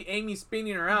 You see Amy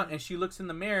spinning around and she looks in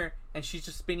the mirror and she's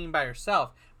just spinning by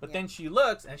herself. But then she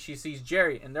looks and she sees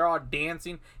Jerry and they're all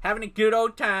dancing, having a good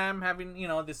old time, having,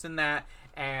 this and that.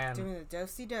 And doing the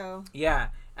do-si-do. Yeah.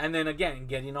 And then again,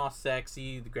 getting all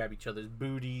sexy, they grab each other's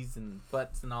booties and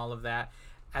butts and all of that.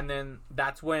 And then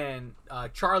that's when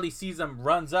Charlie sees him,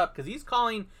 runs up because he's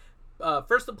calling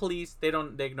first the police. They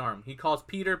ignore him. He calls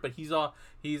Peter, but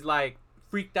he's like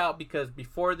freaked out because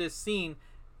before this scene,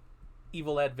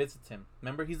 Evil Ed visits him.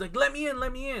 Remember, he's like, let me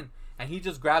in, and he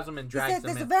just grabs him and drags him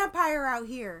in. There's a vampire out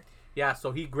here. Yeah,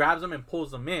 so he grabs him and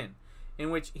pulls him in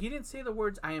which he didn't say the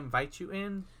words "I invite you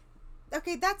in."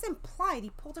 Okay, that's implied.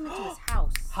 He pulled him into his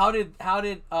house. How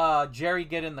did Jerry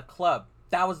get in the club?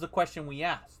 That was the question we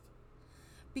asked.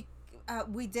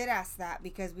 We did ask that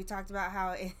because we talked about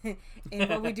how in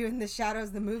What We Do in the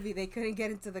Shadows, the movie, they couldn't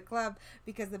get into the club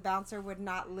because the bouncer would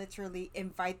not literally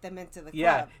invite them into the club.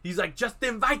 Yeah, he's like, just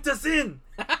invite us in.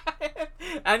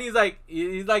 And he's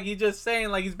just saying,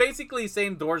 like, he's basically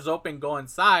saying doors open, go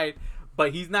inside,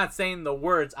 but he's not saying the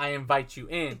words, I invite you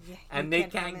in. Yeah, and they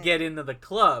can't get into the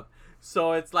club.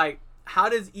 So it's like, how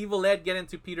does Evil Ed get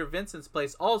into Peter Vincent's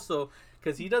place also?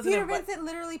 Because he doesn't Vincent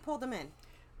literally pulled him in.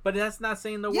 But that's not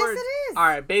saying the words. Yes, it is. All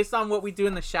right, based on What We Do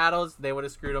in the Shadows, they would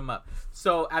have screwed him up.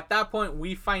 So at that point,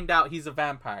 we find out he's a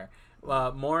vampire.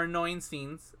 More annoying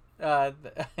scenes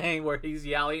where he's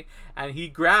yelling, and he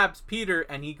grabs Peter,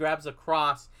 and he grabs a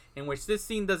cross, in which this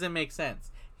scene doesn't make sense.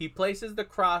 He places the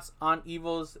cross on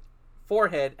Evil's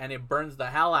forehead, and it burns the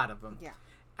hell out of him. Yeah.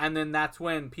 And then that's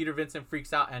when Peter Vincent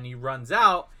freaks out, and he runs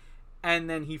out, and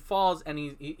then he falls, and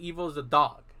Evil's a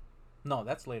dog. No,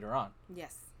 that's later on.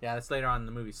 Yes. Yeah, that's later on in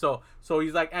the movie. So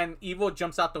he's like, and Evil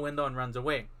jumps out the window and runs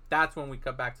away. That's when we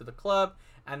cut back to the club,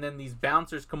 and then these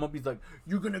bouncers come up. He's like,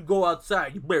 "You're gonna go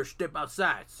outside. You better step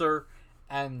outside, sir."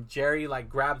 And Jerry like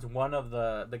grabs one of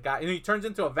the guy, and he turns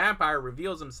into a vampire,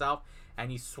 reveals himself, and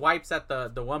he swipes at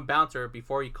the one bouncer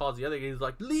before he calls the other guy. He's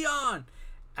like, "Leon!"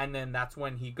 And then that's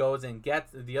when he goes and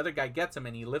gets the other guy, gets him,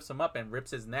 and he lifts him up and rips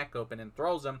his neck open and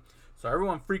throws him. So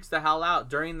everyone freaks the hell out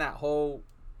during that whole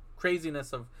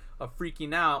craziness of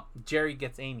freaking out. Jerry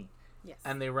gets Amy. Yes.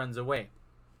 And they runs away.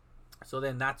 So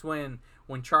then that's when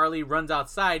Charlie runs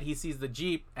outside, he sees the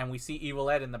Jeep, and we see Evil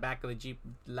Ed in the back of the Jeep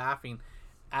laughing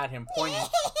at him, pointing.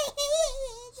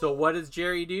 So what does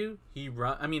Jerry do?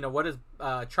 What does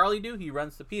Charlie do? He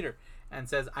runs to Peter and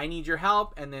says, "I need your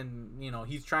help." And then,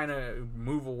 he's trying to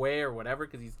move away or whatever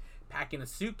because he's packing a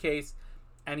suitcase.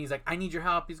 And he's like, "I need your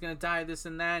help. He's going to die, this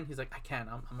and that." And he's like, "I can't.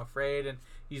 I'm afraid." And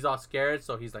he's all scared.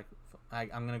 So he's like, I'm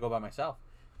going to go by myself.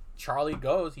 Charlie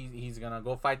goes. He's going to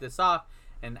go fight this off.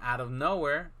 And out of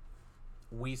nowhere,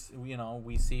 we see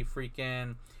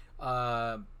freaking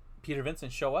Peter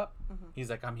Vincent show up. Mm-hmm. He's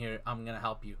like, "I'm here. I'm going to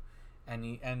help you." And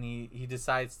he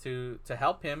decides to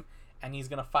help him. And he's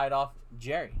going to fight off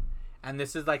Jerry. And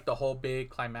this is like the whole big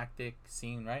climactic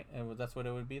scene, right? That's what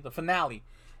it would be. The finale.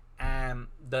 And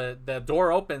the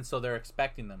door opens, so they're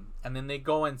expecting them. And then they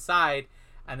go inside.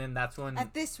 And then that's when...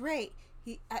 At this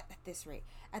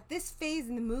phase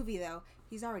in the movie, though,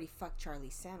 he's already fucked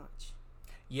Charlie's sandwich.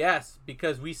 Yes,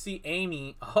 because we see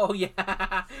Amy. Oh,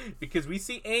 yeah. Because we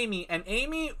see Amy. And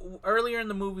Amy, earlier in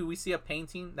the movie, we see a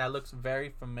painting that looks very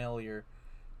familiar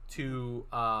to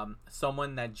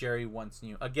someone that Jerry once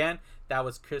knew. Again, that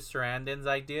was Chris Sarandon's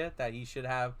idea, that he should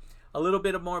have a little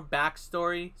bit of more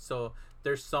backstory. So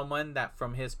there's someone that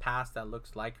from his past that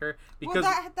looks like her. Because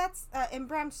that's in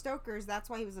Bram Stoker's. That's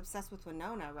why he was obsessed with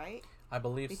Winona, right? I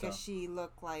believe because she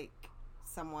looked like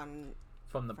someone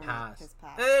from the past. His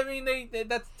past. I mean,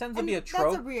 that tends to be a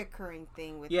trope. That's a reoccurring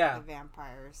thing with the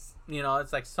vampires.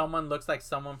 It's like someone looks like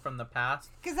someone from the past.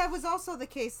 Because that was also the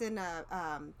case in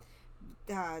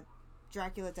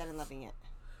Dracula Dead and Loving It.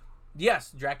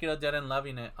 Yes, Dracula Dead and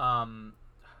Loving It. That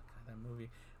movie.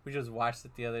 We just watched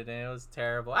it the other day. It was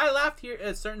terrible. I laughed here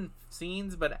at certain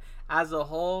scenes, but as a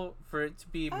whole, for it to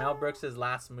be Mel Brooks'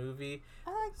 last movie,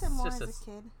 I liked it more as a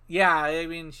kid. Yeah, I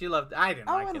mean, she loved. I didn't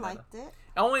like it. Owen liked it.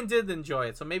 Owen did enjoy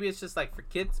it, so maybe it's just like for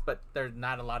kids, but there's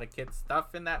not a lot of kids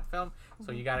stuff in that film,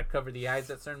 so you got to cover the eyes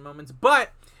at certain moments.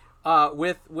 But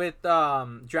with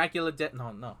Dracula Dead,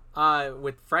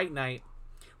 with Fright Night,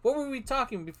 what were we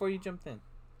talking before you jumped in?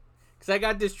 Because I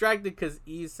got distracted because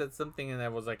E said something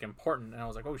that was like important, and I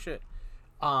was like, oh shit.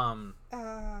 Oh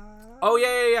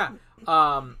yeah.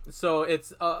 So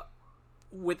it's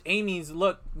with Amy's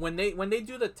look when they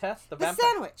do the test, the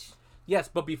vampire sandwich. Yes,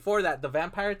 but before that, the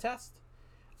vampire test.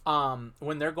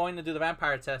 When they're going to do the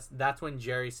vampire test, that's when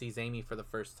Jerry sees Amy for the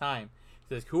first time.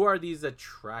 He says, "Who are these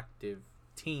attractive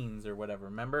teens or whatever?"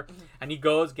 Remember? Mm-hmm. And he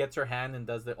goes, gets her hand, and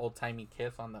does the old timey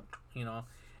kiss on the,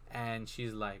 and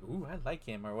she's like, "Ooh, I like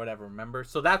him," or whatever. Remember?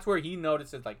 So that's where he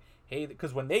notices, like, hey,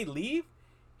 because when they leave,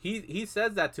 he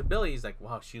says that to Billy. He's like,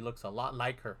 "Wow, she looks a lot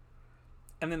like her,"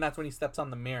 and then that's when he steps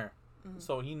on the mirror. Mm-hmm.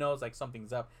 So he knows like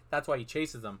something's up. That's why he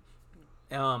chases them.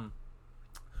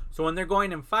 So when they're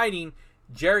going and fighting,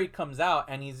 Jerry comes out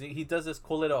and he does this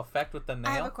cool little effect with the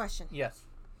nail. I have a question. Yes.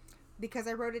 Because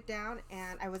I wrote it down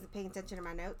and I wasn't paying attention to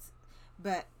my notes.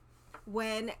 But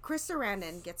when Chris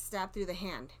Sarandon gets stabbed through the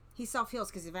hand, he self-heals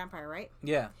because he's a vampire, right?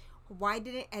 Yeah. Why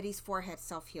didn't Eddie's forehead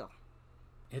self-heal?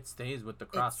 It stays with the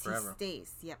cross forever. It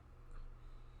stays, yep.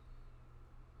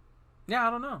 Yeah, I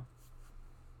don't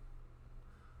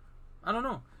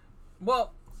know.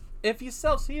 Well, if he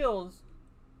self-heals,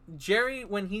 Jerry,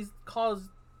 when he calls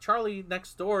Charlie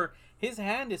next door, his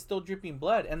hand is still dripping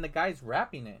blood, and the guy's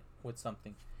wrapping it with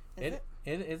something. It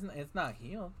isn't. It's not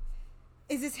healed.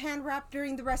 Is his hand wrapped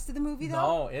during the rest of the movie, though?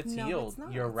 No, it's healed. It's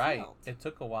not. You're right. Healed. It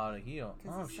took a while to heal.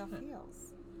 Because he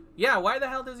self-heals. Yeah, why the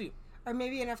hell does he? Or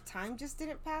maybe enough time just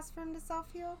didn't pass for him to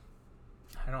self-heal?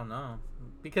 I don't know.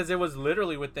 Because it was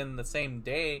literally within the same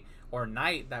day or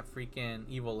night that freaking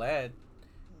Evil Ed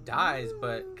dies,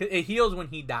 but it heals when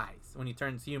he dies, when he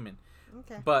turns human.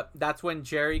 Okay. But that's when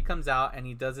Jerry comes out and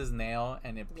he does his nail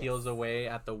and it peels away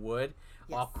at the wood,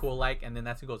 all cool like, and then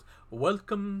that's when he goes,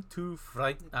 "Welcome to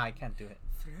Fright." I can't do it.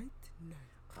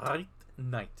 Fright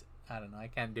Night. I don't know. I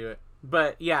can't do it.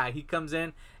 But yeah, he comes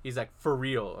in. He's like, "For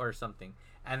real," or something,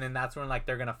 and then that's when like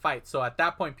they're gonna fight. So at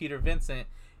that point, Peter Vincent,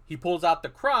 he pulls out the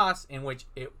cross, in which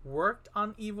it worked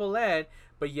on Evil Ed,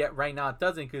 but yet right now it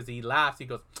doesn't, because he laughs. He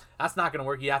goes, "That's not gonna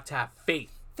work. You have to have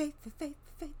faith."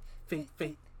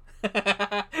 Faith.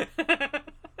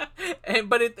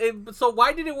 So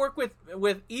why did it work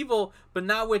with Evil but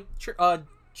not with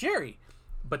Jerry?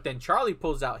 But then Charlie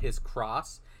pulls out his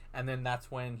cross, and then that's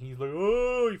when he's like,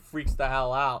 oh, he freaks the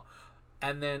hell out.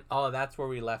 And then that's where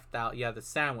we left out, the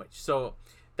sandwich. So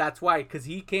that's why, because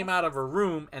he came out of a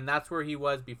room, and that's where he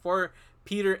was before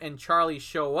Peter and Charlie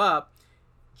show up.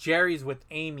 Jerry's with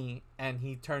Amy, and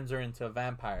he turns her into a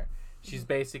vampire. She's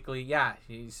basically,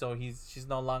 she's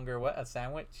no longer a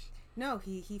sandwich? No,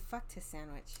 he fucked his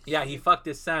sandwich. Yeah, he fucked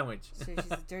his sandwich. So she's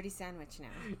a dirty sandwich now.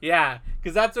 Yeah,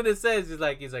 because that's what it says. He's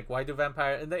like, why do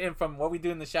and from what we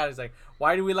do in the shadows, like,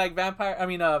 why do we like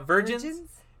virgins?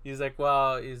 He's like,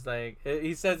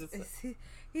 he says it's...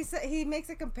 He makes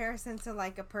a comparison to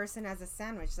like a person as a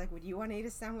sandwich. Like, would you want to eat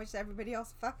a sandwich that everybody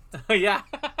else fucked? Yeah.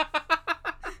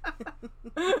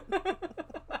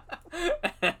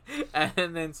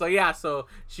 And then so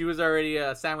she was already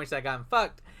a sandwich that got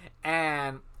fucked,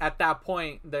 and at that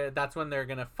point that's when they're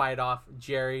gonna fight off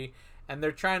Jerry, and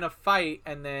they're trying to fight,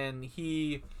 and then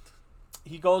he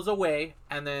goes away,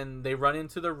 and then they run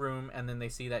into the room, and then they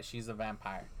see that she's a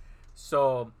vampire.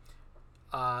 So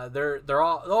they're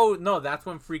all, that's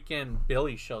when freaking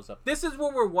Billy shows up. This is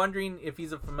what we're wondering if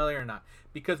he's a familiar or not,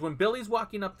 because when Billy's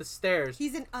walking up the stairs,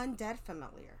 he's an undead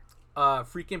familiar.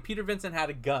 Freaking Peter Vincent had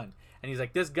a gun, and he's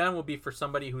like, this gun will be for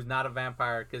somebody who's not a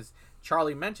vampire, because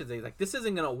Charlie mentions it. He's like, this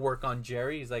isn't gonna work on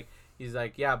Jerry. He's like,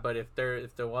 yeah, but if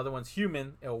the other one's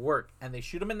human, it'll work. And they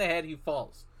shoot him in the head, he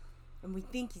falls, and we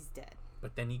think he's dead.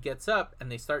 But then he gets up,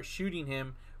 and they start shooting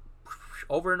him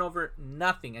over and over,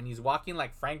 nothing, and he's walking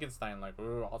like Frankenstein, like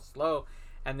all slow,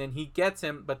 and then he gets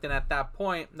him. But then at that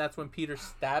point, that's when Peter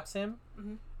stabs him.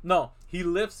 Mm-hmm. No, he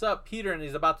lifts up Peter and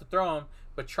he's about to throw him,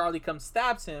 but Charlie comes,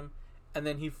 stabs him, and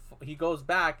then he goes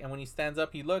back, and when he stands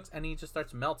up, he looks, and he just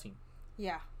starts melting.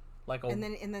 Yeah. And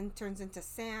then turns into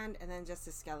sand, and then just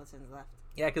his skeleton's left.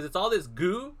 Yeah, because it's all this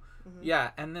goo. Mm-hmm.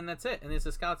 Yeah, and then that's it, and it's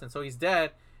a skeleton. So he's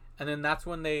dead, and then that's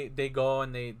when they go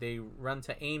and they run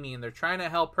to Amy, and they're trying to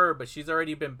help her, but she's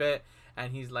already been bit,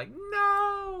 and he's like,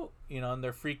 no, and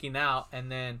they're freaking out,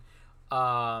 and then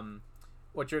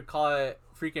what you call it,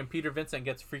 freaking Peter Vincent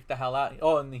gets freaked the hell out.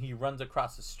 Oh, and he runs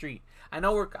across the street. I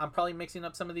know I'm probably mixing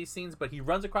up some of these scenes, but he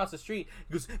runs across the street.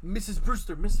 He goes, Mrs.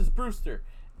 Brewster, Mrs. Brewster.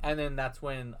 And then that's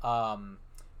when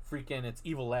freaking it's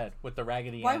Evil Ed with the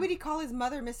Raggedy Why Ann. would he call his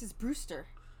mother Mrs. Brewster?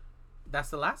 That's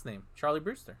the last name, Charlie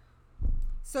Brewster.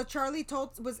 So Charlie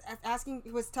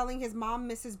was telling his mom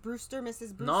Mrs. Brewster,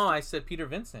 Mrs. Brewster. No, I said Peter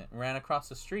Vincent ran across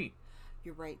the street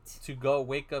You're right. to go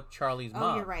wake up Charlie's mom.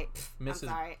 Oh, you're right. Mrs. I'm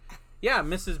sorry. Yeah,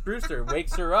 Mrs. Brewster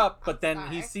wakes her up, but then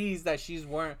he Sorry. sees that she's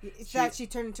wearing. That she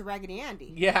turned into Raggedy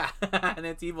Andy. Yeah, and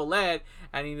it's Evil Ed,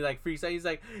 and he like freaks out. He's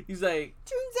like, Turns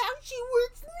out she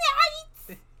works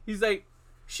nights. he's like,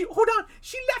 hold on,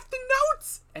 she left the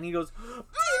notes, and he goes, Dinner's in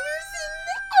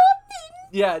the oven.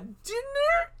 yeah,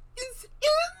 dinner is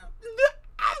in the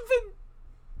oven,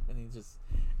 and he just.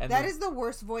 And That then, is the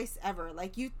worst voice ever.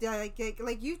 Like you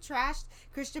trashed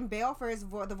Christian Bale for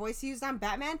the voice he used on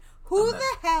Batman. Who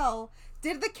the hell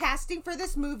did the casting for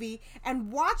this movie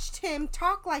and watched him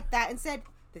talk like that and said,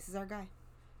 "This is our guy."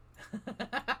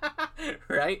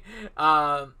 right.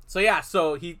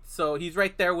 So he's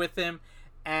right there with him,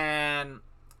 and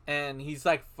he's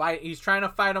like he's trying to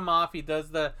fight him off. He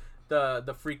does the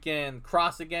freaking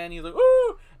cross again. He's like,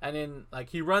 ooh, and then like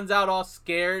he runs out all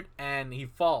scared and he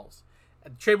falls. The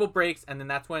table breaks, and then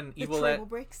that's when Evil Ed. Table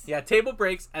breaks. Yeah, table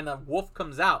breaks, and the wolf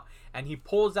comes out, and he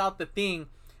pulls out the thing,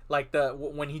 like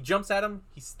when he jumps at him,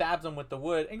 he stabs him with the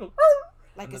wood, and goes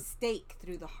Like a stake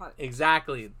through the heart.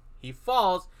 exactly. He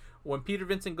falls. When Peter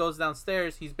Vincent goes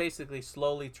downstairs, he's basically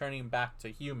slowly turning back to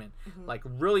human, like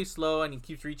really slow, and he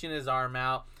keeps reaching his arm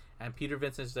out. And Peter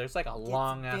Vincent's there's like a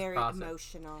long ass very process.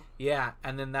 emotional. Yeah,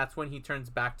 and then that's when he turns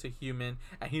back to human,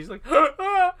 and he's like,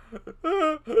 like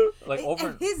over.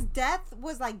 And his death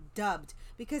was like dubbed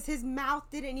because his mouth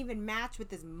didn't even match with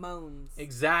his moans.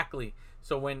 Exactly.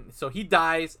 So he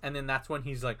dies, and then that's when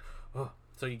he's like, oh.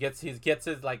 So he gets his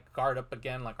like guard up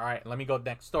again, like, all right, let me go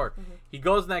next door. He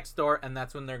goes next door, and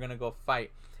that's when they're gonna go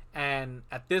fight. And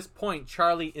at this point,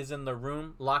 Charlie is in the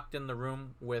room, locked in the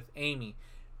room with Amy,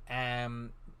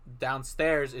 and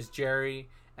downstairs is Jerry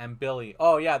and Billy.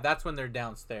 Oh yeah, that's when they're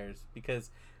downstairs, because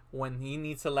when he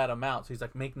needs to let him out, so he's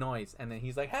like, make noise, and then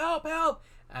he's like, help, help,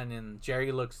 and then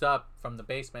Jerry looks up from the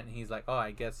basement, and he's like, oh,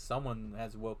 I guess someone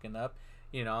has woken up,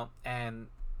 and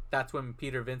that's when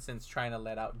Peter Vincent's trying to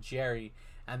let out Jerry,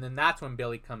 and then that's when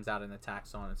Billy comes out and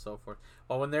attacks, so on and so forth.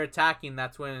 Well, when they're attacking,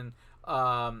 that's when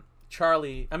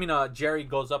Jerry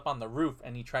goes up on the roof,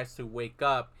 and he tries to wake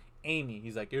up Amy.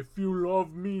 He's like, if you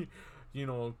love me,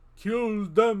 kill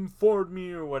them for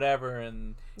me, or whatever.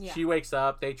 And she wakes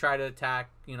up. They try to attack,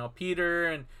 Peter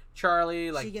and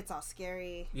Charlie. Like, she gets all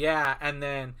scary. Yeah, and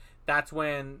then that's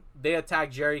when they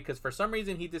attack Jerry, because for some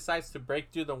reason he decides to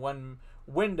break through the one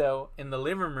window in the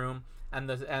living room, and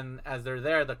as they're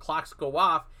there, the clocks go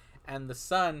off, and the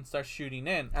sun starts shooting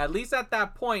in. At least at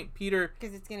that point, Peter,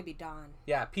 because it's gonna be dawn.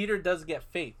 Yeah, Peter does get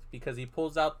faith, because he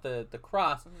pulls out the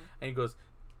cross, and he goes,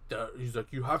 he's like,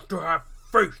 you have to have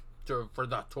faith for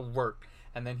that to work.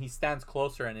 And then he stands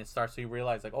closer, and it starts to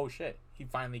realize, like, oh shit, he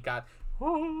finally got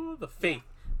the faith.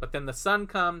 But then the sun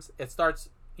comes, it starts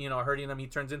hurting him. He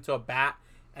turns into a bat,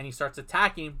 and he starts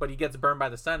attacking, but he gets burned by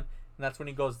the sun, and that's when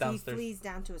he goes downstairs. He flees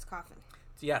down to his coffin.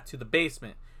 To the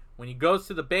basement. When he goes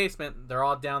to the basement, they're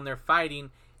all down there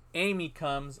fighting. Amy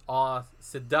comes, all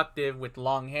seductive with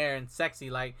long hair and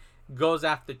sexy, like, goes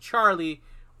after Charlie,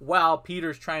 while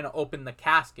Peter's trying to open the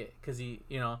casket, because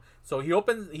so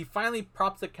he finally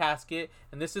props the casket,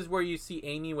 and this is where you see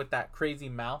Amy with that crazy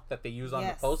mouth that they use on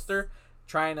the poster,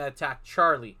 trying to attack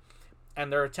Charlie.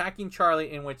 And they're attacking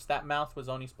Charlie, in which that mouth was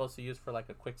only supposed to use for like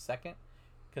a quick second,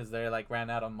 because they like ran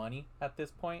out of money at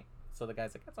this point. So the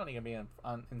guy's like, that's only gonna be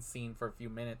in scene for a few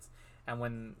minutes. And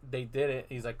when they did it,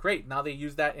 he's like, great, now they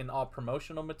use that in all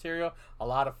promotional material, a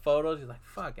lot of photos. He's like,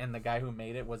 fuck. And the guy who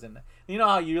made it was in the,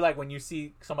 how you like when you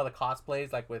see some of the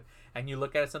cosplays, like and you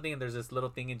look at something and there's this little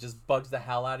thing, it just bugs the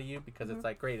hell out of you, because it's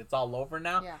like, great, it's all over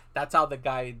now. Yeah. That's how the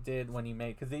guy did when he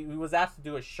made, because he was asked to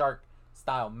do a shark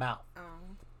style mouth.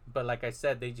 But like I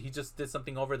said, he just did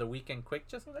something over the weekend quick,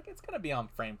 just like, it's gonna be on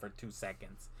frame for 2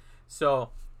 seconds. So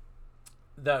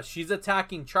she's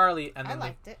attacking Charlie, and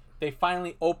then they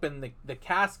finally open the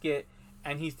casket,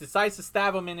 and he decides to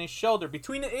stab him in his shoulder.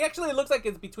 It actually looks like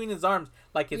it's between his arms,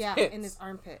 like his hips. In his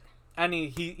armpit. And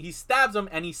he stabs him,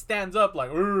 and he stands up like,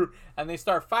 and they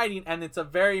start fighting. And it's a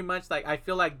very much like, I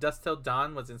feel like Dusk Till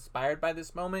Dawn was inspired by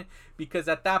this moment, because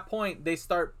at that point they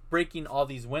start breaking all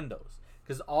these windows,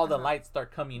 because all the lights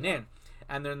start coming in.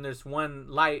 And then there's one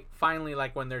light finally,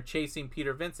 like when they're chasing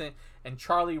Peter Vincent, and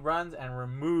Charlie runs and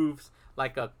removes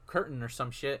like a curtain or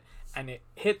some shit, and it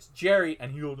hits Jerry,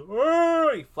 and he goes,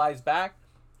 he flies back,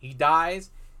 He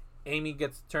dies. Amy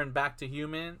gets turned back to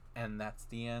human, and that's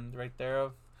the end right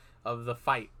there of the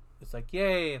fight. It's like,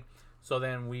 yay. So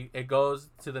then it goes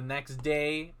to the next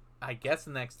day, I guess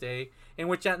the next day, in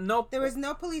which there was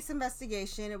no police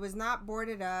investigation. It was not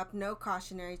boarded up, no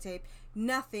cautionary tape,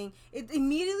 nothing. It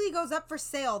immediately goes up for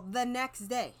sale the next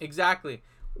day. Exactly.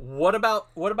 What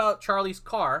about Charlie's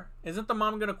car? Isn't the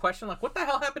mom gonna question, like, what the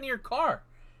hell happened to your car?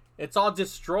 It's all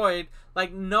destroyed.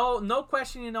 Like, no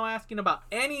question, asking about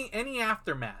any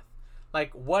aftermath.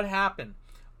 Like, what happened?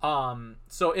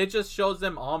 So it just shows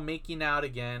them all making out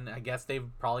again. I guess they've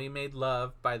probably made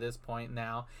love by this point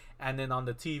now. And then on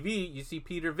the TV, you see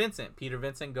Peter Vincent. Peter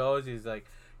Vincent goes, he's like,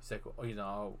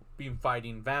 been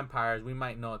fighting vampires. We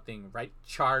might know a thing, right,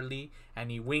 Charlie? And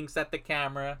he winks at the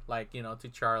camera, like, to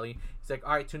Charlie. He's like,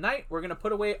 all right, tonight we're going to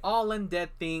put away all undead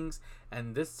things.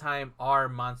 And this time our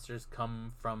monsters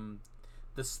come from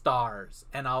the stars.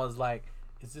 And I was like,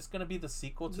 is this going to be the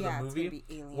sequel to the movie?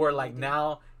 Where, like,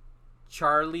 now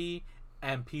Charlie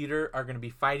and Peter are going to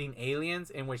be fighting aliens,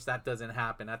 in which that doesn't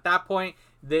happen. At that point,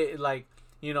 they, like,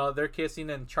 they're kissing,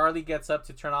 and Charlie gets up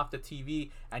to turn off the TV,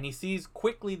 and he sees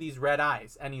quickly these red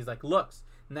eyes, and he's like, looks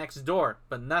next door,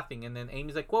 but nothing. And then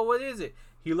Amy's like, well, what is it?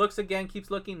 He looks again,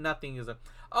 keeps looking, nothing. He's like,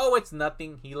 oh, it's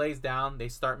nothing. He lays down, they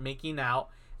start making out,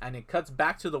 and it cuts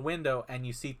back to the window, and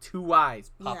you see two eyes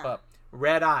pop up,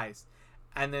 red eyes.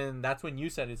 And then that's when you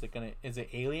said, is it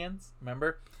aliens?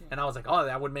 Remember? Yeah. And I was like, oh,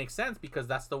 that would make sense, because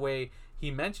that's the way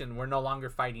he mentioned we're no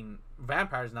longer fighting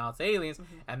vampires, now it's aliens.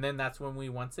 Mm-hmm. And then that's when we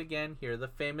once again hear the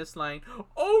famous line,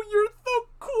 oh, you're so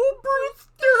cool,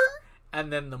 Brewster.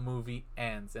 And then the movie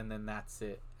ends, and then that's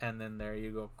it. And then there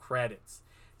you go, credits.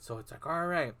 So it's like, all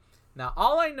right. Now,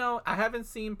 all I know, I haven't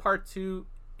seen part 2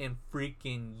 in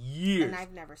freaking years. And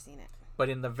I've never seen it. But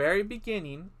in the very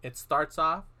beginning, it starts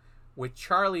off with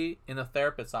Charlie in a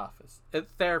therapist's office. A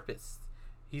therapist.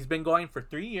 He's been going for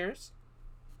 3 years.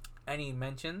 And he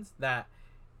mentions that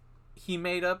he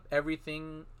made up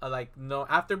everything.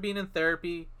 After being in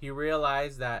therapy, he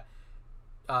realized that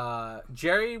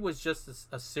Jerry was just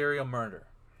a serial murderer.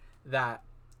 That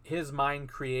his mind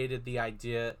created the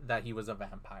idea that he was a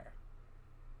vampire.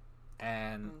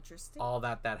 And all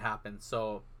that happened.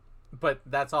 So, but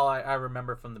that's all I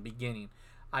remember from the beginning.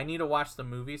 I need to watch the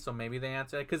movie, so maybe they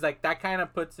answer it. Because, like, that kind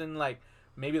of puts in, like,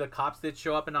 maybe the cops did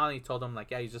show up and all, and he told them,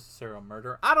 like, yeah, he's just a serial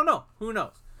murderer. I don't know. Who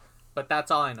knows? But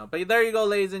that's all I know. But there you go,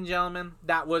 ladies and gentlemen.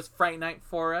 That was Fright Night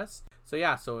for us. So,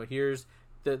 yeah, so here's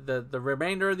the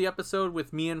remainder of the episode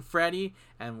with me and Freddie.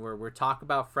 And we're talking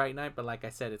about Fright Night. But like I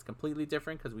said, it's completely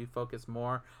different because we focus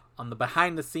more on the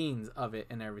behind the scenes of it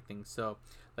and everything. So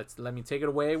let me take it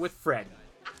away with Freddie.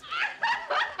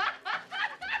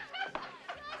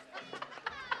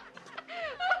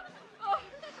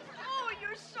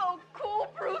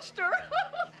 Brewster.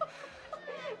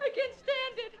 I can't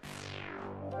stand it.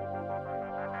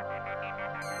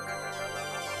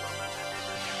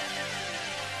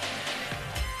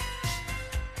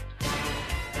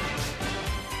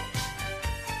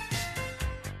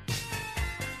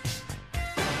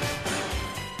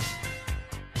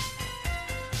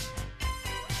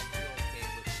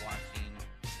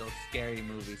 Those scary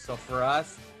movies. So for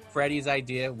us, Freddie's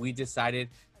idea, we decided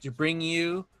to bring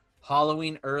you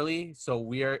Halloween early. So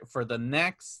we are, for the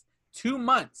next 2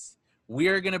 months, we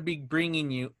are going to be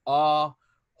bringing you all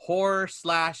horror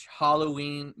 /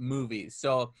 Halloween movies.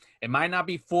 So it might not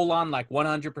be full on like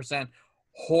 100%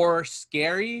 horror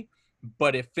scary,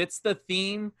 but it fits the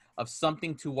theme of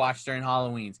something to watch during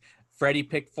Halloween's. Freddie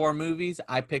picked 4 movies.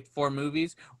 I picked 4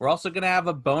 movies. We're also going to have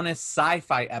a bonus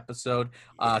sci-fi episode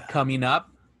coming up.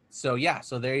 So yeah,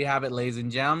 so there you have it, ladies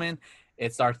and gentlemen.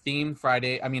 It's our theme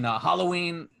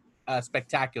Halloween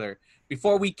spectacular.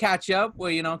 Before we catch up,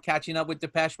 catching up with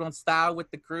Depeche Mode style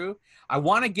with the crew, I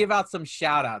want to give out some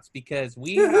shout outs because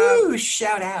we have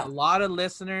shout out. A lot of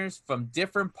listeners from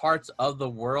different parts of the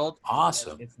world.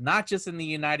 Awesome. It's not just in the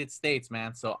United States,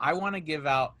 man. So I want to give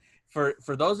out for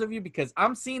those of you, because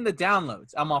I'm seeing the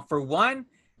downloads. For one,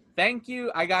 thank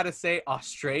you. I got to say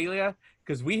Australia,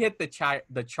 because we hit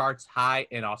the charts high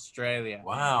in Australia.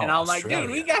 Wow. And I'm like, dude,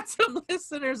 we got some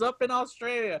listeners up in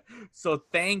Australia. So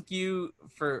thank you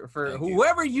for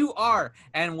whoever you are.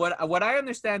 And what I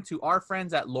understand, to our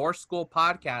friends at Lore School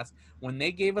Podcast, when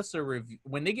they gave us a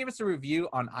review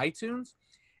on iTunes,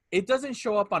 it doesn't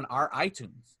show up on our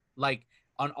iTunes, like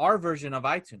on our version of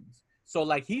iTunes. So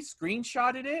like he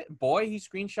screenshotted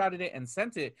it and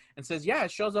sent it and says, yeah,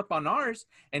 it shows up on ours,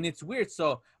 and it's weird.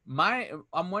 So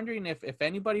I'm wondering if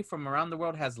anybody from around the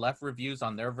world has left reviews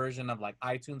on their version of like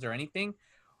iTunes or anything.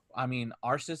 I mean,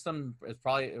 our system is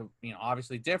probably,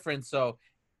 obviously different. So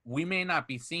we may not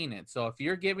be seeing it. So if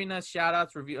you're giving us shout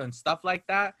outs, review and stuff like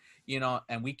that,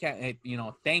 and we can't,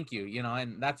 thank you,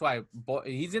 and that's why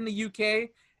he's in the UK,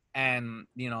 and,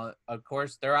 of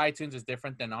course their iTunes is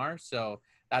different than ours. So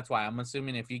that's why I'm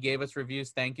assuming if you gave us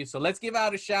reviews, thank you. So let's give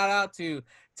out a shout out to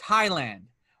Thailand,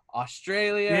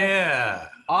 Australia,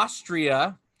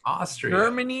 Austria,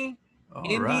 Germany,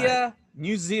 India,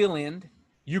 New Zealand,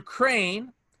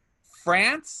 Ukraine,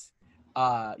 France,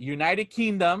 United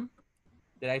Kingdom.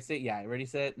 Did I say? Yeah, I already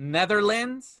said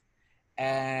Netherlands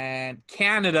and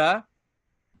Canada.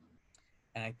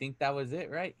 And I think that was it,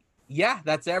 right? Yeah,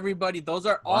 that's everybody. Those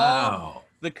are all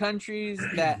the countries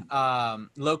that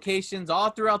locations all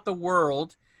throughout the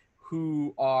world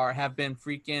who have been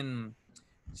freaking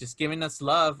just giving us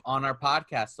love on our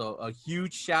podcast. So a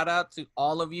huge shout out to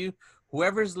all of you.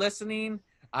 Whoever's listening,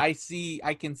 I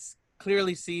can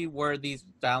clearly see where these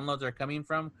downloads are coming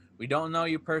from. We don't know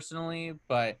you personally,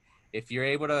 but if you're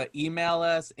able to email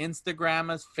us, Instagram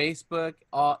us, Facebook,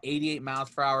 all 88 Miles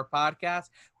Per Hour podcast,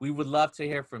 we would love to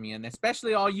hear from you. And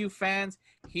especially all you fans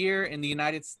here in the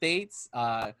United States,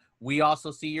 we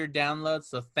also see your downloads.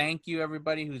 So thank you,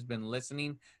 everybody who's been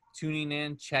listening, tuning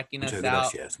in, checking us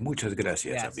out. Muchas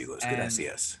gracias, amigos.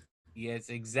 Gracias. Yes,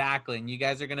 exactly. And you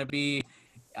guys are going to be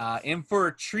in for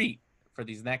a treat for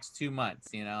these next 2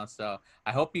 months, So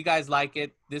I hope you guys like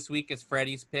it. This week is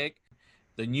Freddie's Pick,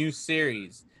 the new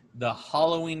series, the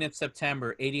Halloween in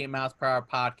September 88 Miles Per Hour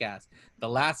podcast. The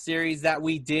last series that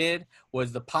we did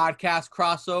was the podcast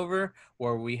crossover,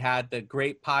 where we had the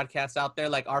great podcasts out there,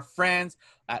 like our friends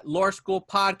at Lore School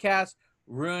Podcast,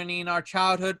 Ruining Our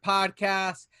Childhood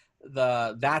Podcast,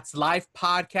 the That's Life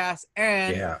Podcast,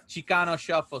 and Chicano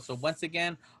Shuffle. So once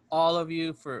again, all of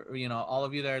you all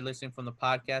of you that are listening from the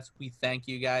podcast, we thank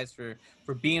you guys for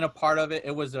being a part of it.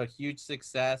 It was a huge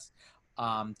success.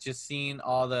 Just seeing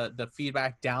all the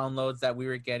feedback downloads that we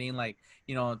were getting,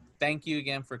 thank you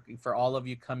again for all of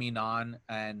you coming on,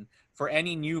 and for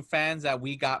any new fans that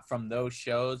we got from those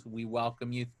shows, we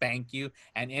welcome you. Thank you.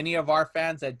 And any of our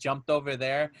fans that jumped over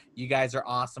there, you guys are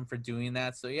awesome for doing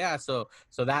that. So yeah, so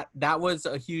that was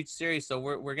a huge series. So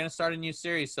we're gonna start a new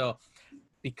series. So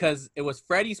because it was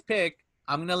Freddie's pick,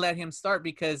 I'm gonna let him start,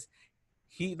 because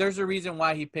there's a reason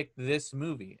why he picked this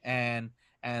movie. And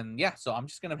yeah, so I'm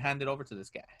just going to hand it over to this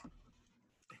guy.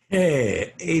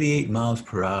 Hey, 88 Miles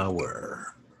Per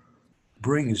Hour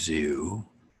brings you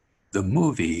the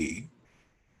movie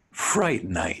Fright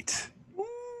Night.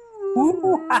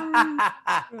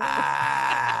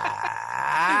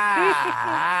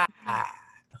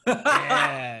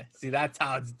 Yeah, see, that's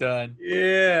how it's done.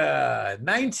 Yeah,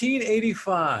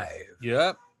 1985.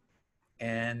 Yep.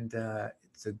 And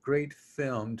it's a great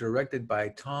film directed by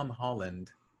Tom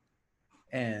Holland.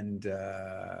 And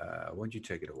why don't you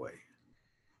take it away?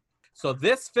 So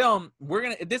this film,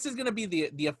 this is gonna be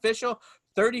the official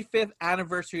 35th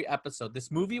anniversary episode. This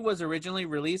movie was originally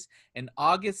released in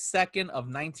August 2nd of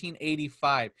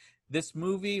 1985. This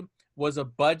movie was a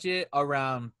budget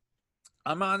around,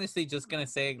 I'm honestly just gonna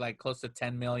say like close to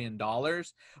 $10 million,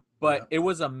 but it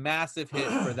was a massive hit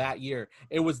for that year.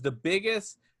 It was the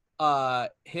biggest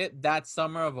hit that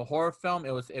summer of a horror film.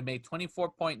 It made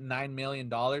 $24.9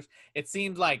 million. It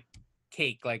seems like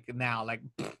cake, like now,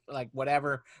 like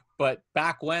whatever, but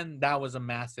back when, that was a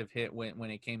massive hit when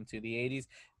it came to the 80s.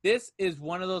 This is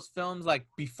one of those films, like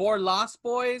before Lost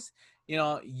Boys,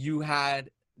 you had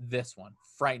this one,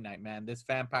 Fright Night, man. This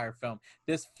vampire film.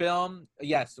 This film,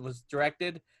 yes, it was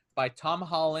directed by Tom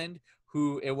Holland,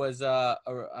 who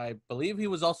I believe he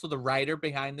was also the writer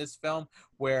behind this film,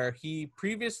 where he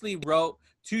previously wrote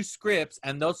 2 scripts,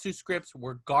 and those 2 scripts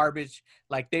were garbage.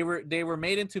 Like they were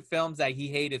made into films that he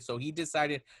hated. So he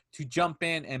decided to jump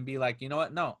in and be like, you know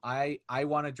what? No, I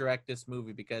want to direct this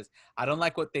movie because I don't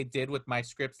like what they did with my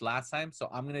scripts last time. So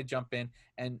I'm going to jump in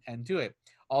and do it.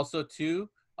 Also, too,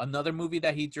 another movie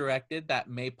that he directed that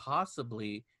may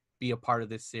possibly be a part of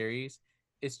this series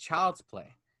is Child's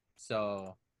Play.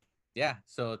 So yeah,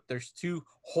 so there's 2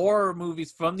 horror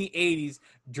movies from the 80s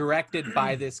directed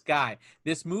by this guy.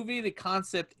 This movie, the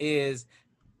concept is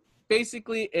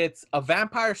basically it's a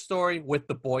vampire story with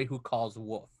the boy who calls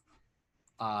wolf.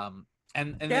 Then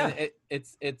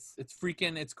it's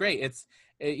freaking, it's great.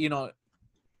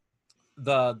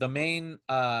 The main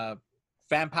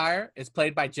vampire is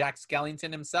played by Jack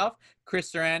Skellington himself, Chris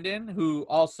Sarandon, who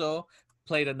also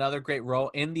played another great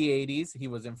role in the 80s. He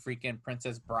was in freaking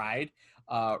Princess Bride.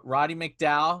 Roddy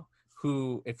McDowall,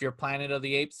 who, if you're Planet of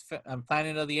the Apes,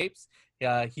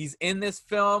 he's in this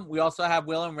film. We also have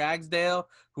Willem Ragsdale,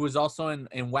 who is also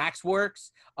in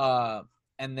Waxworks. And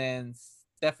then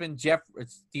Stephen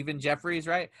Jeffries,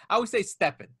 right? I always say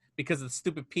Stephen because of the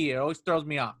stupid P. It always throws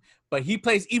me off. But he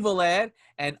plays Evil Ed,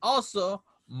 and also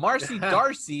Marcy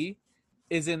Darcy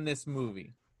is in this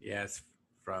movie. Yes,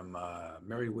 from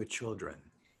Married with Children.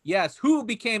 Yes, who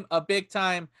became a big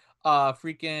time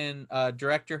freaking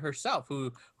director herself,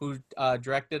 who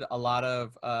directed a lot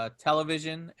of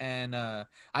television, and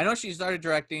I know she started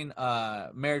directing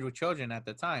Married with Children at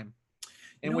the time,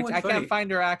 in which I can't find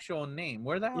her actual name.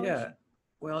 Where the hell is she?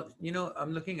 Well,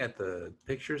 I'm looking at the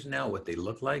pictures now, what they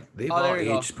look like. They've Oh, all there you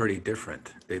go. aged pretty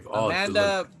different. They've all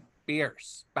Amanda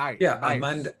Bierce. Yeah,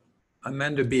 Byers.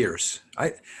 Amanda Bierce.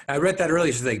 I read that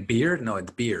earlier. She's like Beard? No,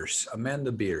 it's Bierce.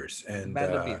 Amanda Bierce. And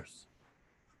Amanda Bierce.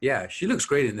 yeah, she looks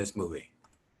great in this movie.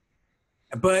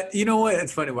 But you know what?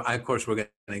 It's funny. Well, of course, we're going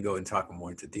to go and talk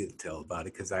more into detail about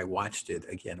it because I watched it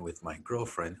again with my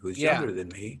girlfriend who's younger than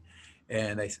me.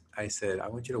 And I said, I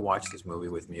want you to watch this movie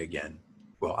with me again.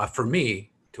 Well, for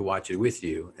me to watch it with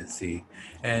you and see.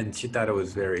 And she thought it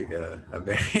was a very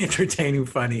entertaining,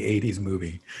 funny 80s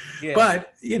movie. Yeah.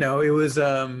 But, it was,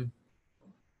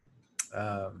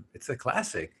 it's a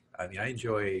classic. I mean, I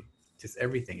enjoy just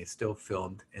everything. It's still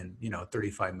filmed in,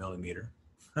 35 millimeter.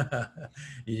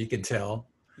 You can tell.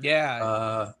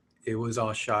 Yeah. It was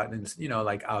all shot in,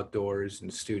 like outdoors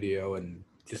and studio, and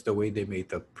just the way they made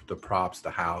the props,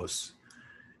 the house,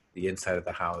 the inside of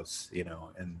the house,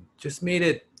 and just made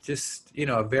it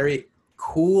a very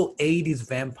cool 80s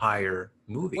vampire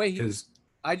movie. Wait,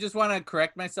 I just want to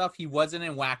correct myself. He wasn't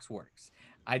in Waxworks.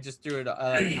 I just threw it.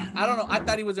 I don't know. I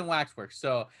thought he was in Waxworks.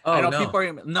 So I know people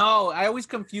are. No, I always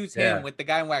confuse him with the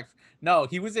guy in Wax. No,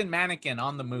 he was in Mannequin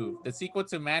on the Move, the sequel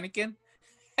to Mannequin.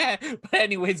 But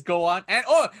anyways, go on. And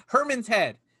Herman's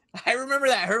Head. I remember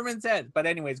that, Herman's Head. But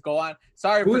anyways, go on.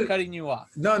 Sorry for cutting you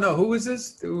off. No. Who is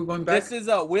this? We're going back. This is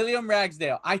William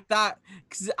Ragsdale. I thought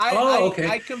because okay.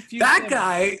 I confused that him.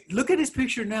 Guy. Look at his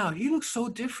picture now. He looks so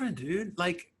different, dude.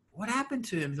 Like, what happened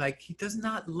to him? Like, he does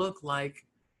not look like.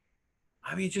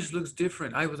 I mean, he just looks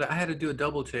different. I had to do a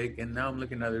double take, and now I'm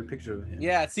looking at another picture of him.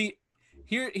 Yeah. See,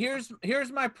 here's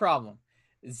my problem.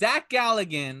 Zach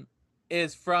Galligan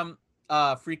is from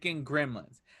freaking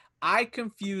Gremlins. I've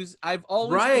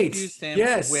always confused him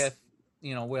with,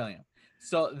 William.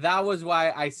 So that was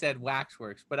why I said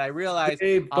Waxworks, but I realized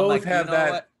they both have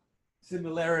that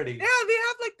similarity. Yeah, they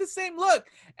have like the same look.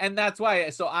 And that's why,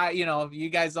 so you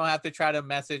guys don't have to try to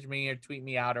message me or tweet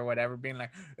me out or whatever, being like,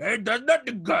 hey, that's not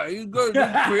the guy. You guys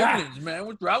are Gremlins, man.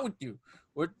 What's wrong with you?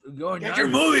 Get your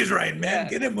movies right, man.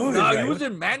 Get your movies right. He was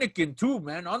in Mannequin too,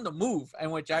 man, on the Move.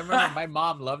 And which I remember my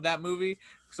mom loved that movie.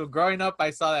 So growing up, I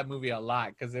saw that movie a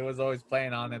lot because it was always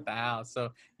playing on at the house.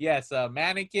 So yes,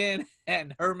 Mannequin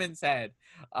and Herman's Head.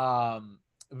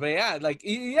 But yeah,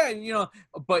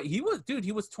 but he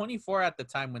was 24 at the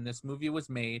time when this movie was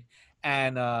made.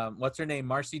 And what's her name?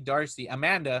 Marcy Darcy,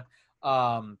 Amanda.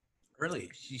 Really?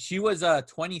 She was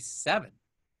 27.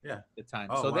 Yeah, at the time.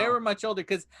 So they were much older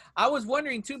because I was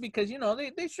wondering too, because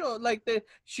they show like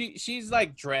she's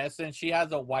like dressed and she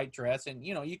has a white dress, and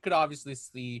you could obviously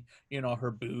see her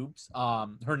boobs,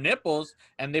 her nipples,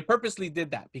 and they purposely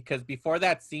did that because before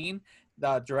that scene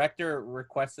the director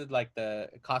requested like the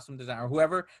costume designer or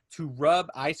whoever to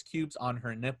rub ice cubes on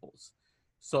her nipples.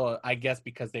 So I guess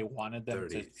because they wanted them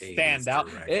to stand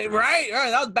out, right?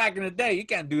 That was back in the day. You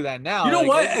can't do that now. You know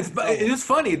what? It is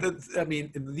funny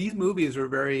that these movies are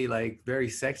very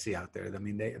sexy out there. I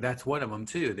mean, that's one of them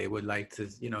too. They would like to,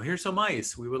 here's some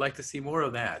ice. We would like to see more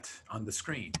of that on the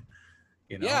screen.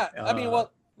 Yeah, I mean,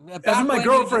 well, that's my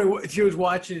girlfriend. She was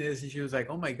watching this and she was like,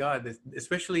 "Oh my god!"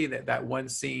 Especially that one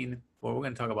scene. Well, we're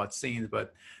going to talk about scenes,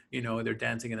 but they're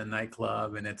dancing in a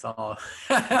nightclub and it's all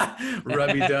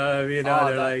rubby-dub,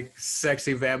 they're like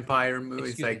sexy vampire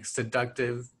movies, like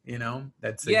seductive,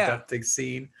 that seductive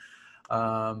scene.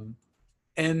 And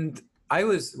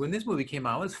when this movie came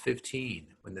out, I was 15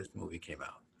 when this movie came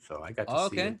out. So I got to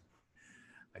see it.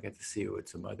 I got to see it with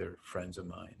some other friends of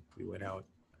mine. We went out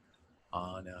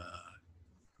on,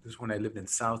 this is when I lived in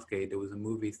Southgate. There was a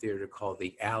movie theater called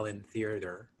the Allen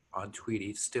Theater on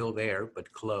Tweety, still there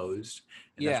but closed,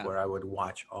 and that's where I would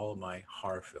watch all my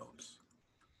horror films.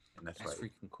 And that's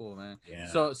freaking cool, man. Yeah.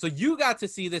 So you got to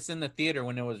see this in the theater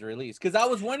when it was released, because I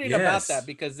was wondering about that,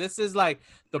 because this is like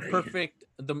the perfect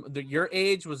your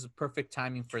age was perfect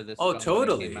timing for this. Oh,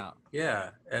 totally. Came out. Yeah,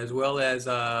 as well as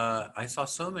I saw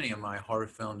so many of my horror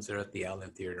films there at the Allen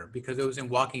Theater because it was in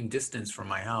walking distance from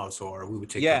my house, or we would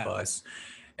take the bus,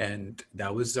 and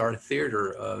that was our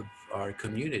theater of our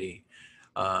community.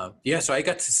 So I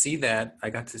got to see that. I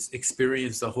got to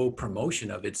experience the whole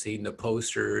promotion of it, seeing the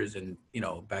posters, and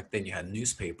back then you had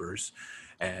newspapers,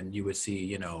 and you would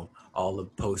see all the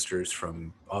posters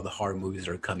from all the horror movies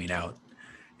that are coming out,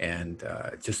 and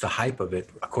just the hype of it.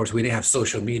 Of course, we didn't have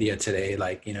social media today,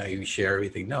 like, you know, you share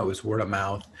everything. No, it was word of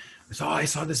mouth. It's, oh, I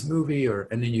saw this movie,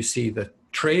 and then you see the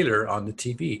trailer on the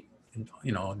TV,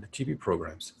 you know, on the TV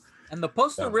programs. And the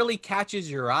poster really catches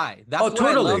your eye. That's what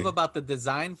totally. I love about the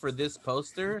design for this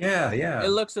poster. Yeah, yeah.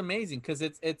 It looks amazing because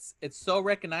it's so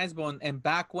recognizable. And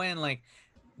back when, like,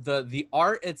 the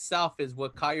art itself is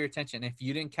what caught your attention. If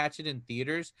you didn't catch it in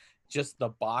theaters, just the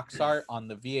box art on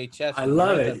the VHS. I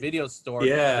love it. The video store.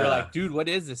 Yeah. You're like, dude, what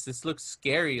is this? This looks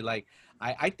scary. Like,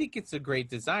 I think it's a great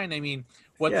design. I mean,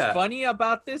 what's funny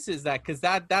about this is that because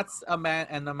that's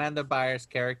Amanda Byers'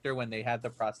 character when they had the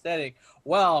prosthetic.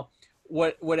 Well,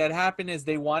 what had happened is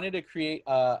they wanted to create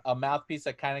a mouthpiece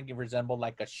that kind of resembled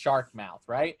like a shark mouth,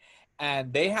 right?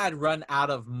 And they had run out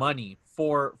of money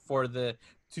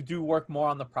to do work more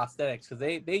on the prosthetics because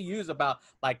they use about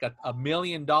like $1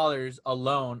 million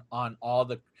alone on all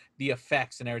the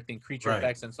effects and everything, creature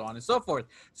effects and so on and so forth.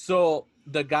 So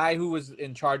the guy who was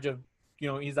in charge of, you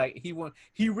know, he's like,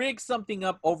 he rigged something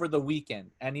up over the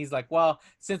weekend, and he's like, well,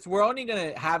 since we're only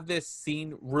gonna have this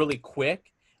scene really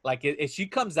quick, like if she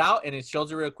comes out and it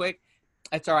shows her real quick,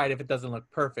 it's all right if it doesn't look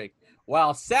perfect.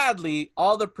 Well, sadly,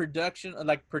 all the production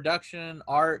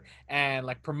art and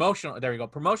like promotional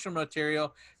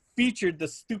material featured the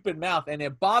stupid mouth, and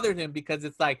it bothered him because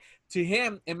it's like, to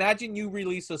him, imagine you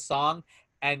release a song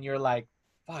and you're like,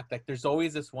 fuck, like there's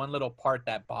always this one little part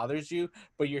that bothers you,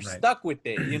 but you're stuck with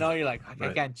it, you know, you're like,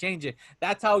 I can't change it.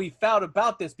 That's how he felt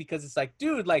about this, because it's like,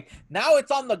 dude, like now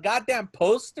it's on the goddamn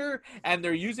poster and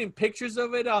they're using pictures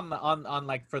of it on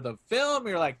like for the film.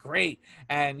 You're like, great.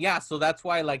 And yeah, so that's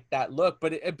why like that look,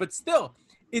 but still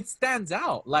it stands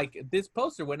out. Like this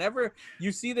poster, whenever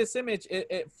you see this image,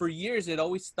 it for years it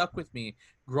always stuck with me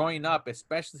growing up,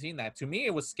 especially seeing that. To me,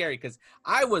 it was scary because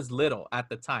I was little at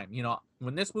the time. You know,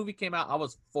 when this movie came out, I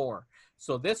was 4.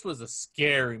 So this was a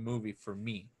scary movie for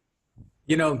me.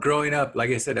 You know, growing up, like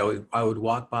I said, I would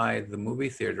walk by the movie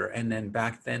theater, and then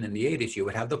back then in the 80s, you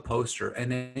would have the poster,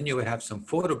 and then you would have some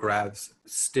photographs,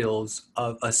 stills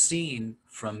of a scene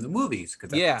from the movies,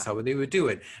 because that's how they would do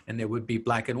it. And they would be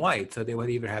black and white. So they would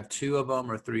either have 2 of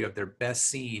them or 3 of their best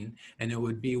scene, and it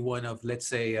would be one of, let's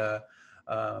say,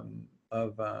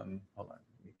 hold on, let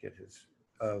me get his,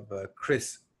 of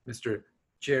Mr.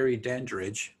 Jerry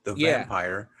Dandridge, the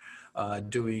vampire,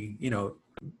 doing, you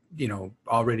know,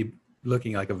 already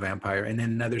looking like a vampire, and then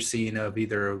another scene of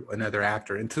either another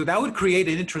actor. And so that would create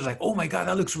an interest, like, oh my God,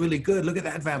 that looks really good. Look at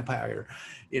that vampire,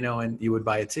 you know, and you would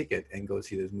buy a ticket and go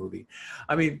see this movie.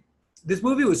 I mean, this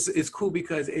movie is cool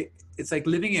because it's like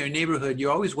living in your neighborhood.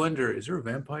 You always wonder, is there a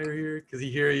vampire here? Because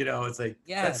you hear, you know, it's like,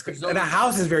 and the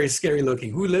house is very scary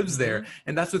looking. Who lives there?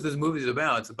 And that's what this movie is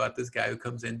about. It's about this guy who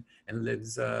comes in and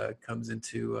lives, comes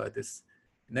into this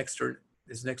next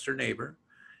door neighbor.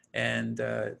 And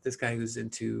this guy who's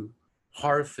into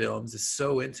horror films is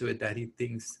so into it that he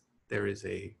thinks there is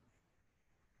a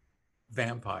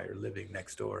vampire living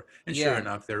next door. And sure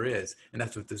enough, there is. And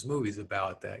that's what this movie's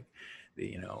about. That,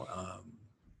 you know,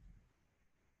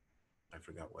 I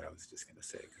forgot what I was just going to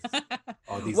say. 'Cause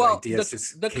all these ideas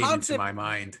just came into my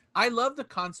mind. I love the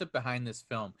concept behind this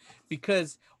film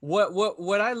because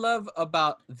what I love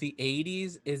about the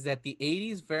 80s is that the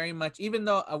 80s very much, even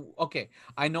though, okay,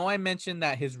 I know I mentioned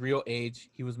that his real age,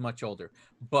 he was much older,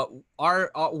 but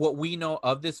what we know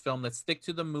of this film, let's stick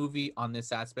to the movie on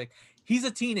this aspect. He's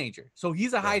a teenager. So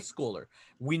he's a high schooler.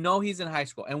 We know he's in high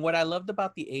school. And what I loved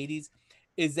about the 80s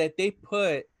is that they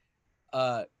put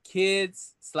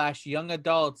kids / young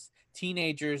adults,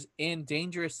 teenagers in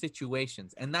dangerous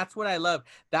situations, and that's what I love.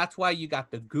 That's why you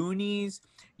got the Goonies,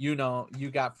 you know,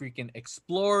 you got freaking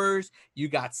Explorers, you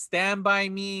got Stand By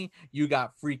Me, you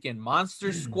got freaking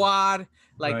Monster Squad,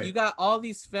 like you got all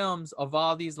these films of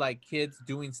all these like kids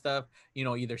doing stuff, you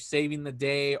know, either saving the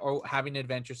day or having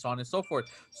adventures, so on and so forth.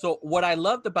 So what I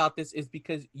loved about this is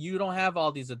because you don't have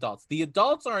all these adults. The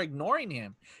adults are ignoring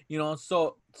him, you know,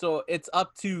 so it's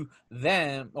up to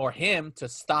them or him to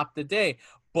stop the day.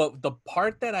 But the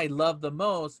part that I love the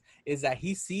most is that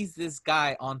he sees this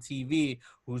guy on TV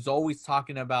who's always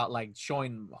talking about like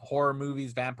showing horror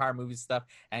movies, vampire movies, stuff.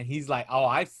 And he's like, oh,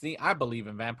 I believe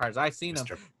in vampires. I've seen them.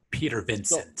 Peter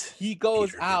Vincent. So he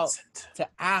goes out to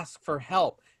ask for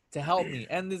help, to help me.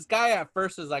 And this guy at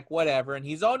first is like, whatever. And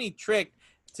he's only tricked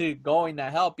to going to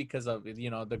help because of, you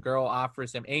know, the girl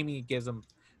offers him, Amy gives him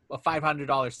a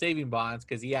 $500 saving bonds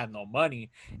because he had no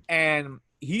money. And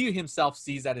he himself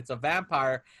sees that it's a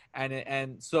vampire,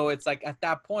 and so it's like at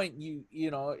that point you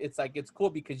know, it's like it's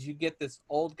cool because you get this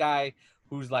old guy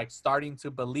who's like starting to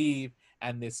believe,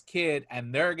 and this kid,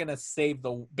 and they're gonna save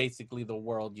basically the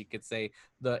world, you could say,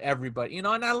 the everybody, you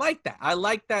know. And I like that. I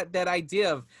like that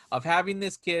idea of having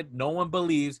this kid no one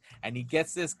believes, and he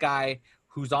gets this guy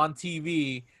who's on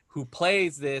TV who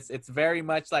plays this. It's very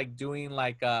much like doing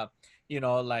like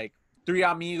like Three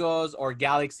Amigos or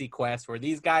Galaxy Quest, where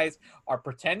these guys are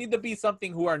pretending to be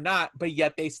something who are not, but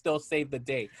yet they still save the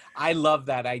day. I love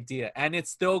that idea, and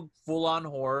it's still full on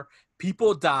horror.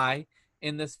 People die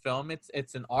in this film.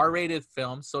 It's an R-rated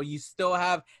film, so you still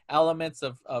have elements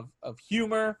of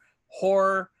humor,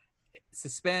 horror,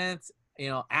 suspense,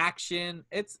 action.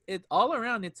 It's all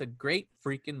around. It's a great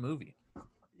freaking movie.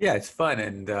 Yeah, it's fun,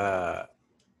 and I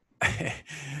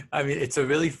mean, it's a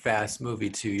really fast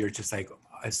movie too. You're just like,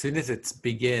 as soon as it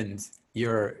begins,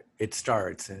 it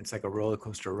starts, and it's like a roller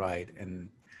coaster ride. And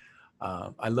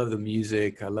I love the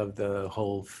music. I love the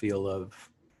whole feel of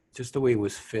just the way it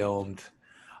was filmed.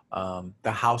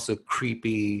 The house looked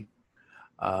creepy,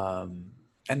 and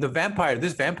the vampire.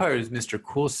 This vampire is Mr.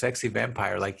 Cool, Sexy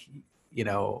Vampire. Like,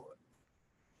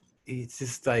 it's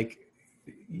just like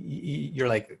you're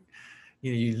like.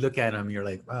 You look at him, you're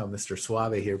like, wow, Mr.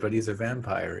 Suave here, but he's a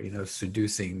vampire,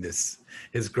 seducing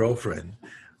his girlfriend,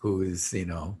 who is,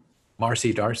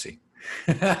 Marcy Darcy.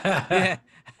 Yeah.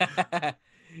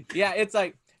 Yeah, it's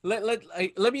like let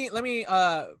me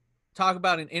talk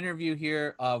about an interview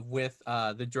here with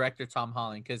the director Tom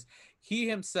Holland, because he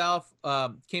himself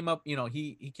came up,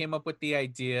 he came up with the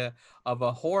idea of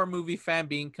a horror movie fan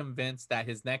being convinced that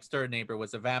his next door neighbor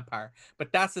was a vampire.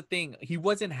 But that's the thing, he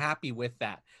wasn't happy with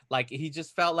that. Like, he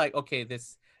just felt like, okay,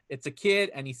 it's a kid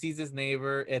and he sees his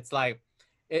neighbor. It's like,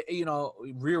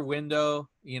 Rear Window,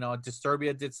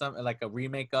 Disturbia did something like a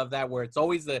remake of that, where it's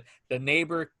always the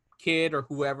neighbor kid or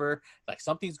whoever, like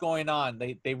something's going on.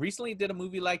 They recently did a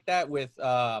movie like that with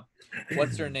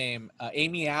what's her name,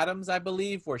 Amy Adams, I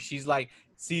believe, where she's like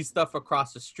sees stuff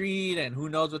across the street and who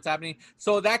knows what's happening.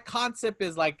 So that concept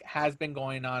is like has been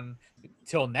going on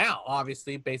till now,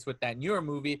 obviously based with that newer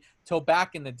movie, till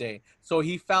back in the day. So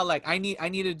he felt like I need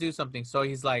to do something. So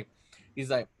he's like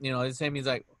it's him. He's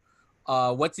like,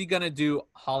 what's he gonna do?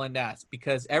 Holland asked,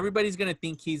 because everybody's gonna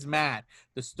think he's mad.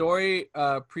 The story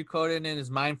pre-coded in his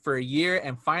mind for a year,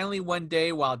 and finally one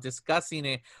day, while discussing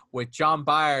it with John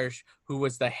Byers, who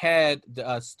was the head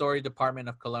story department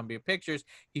of Columbia Pictures,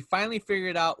 he finally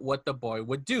figured out what the boy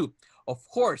would do. Of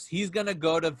course, he's gonna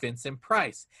go to Vincent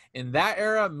Price. In that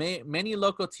era, many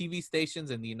local TV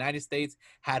stations in the United States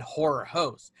had horror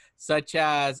hosts, such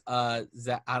as I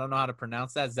don't know how to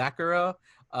pronounce that, Zakara,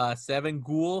 Seven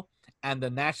Ghoul, and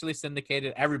the nationally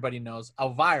syndicated, everybody knows,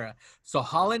 Elvira. So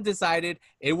Holland decided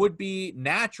it would be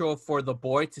natural for the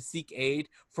boy to seek aid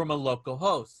from a local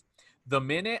host. The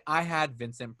minute I had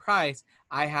Vincent Price,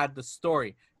 I had the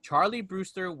story. Charlie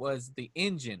Brewster was the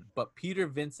engine, but Peter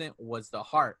Vincent was the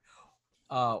heart.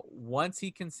 Once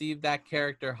he conceived that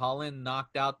character, Holland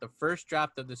knocked out the first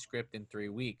draft of the script in 3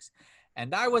 weeks.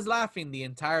 And I was laughing the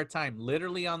entire time,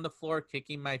 literally on the floor,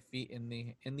 kicking my feet in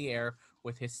the air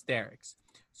with hysterics.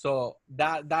 So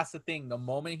that's the thing. The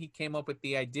moment he came up with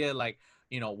the idea, like,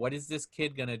 what is this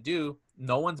kid gonna do?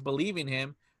 No one's believing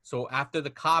him. So after the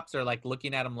cops are like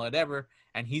looking at him, whatever,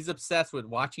 and he's obsessed with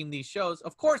watching these shows,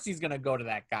 of course he's gonna go to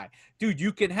that guy. Dude,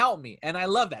 you can help me. And I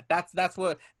love that. That's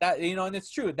what that, and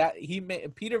it's true that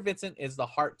Peter Vincent is the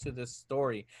heart to this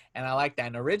story. And I like that.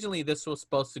 And originally this was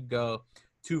supposed to go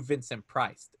to Vincent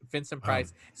Price.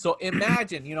 So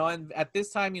imagine, and at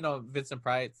this time, Vincent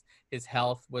Price, his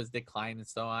health was declined and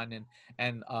so on.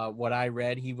 And what I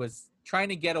read, he was trying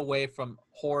to get away from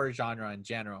horror genre in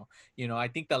general. I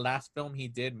think the last film he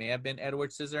did may have been Edward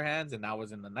Scissorhands, and that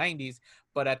was in the 90s.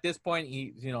 But at this point,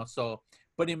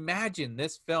 but imagine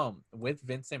this film with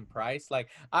Vincent Price. Like,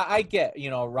 I get,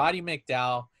 Roddy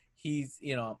McDowall,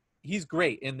 he's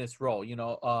great in this role.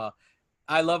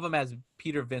 I love him as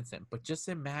Peter Vincent, but just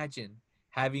imagine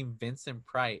having Vincent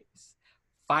Price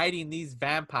fighting these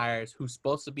vampires who's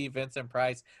supposed to be Vincent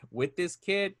Price with this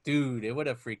kid. Dude, it would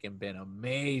have freaking been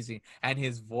amazing. And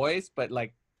his voice, but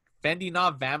like fending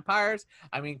off vampires.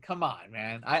 I mean, come on,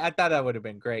 man. I thought that would have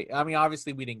been great. I mean,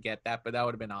 obviously we didn't get that, but that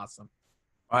would have been awesome.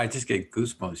 I just get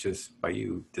goosebumps just by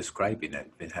you describing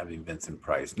it, having Vincent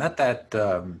Price. Not that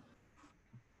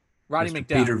Roddy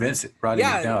McDowall. Peter Vincent. Roddy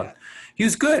McDowall. Yeah. He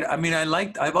was good. I mean,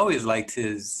 I've always liked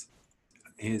his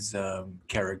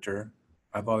character.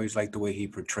 I've always liked the way he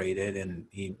portrayed it, and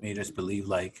he made us believe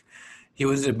like he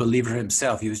was a believer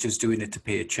himself. He was just doing it to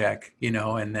pay a check,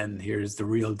 and then here's the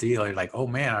real deal. You're like, oh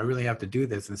man, I really have to do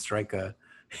this and strike a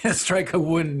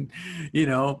wound,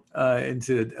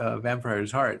 into a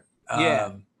vampire's heart.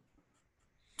 Yeah.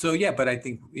 So yeah, but I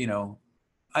think,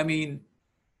 I mean,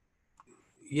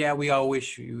 yeah, we all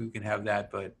wish we can have that,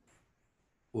 but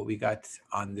what we got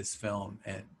on this film,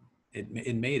 and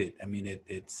it made it. I mean,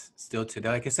 it's still today.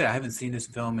 Like I said, I haven't seen this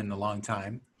film in a long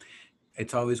time.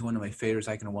 It's always one of my favorites.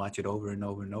 I can watch it over and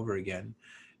over and over again,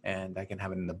 and I can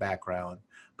have it in the background.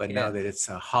 But now that it's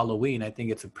Halloween, I think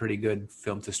it's a pretty good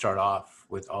film to start off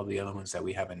with all the elements that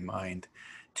we have in mind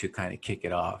to kind of kick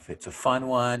it off. It's a fun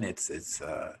one. It's just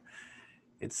a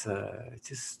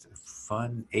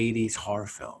fun 80s horror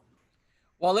film.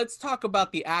 Well, let's talk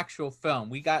about the actual film.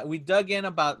 We dug in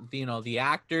about the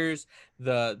actors,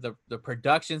 the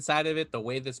production side of it, the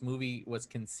way this movie was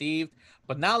conceived.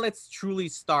 But now let's truly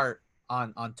start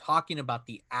on talking about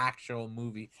the actual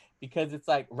movie, because it's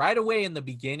like right away in the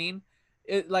beginning,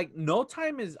 it like no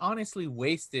time is honestly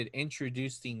wasted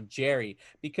introducing Jerry,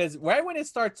 because right when it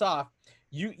starts off,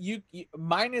 you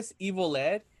minus Evil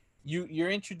Ed, you're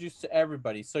introduced to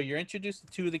everybody. So you're introduced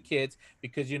to two of the kids,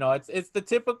 because it's the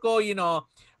typical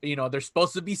they're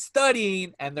supposed to be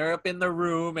studying and they're up in the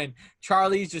room, and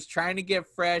Charlie's just trying to get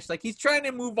fresh, like he's trying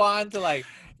to move on to like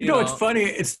you know it's funny,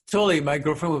 it's totally, my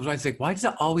girlfriend was like, why does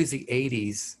it always the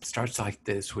 80s starts like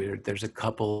this, where there's a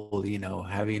couple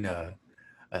having a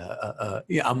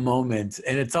moment,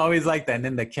 and it's always like that, and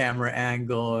then the camera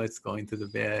angle, it's going to the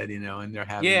bed, and they're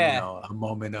having a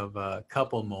moment of a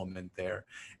couple moment there,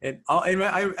 and I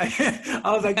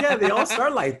was like, yeah, they all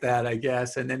start like that, I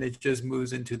guess, and then it just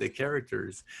moves into the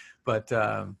characters, but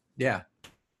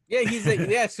Yeah, he's like,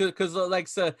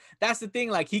 so that's the thing.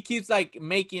 Like he keeps like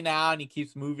making out, and he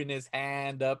keeps moving his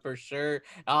hand up her shirt,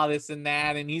 all this and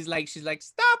that, and she's like,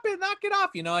 stop it, knock it off,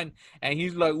 and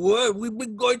he's like, what? We've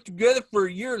been going together for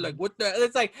a year. Like what the?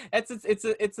 It's like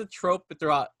it's a trope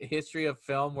throughout history of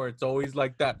film where it's always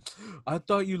like that. I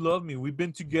thought you loved me. We've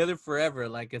been together forever.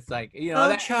 Like it's like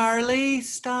Charlie,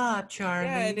 stop, Charlie.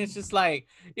 Yeah, and it's just like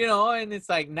and it's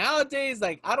like nowadays,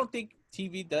 like I don't think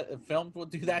films will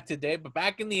do that today, but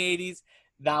back in the 80s,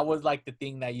 that was like the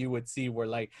thing that you would see, where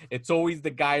like it's always the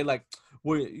guy like,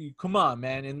 well, come on,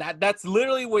 man, and that's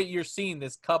literally what you're seeing,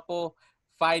 this couple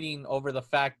fighting over the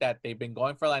fact that they've been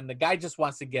going for, and the guy just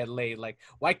wants to get laid. Like,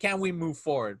 why can't we move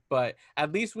forward? But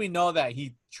at least we know that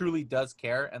he truly does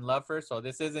care and love her, so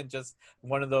this isn't just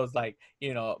one of those like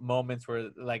moments where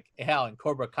like hell in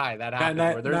Cobra Kai that happened,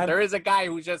 where there is a guy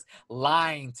who's just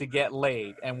lying to get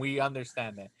laid, and we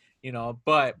understand that.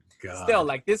 But still,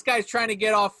 like this guy's trying to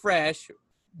get off fresh,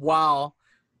 while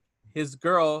his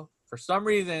girl, for some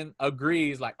reason,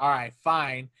 agrees, like, all right,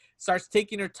 fine, starts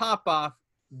taking her top off.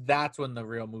 That's when the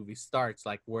real movie starts,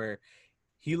 like where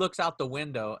he looks out the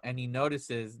window and he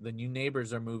notices the new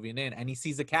neighbors are moving in, and he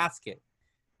sees a casket.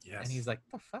 Yes. And he's like,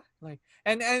 the fuck? Like,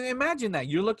 and imagine that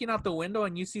you're looking out the window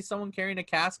and you see someone carrying a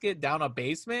casket down a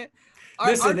basement.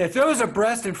 Listen, if there was a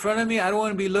breast in front of me, I don't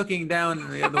want to be looking down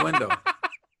the window.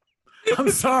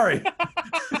 I'm sorry.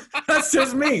 That's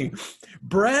just me.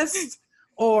 Breast,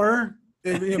 or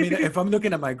if I'm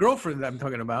looking at my girlfriend that I'm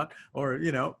talking about, or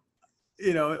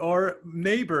or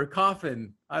neighbor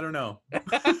coffin. I don't know.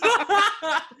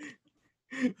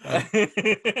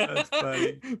 That's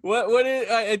funny. What is,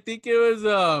 I think it was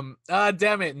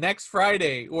damn it, next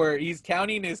Friday, where he's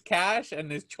counting his cash,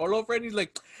 and his cholo friend, he's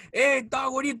like, hey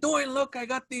dog, what are you doing? Look, I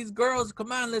got these girls,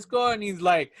 come on, let's go. And he's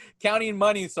like counting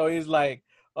money, so he's like,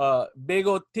 big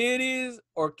old titties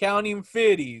or counting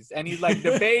fitties, and he's like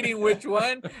debating which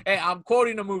one. And I'm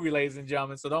quoting the movie, ladies and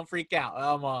gentlemen, so don't freak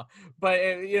out. But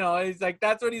it's like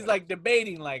that's what he's like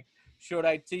debating, like, should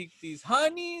I take these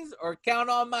honeys or count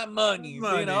all my monies?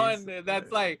 And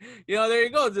that's like, there he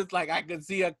goes. It's like I could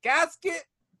see a casket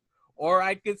or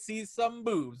I could see some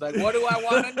boobs. Like, what do I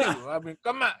want to do? I mean,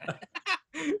 come on.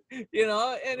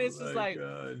 And it's just like,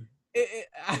 God.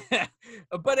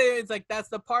 But it's like that's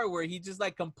the part where he just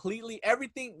like completely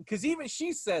everything, because even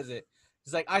she says it.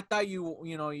 It's like, I thought you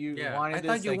wanted. I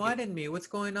thought you wanted me. What's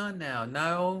going on now?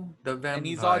 No, the vampire. And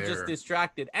he's all just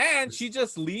distracted, and she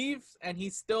just leaves, and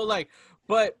he's still like.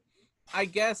 But I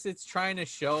guess it's trying to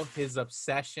show his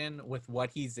obsession with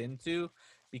what he's into,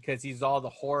 because he's all the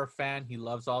horror fan. He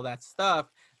loves all that stuff,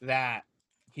 that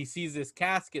he sees this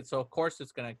casket, so of course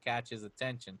it's going to catch his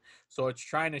attention. So it's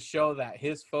trying to show that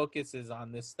his focus is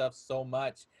on this stuff so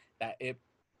much that it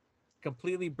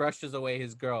completely brushes away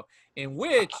his girl, in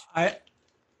which go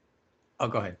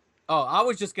ahead. I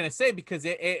was just going to say, because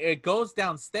it goes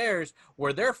downstairs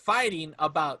where they're fighting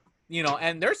about,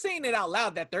 and they're saying it out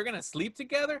loud that they're going to sleep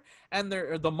together, and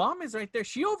the mom is right there.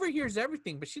 She overhears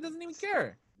everything, but she doesn't even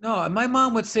care. No, my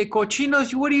mom would say,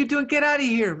 "Cochinos, what are you doing? Get out of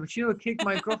here!" But she would kick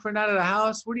my girlfriend out of the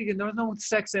house. What are you? There's no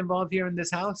sex involved here in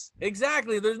this house.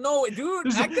 Exactly. There's no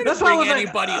dude. I couldn't That's why I bring was like,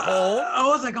 anybody home. I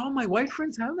was like, "Oh, my white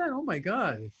friends have that? Oh my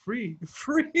god, free."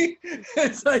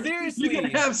 It's like Seriously. you can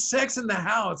have sex in the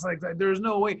house. Like there's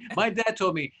no way. My dad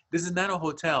told me this is not a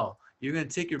hotel. You're gonna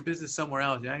take your business somewhere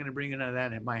else. You're not gonna bring none of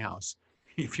that at my house.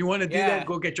 If you want to do Yeah. that,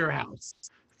 go get your house.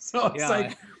 So it's Yeah.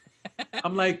 like,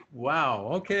 I'm like,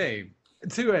 wow, okay.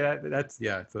 Too, that's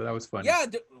yeah. So that was funny. Yeah,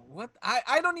 what?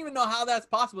 I don't even know how that's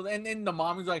possible. And then the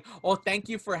mom was like, "Oh, thank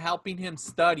you for helping him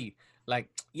study." Like,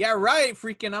 yeah, right,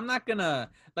 freaking. I'm not gonna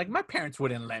like my parents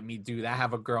wouldn't let me do that.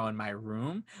 Have a girl in my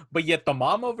room, but yet the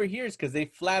mom overhears because they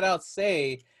flat out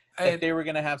say that they were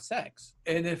gonna have sex.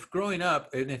 And if growing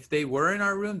up, and if they were in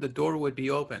our room, the door would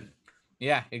be open.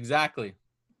 Yeah, exactly.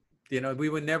 You know, we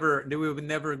would never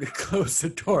close the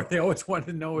door. They always wanted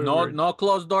to know. No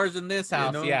closed doors in this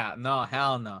house. know? Yeah, no,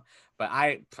 hell no. But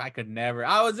I could never.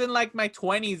 I was in like my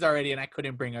 20s already, and I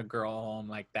couldn't bring a girl home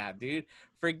like that, dude.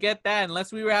 Forget that.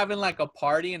 Unless we were having like a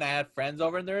party and I had friends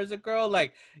over and there was a girl,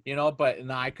 like, you know. But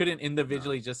no, I couldn't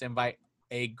individually just invite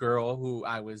a girl who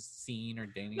I was seeing or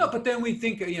dating. No, but then we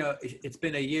think, you know, it's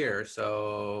been a year,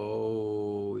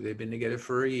 so they've been together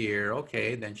for a year.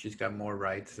 Okay, then she's got more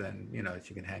rights, and you know,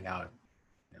 she can hang out.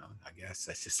 You know, I guess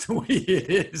that's just the way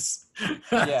it is.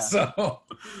 Yeah. So,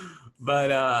 but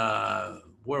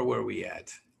where were we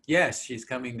at? Yes, she's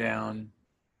coming down,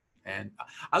 and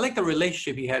I like the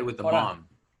relationship he had with the mom.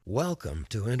 Welcome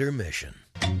to intermission.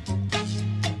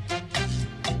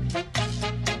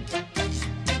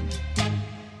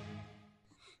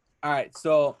 All right,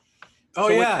 so. Oh,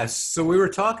 yes. So we were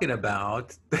talking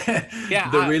about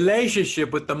the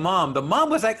relationship with the mom. The mom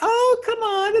was like, "Oh, come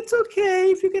on. It's okay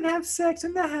if you can have sex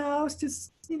in the house.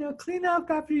 Just, you know, clean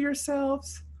up after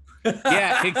yourselves."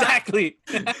 Yeah, exactly.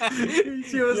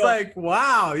 She was like,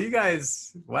 "Wow, you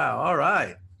guys. Wow. All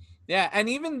right." Yeah. And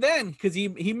even then, because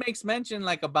he makes mention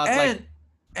like about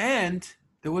and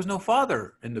there was no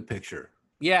father in the picture.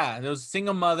 Yeah, there was a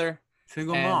single mother.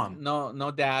 Single mom.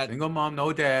 No dad. Single mom,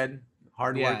 no dad.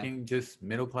 Hardworking, just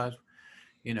middle class,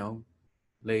 you know,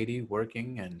 lady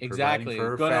working and exactly. providing for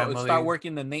her family. Start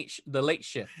working the late shift.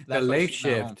 The late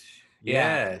shift.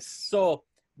 Yes. So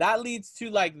that leads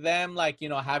to like them, like, you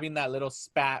know, having that little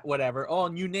spat, whatever. Oh,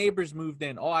 new neighbors moved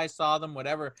in. Oh, I saw them,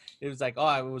 whatever. It was like,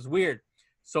 oh, it was weird.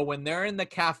 So when they're in the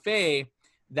cafe,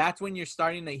 that's when you're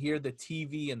starting to hear the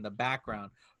TV in the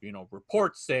background. You know,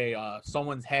 reports say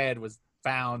someone's head was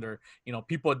found, or, you know,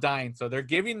 people dying. So they're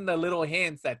giving the little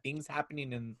hints that things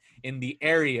happening in the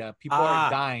area. People are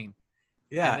dying.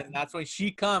 Yeah. And then that's when she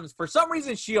comes. For some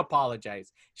reason, she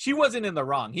apologized. She wasn't in the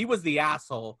wrong. He was the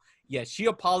asshole. Yes, she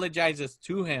apologizes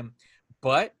to him.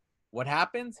 But what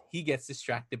happens? He gets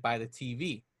distracted by the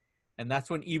TV. And that's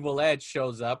when Evil Ed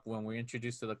shows up, when we're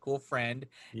introduced to the cool friend.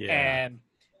 Yeah. And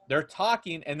they're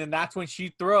talking, and then that's when she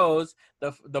throws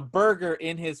the burger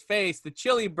in his face, the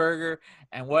chili burger.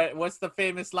 And what's the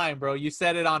famous line, bro? You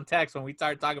said it on text when we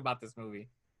started talking about this movie.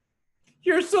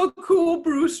 "You're so cool,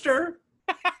 Brewster."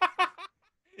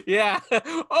 Yeah.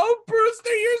 Oh,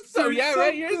 Brewster, you're so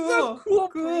right. You're so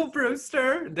cool,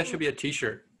 Brewster. That should be a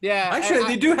T-shirt. Yeah. Actually,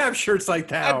 they do have shirts like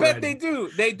that. I bet they do.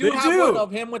 They do have one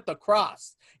of him with the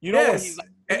cross. You know, yes.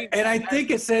 And I think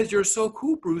it says, "You're so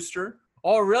cool, Brewster."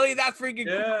 Oh, really? That's freaking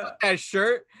cool. That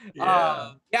shirt.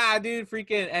 Yeah. Yeah, dude,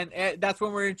 freaking. And that's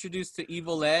when we're introduced to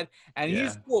Evil Ed. And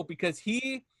he's cool because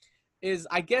he is,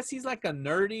 I guess he's like a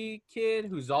nerdy kid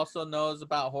who's also knows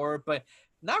about horror, but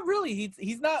not really.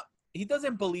 He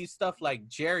doesn't believe stuff like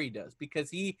Jerry does,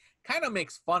 because he kind of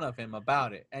makes fun of him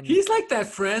about it. And he's like that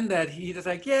friend that he's just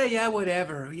like, yeah,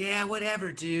 whatever. Yeah,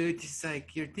 whatever, dude. He's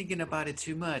like, "You're thinking about it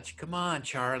too much. Come on,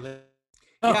 Charlie."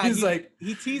 Yeah, he's like,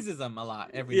 he teases him a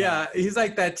lot every day. Yeah, he's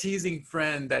like that teasing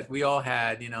friend that we all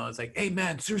had, you know. It's like, "Hey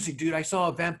man, seriously, dude, I saw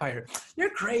a vampire."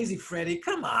 "You're crazy, Freddy.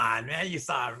 Come on, man. You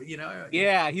saw, you know."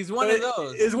 Yeah, he's one of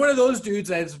those. It's one of those dudes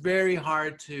that's very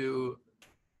hard to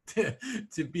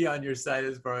be on your side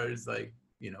as far as, like,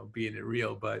 you know, being it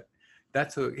real. But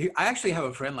that's I actually have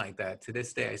a friend like that to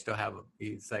this day. I still have him.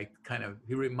 He's like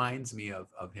he reminds me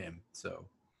of him. So.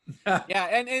 Yeah,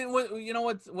 and you know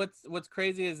what's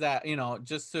crazy is that, you know,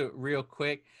 just to real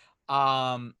quick,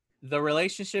 the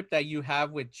relationship that you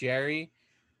have with Jerry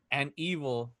and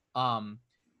Evil,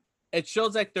 it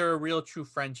shows like they're a real true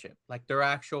friendship, like they're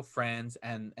actual friends,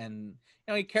 and you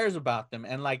know, he cares about them,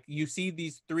 and like you see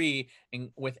these three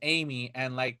with Amy,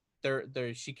 and like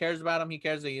she cares about him, he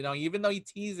cares, you know, even though he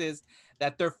teases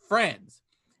that they're friends.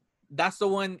 That's the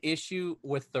one issue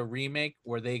with the remake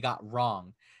where they got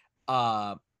wrong.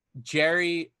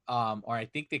 Jerry, or I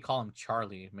think they call him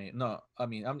Charlie. No, I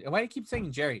mean, why do you keep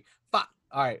saying Jerry? Fuck.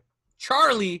 All right,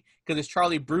 Charlie, because it's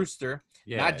Charlie Brewster,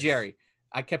 not Yes. Jerry.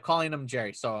 I kept calling him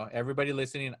Jerry. So everybody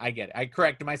listening, I get it. I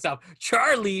corrected myself.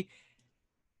 Charlie,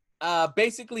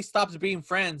 basically stops being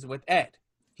friends with Ed.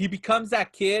 He becomes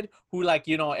that kid who, like,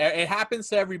 you know, it happens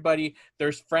to everybody.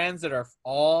 There's friends that are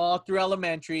all through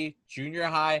elementary, junior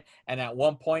high, and at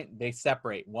one point they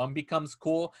separate. One becomes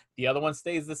cool, the other one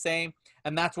stays the same,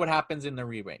 and that's what happens in the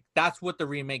remake. That's what the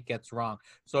remake gets wrong.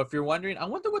 So if you're wondering, I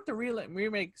wonder what the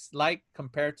remake's like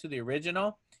compared to the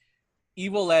original.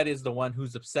 Evil Ed is the one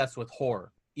who's obsessed with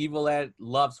horror. Evil Ed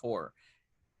loves horror.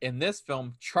 In this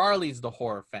film, Charlie's the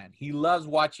horror fan. He loves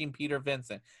watching Peter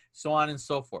Vincent, so on and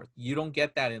so forth. You don't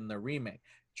get that in the remake.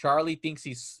 Charlie thinks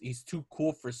he's too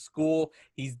cool for school.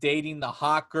 He's dating the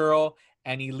hot girl,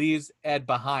 and he leaves Ed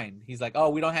behind. He's like, oh,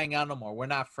 we don't hang out no more. We're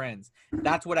not friends.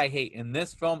 That's what I hate. In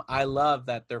this film, I love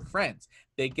that they're friends.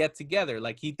 They get together.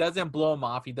 Like, he doesn't blow him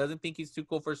off. He doesn't think he's too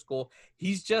cool for school.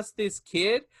 He's just this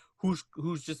kid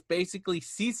who's just basically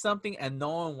sees something and no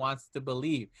one wants to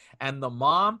believe. And the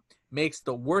mom makes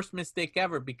the worst mistake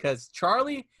ever because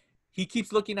Charlie, he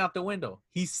keeps looking out the window.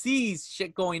 He sees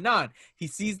shit going on. He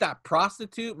sees that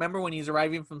prostitute. Remember when he's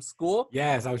arriving from school?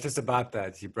 Yes, I was just about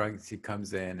that. She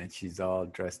comes in and she's all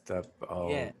dressed up,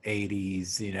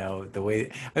 80s, you know, the way.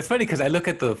 It's funny because I look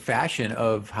at the fashion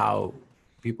of how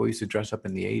people used to dress up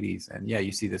in the 80s. And yeah,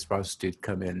 you see this prostitute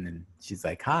come in and she's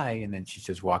like, hi. And then she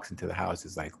just walks into the house.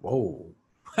 It's like, whoa.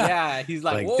 Yeah, he's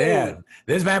like, whoa. Damn,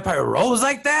 this vampire rolls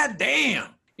like that? Damn.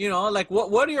 You know, like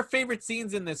what are your favorite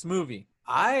scenes in this movie?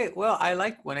 I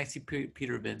like when I see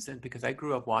Peter Vincent because I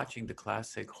grew up watching the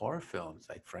classic horror films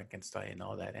like Frankenstein and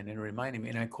all that. And it reminded me,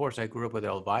 and of course I grew up with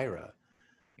Elvira,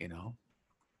 you know.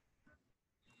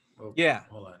 Oh, yeah.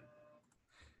 Hold on.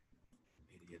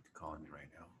 Idiot calling me right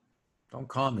now. Don't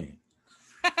call me.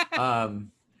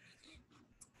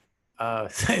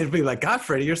 It'd be like, God,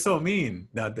 Freddie, you're so mean.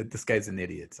 No, this guy's an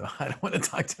idiot, so I don't want to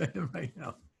talk to him right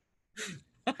now.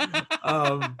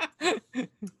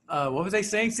 What was I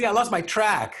saying? See, I lost my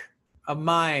track of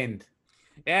mind.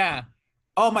 Yeah.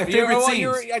 Oh, my favorite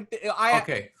scenes.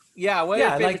 Okay. Yeah.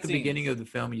 I like the beginning of the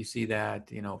film. You see that,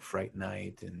 you know, Fright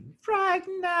Night and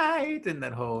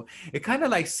that whole. It kind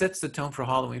of like sets the tone for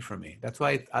Halloween for me. That's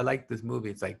why I like this movie.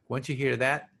 It's like once you hear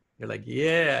that, you're like,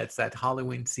 yeah, it's that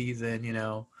Halloween season, you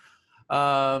know.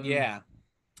 Yeah.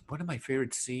 One of my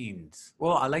favorite scenes.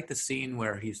 Well, I like the scene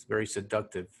where he's very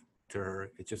seductive to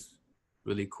her. It's just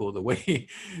really cool the way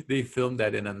they filmed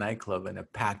that in a nightclub, in a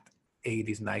packed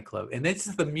 80s nightclub. And it's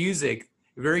just the music,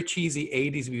 very cheesy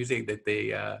 80s music that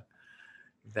they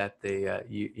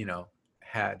you know,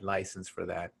 had license for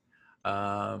that.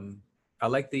 I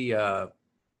like the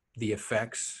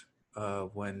effects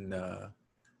when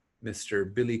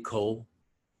Mr. Billy Cole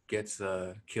gets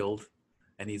killed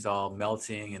and he's all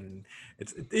melting, and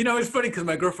it's, you know, it's funny because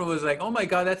my girlfriend was like, oh my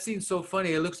God, that scene's so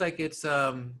funny. It looks like it's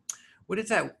what is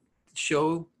that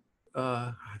show?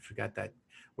 I forgot that,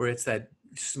 where it's that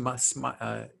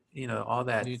you know, all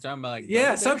that. You're talking about like,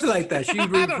 yeah, something like that. She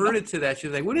reverted to that. She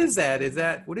was like, what is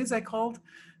that? What is that called?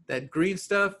 That green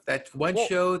stuff, that one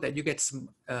show that you get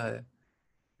slime.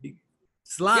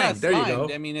 Yeah, there you go.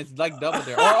 I mean, it's like double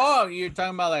there. Oh, you're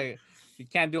talking about like, you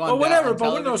can't do on. Well, whatever,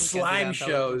 but one of television, those slime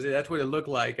shows, that's what it looked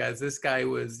like, as this guy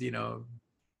was, you know.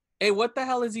 Hey, what the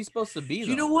hell is he supposed to be,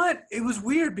 You know what? It was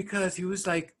weird because he was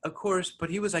like, of course, but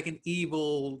he was like an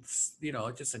evil, you know,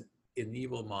 just an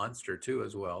evil monster too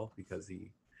as well, because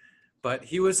but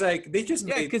he was like, they just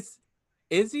made. Because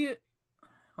is he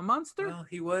a monster? Well,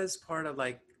 he was part of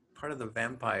the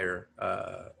vampire.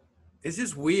 It's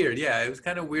just weird. Yeah, it was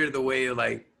kind of weird the way,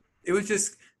 like, it was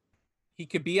just. He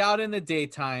could be out in the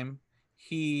daytime.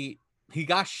 He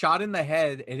got shot in the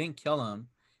head. It didn't kill him.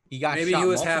 He got maybe shot he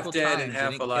was half dead times. and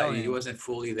half alive. He wasn't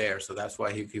fully there, so that's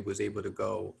why he was able to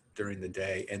go during the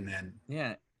day. And then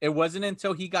it wasn't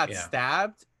until he got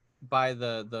stabbed by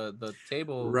the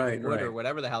table wood or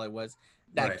whatever the hell it was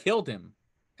that killed him,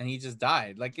 and he just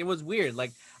died. Like, it was weird.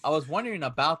 Like, I was wondering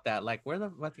about that. Like, what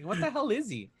the hell is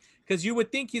he? Because you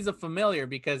would think he's a familiar,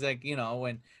 because, like, you know,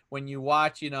 when you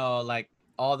watch, you know, like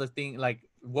all the thing, like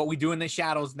What We Do in the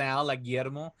Shadows now, like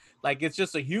Guillermo, like, it's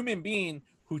just a human being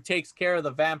who takes care of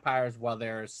the vampires while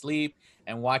they're asleep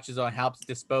and watches or helps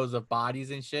dispose of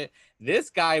bodies and shit. This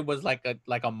guy was like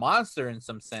a monster in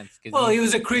some sense. Well, he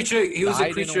was a creature. He was a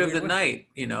creature of the night.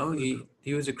 You know,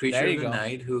 he was a creature of the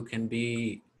night who can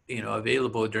be, you know,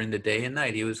 available during the day and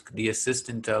night. He was the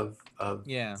assistant of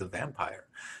the vampire.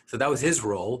 So that was his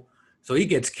role. So he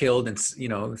gets killed and, you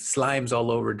know, slimes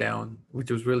all over down, which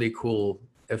was really cool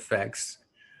effects.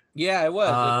 Yeah, it was.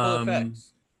 Cool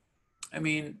effects. I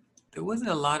mean, there wasn't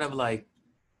a lot of like.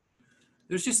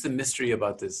 There's just a mystery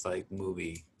about this like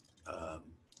movie. I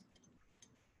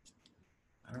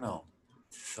don't know.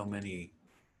 So many.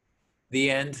 The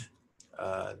end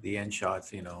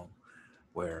shots,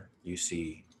 where you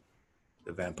see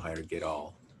the vampire get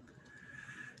all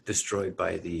destroyed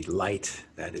by the light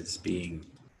that is being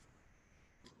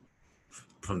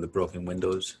from the broken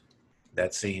windows.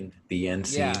 That scene, the end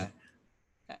scene. Yeah.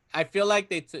 I feel like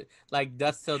they took like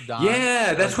Dusk Till Dawn.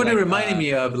 Yeah, that's what it reminded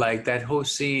me of, like that whole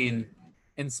scene.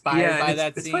 Inspired by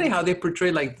that it's scene. Funny how they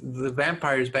portray like the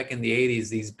vampires back in the 80s,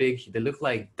 these big, they look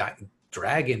like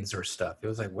dragons or stuff. It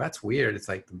was like, well, that's weird. It's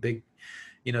like the big,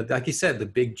 like you said, the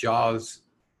big jaws.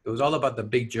 It was all about the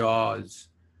big jaws,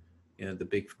 the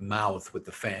big mouth with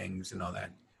the fangs and all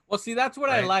that. Well, see, that's what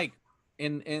I like.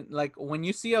 In like when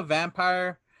you see a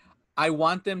vampire, I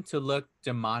want them to look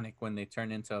demonic when they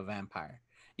turn into a vampire.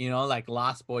 Like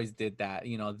Lost Boys did that.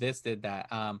 This did that.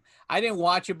 I didn't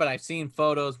watch it, but I've seen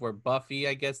photos where Buffy,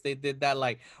 I guess they did that.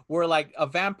 Like where like a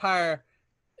vampire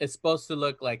is supposed to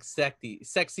look like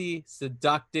sexy,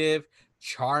 seductive,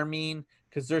 charming,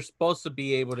 because they're supposed to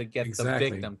be able to get the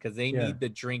victim because they need to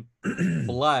drink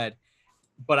blood.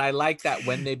 But I like that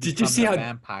when they become a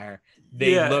vampire,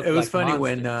 they look. It was like funny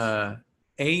monsters. When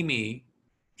Amy,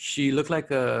 she looked like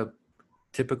a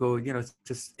typical,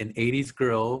 just an 80s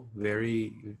girl,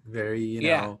 very, very,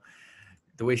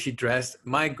 the way she dressed.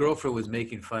 My girlfriend was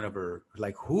making fun of her,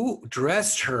 like, who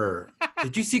dressed her?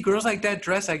 Did you see girls like that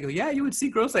dressed? I go, yeah, you would see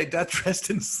girls like that dressed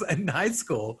in high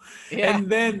school. Yeah. And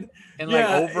then like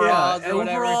overalls or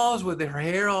whatever. Overalls with her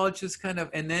hair all just kind of,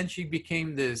 and then she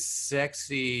became this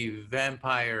sexy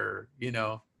vampire,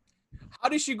 How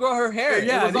did she grow her hair?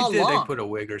 Yeah, it was all long. They put a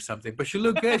wig or something, but she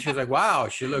looked good. She was like, "Wow,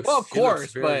 she looks." Well, of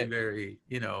course, very, but very,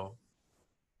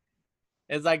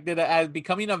 It's like, did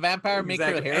becoming a vampire make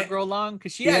her hair grow long?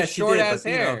 Because she had short ass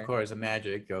hair. Of course, the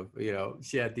magic of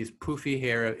she had these poofy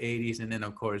hair of 80s, and then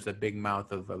of course the big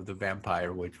mouth of the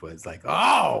vampire, which was like,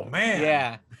 oh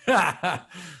man, yeah.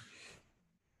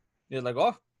 You're like,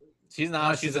 oh. She's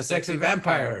a sexy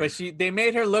vampire. But they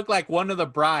made her look like one of the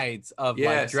brides of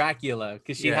like Dracula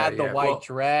because she had the white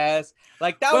dress.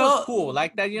 Like that was cool.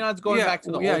 Like that, it's going back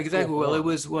to the old exactly. Well,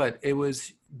 it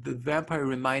was the vampire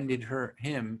reminded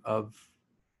him of,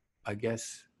 I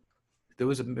guess,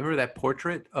 remember that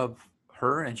portrait of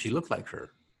her and she looked like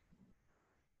her.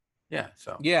 Yeah.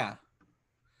 So. Yeah.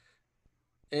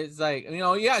 It's like,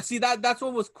 see that's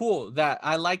what was cool. That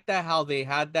I like that how they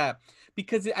had that.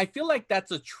 Because I feel like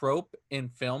that's a trope in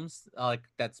films, like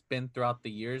that's been throughout the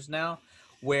years now,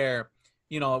 where,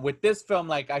 with this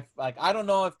film, I don't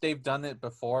know if they've done it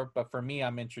before, but for me,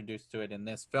 I'm introduced to it in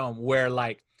this film, where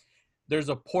like there's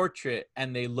a portrait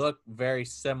and they look very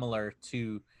similar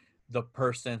to the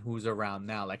person who's around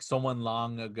now, like someone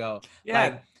long ago.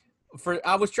 Yeah.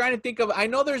 I was trying to think of, I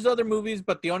know there's other movies,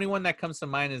 but the only one that comes to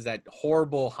mind is that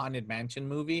horrible Haunted Mansion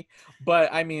movie. But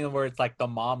I mean, where it's like the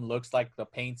mom looks like the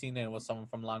painting and it was someone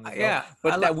from long ago. Yeah.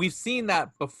 But we've seen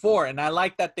that before. And I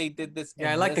like that they did this.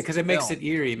 Yeah, I like that because it makes it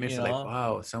eerie. It makes it like,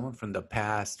 wow, someone from the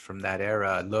past, from that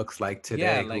era looks like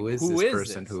today. Yeah, like, who is this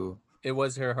person who? It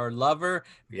was her lover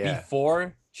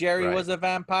before Jerry was a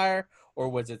vampire. Or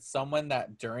was it someone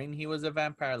that during he was a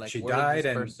vampire? Like she died,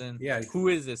 this person? Who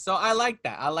is this? So I like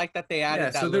that. I like that they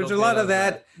added that. So there's a lot of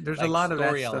that. There's a lot of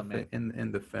that stuff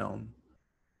in the film.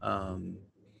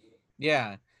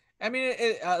 Yeah, I mean,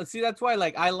 see, that's why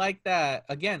I like that.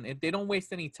 Again, if they don't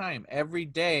waste any time every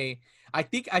day. I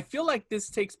feel like this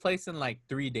takes place in like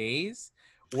 3 days,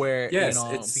 where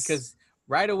because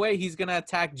right away he's gonna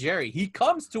attack Jerry. He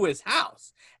comes to his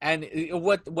house, and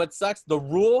what sucks, the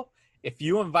rule. If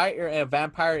you invite a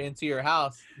vampire into your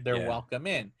house, they're welcome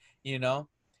in,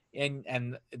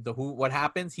 and what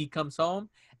happens? He comes home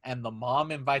and the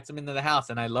mom invites him into the house.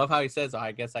 And I love how he says,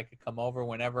 I guess I could come over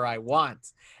whenever I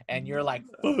want. And you're like,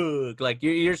 fuck, like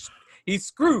he's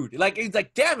screwed. Like, he's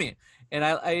like, damn it.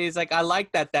 And he's like, I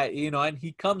like that, and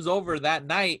he comes over that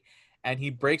night and he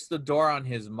breaks the door on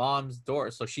his mom's door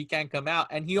so she can't come out.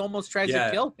 And he almost tries to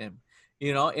kill him.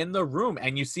 In the room,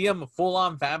 and you see him full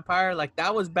on vampire. Like,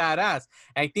 that was badass.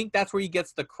 And I think that's where he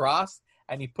gets the cross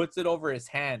and he puts it over his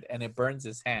hand and it burns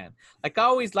his hand. Like, I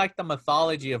always liked the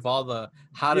mythology of all the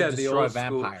how to destroy a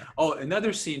vampire. School. Oh,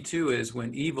 another scene too is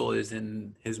when Evil is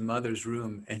in his mother's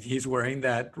room and he's wearing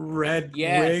that red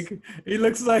wig. He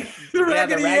looks like the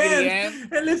Raggedy Ann.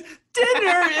 And this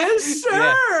dinner is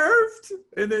served.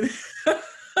 And then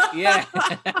yeah.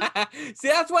 See,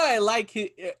 that's what I like.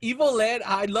 Evil Ed,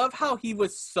 I love how he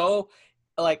was so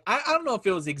like I don't know if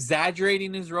it was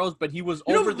exaggerating his roles, but he was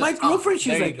over the my top. girlfriend,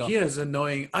 she's There you like, go. he is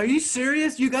annoying. Are you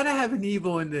serious? You gotta have an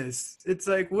evil in this. It's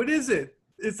like, what is it?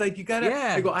 It's like, you gotta.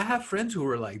 Yeah. I go, I have friends who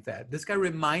are like that. This guy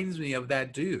reminds me of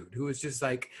that dude who was just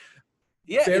like,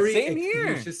 Yeah, very, same he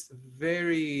here. was just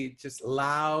very, just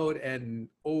loud and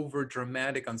over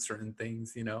dramatic on certain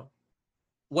things, you know.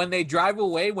 When they drive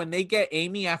away, when they get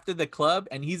Amy after the club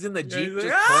and he's in the Jeep he's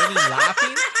like, just pointing,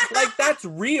 laughing, like that's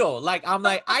real. Like I'm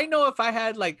like, I know if I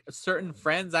had like certain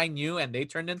friends I knew and they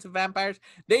turned into vampires,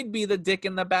 they'd be the dick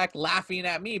in the back laughing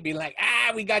at me, be like,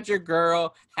 we got your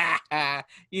girl.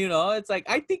 You know, it's like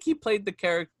I think he played the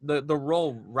character the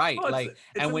role right. Oh, like it's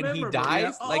and when he memorable, yeah.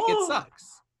 dies, like it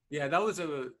sucks. Yeah,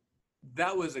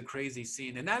 that was a crazy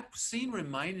scene. And that scene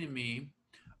reminded me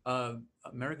of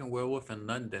American Werewolf in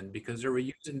London, because they were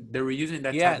using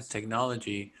that type of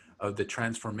technology of the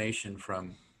transformation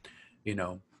from, you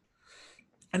know.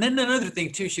 And then another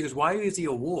thing too, she goes, why is he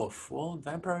a wolf? Well,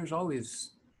 vampires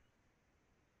always.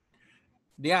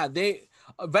 Yeah,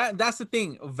 that's the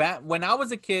thing. When I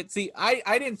was a kid, see,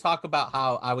 I didn't talk about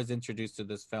how I was introduced to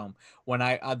this film. When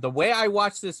the way I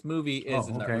watched this movie is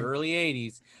in the early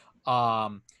 80s.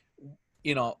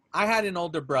 You know, I had an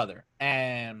older brother,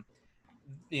 and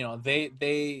you know,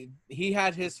 he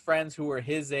had his friends who were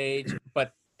his age,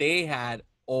 but they had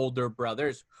older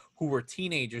brothers who were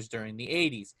teenagers during the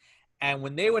 80s. And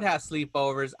when they would have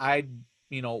sleepovers, I'd,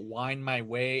 you know, whine my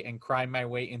way and cry my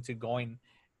way into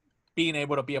being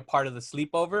able to be a part of the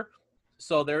sleepover.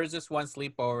 So there was this one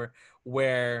sleepover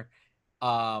where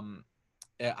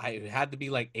I had to be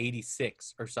like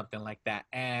 86 or something like that.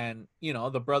 And, you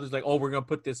know, the brother's like, oh, we're going to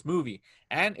put this movie.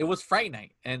 And it was Fright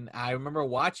Night. And I remember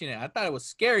watching it. I thought it was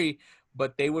scary,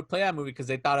 but they would play that movie because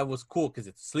they thought it was cool because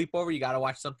it's a sleepover. You got to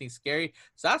watch something scary.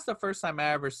 So that's the first time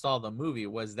I ever saw the movie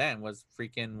was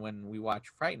freaking when we watched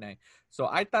Fright Night. So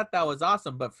I thought that was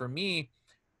awesome. But for me,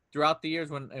 throughout the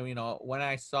years when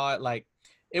I saw it, like,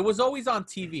 it was always on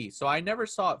TV, so I never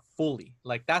saw it fully.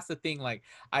 Like, that's the thing. Like,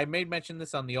 I made mention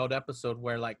this on the old episode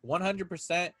where, like,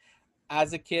 100%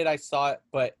 as a kid I saw it,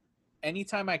 but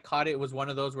anytime I caught it, it was one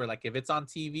of those where, like, if it's on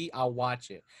TV, I'll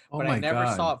watch it. But I never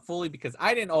saw it fully because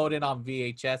I didn't own it on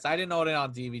VHS. I didn't own it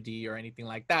on DVD or anything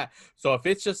like that. So if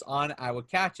it's just on, I would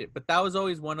catch it. But that was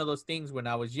always one of those things when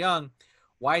I was young.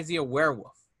 Why is he a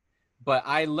werewolf? But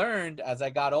I learned as I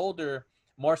got older,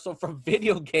 more so from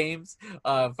video games,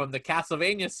 from the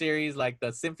Castlevania series, like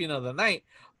the Symphony of the Night,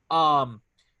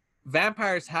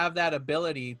 vampires have that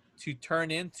ability to turn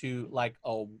into like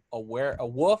a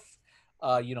wolf,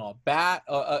 you know, a bat,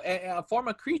 a form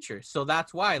of creature. So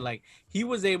that's why, like, he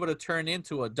was able to turn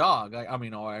into a dog. I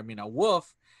mean, a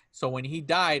wolf. So when he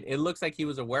died, it looks like he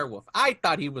was a werewolf. I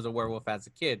thought he was a werewolf as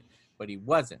a kid, but he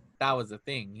wasn't. That was the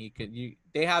thing.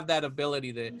 They have that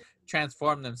ability to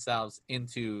transform themselves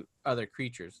into other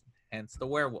creatures, hence the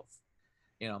werewolf.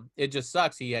 You know, it just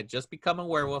sucks. He had just become a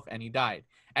werewolf and he died.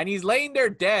 And he's laying there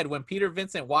dead when Peter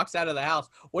Vincent walks out of the house.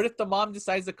 What if the mom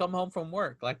decides to come home from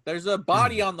work? Like, there's a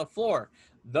body on the floor.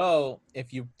 Though,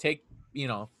 if you take, you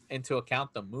know, into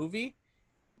account the movie,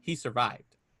 he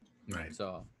survived. Right.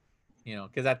 So, you know,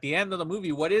 because at the end of the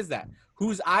movie, what is that?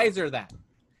 Whose eyes are that?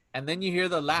 And then you hear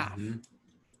the laugh. Mm-hmm.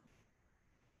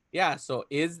 Yeah, so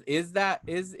is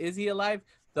he alive?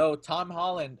 Though Tom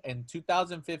Holland in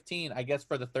 2015, I guess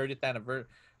for the 30th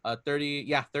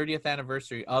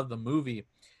anniversary of the movie,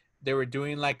 they were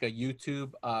doing like a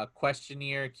YouTube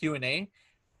questionnaire Q&A,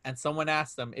 and someone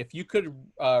asked them if you could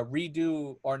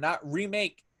redo or not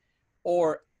remake,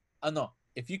 or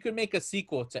if you could make a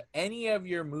sequel to any of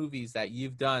your movies that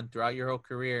you've done throughout your whole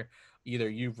career, either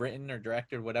you've written or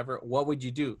directed, whatever, what would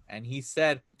you do? And he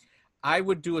said, I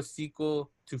would do a sequel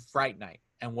to Fright Night.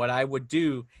 And what I would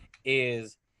do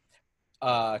is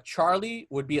Charlie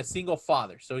would be a single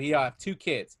father. So he have 2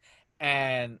 kids.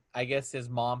 And I guess his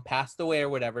mom passed away or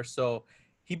whatever. So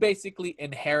he basically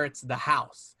inherits the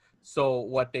house. So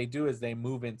what they do is they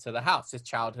move into the house, his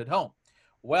childhood home.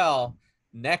 Well,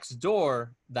 next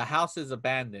door, the house is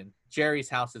abandoned. Jerry's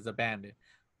house is abandoned.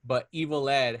 But Evil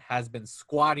Ed has been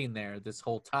squatting there this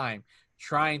whole time,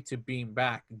 trying to bring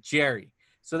back Jerry.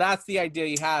 So that's the idea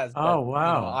he has. But, oh,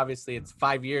 wow. You know, obviously, it's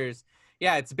 5 years.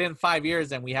 Yeah, it's been 5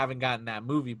 years and we haven't gotten that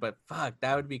movie. But fuck,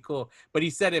 that would be cool. But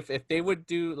he said if they would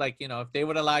do, like, you know, if they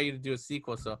would allow you to do a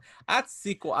sequel. So that's a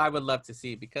sequel I would love to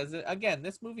see because, again,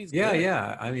 this movie's good.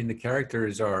 Yeah. I mean, the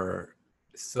characters are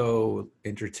so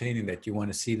entertaining that you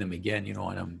want to see them again. You know,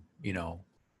 and you know,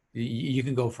 you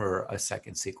can go for a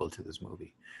second sequel to this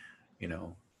movie, you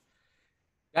know.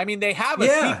 I mean, they have a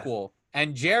sequel.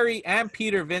 And Jerry and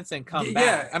Peter Vincent come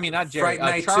back. I mean, not Jerry.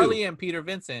 Charlie and Peter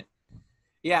Vincent.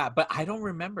 Yeah, but I don't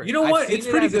remember. You know I've what? seen It's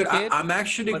it pretty as a good. kid, I'm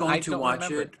actually but I going to don't watch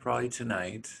remember it probably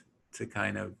tonight to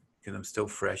kind of, because I'm still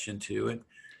fresh into it.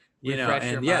 Refresh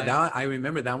your And yeah, mind. that I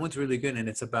remember that one's really good, and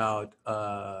it's about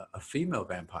a female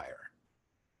vampire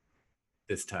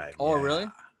this time. Oh, Yeah. really?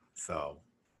 So,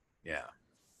 yeah,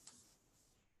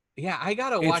 Yeah, I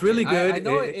gotta it's watch it. really good. I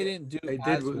know it didn't do It did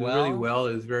as really well. well.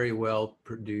 It was very well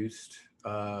produced,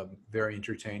 very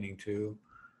entertaining too.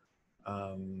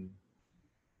 Um,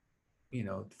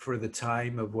 for the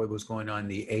time of what was going on in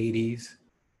the 80s,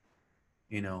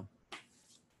 you know.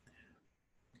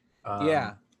 Yeah.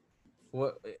 Um,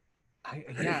 What?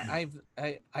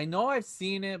 I know I've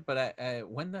seen it, but I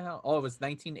when the hell? Oh, it was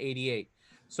 1988.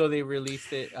 So they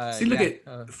released it. See, look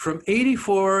at from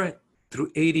 84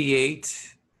 through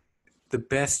 88, the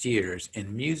best years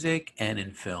in music and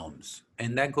in films.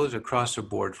 And that goes across the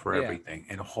board for Yeah. everything.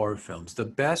 And horror films. The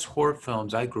best horror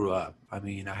films, I grew up. I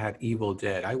mean, I had Evil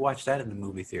Dead. I watched that in the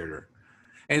movie theater.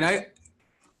 And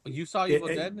You saw Evil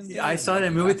Dead in I theater? saw it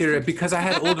in You the movie theater bastard. because I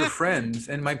had older friends,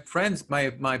 and my friends, my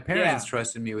parents Yeah.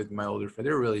 trusted me with my older friends.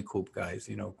 They're really cool guys,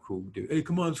 cool dude. Hey,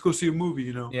 come on, let's go see a movie,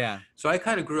 Yeah. So I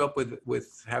kind of grew up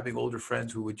with having older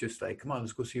friends who would just like, come on,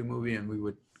 let's go see a movie, and we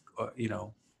would, I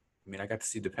mean, I got to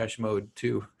see Depeche Mode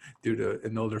too, due to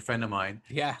an older friend of mine.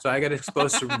 Yeah. So I got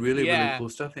exposed to really, really Yeah. cool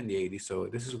stuff in the 80s. So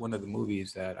this is one of the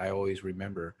movies that I always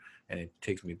remember, and it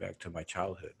takes me back to my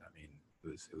childhood. I mean,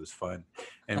 it was fun,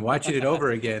 and watching it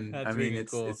over again. That's I mean, really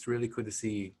cool. it's really cool to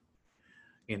see,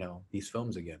 these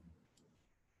films again.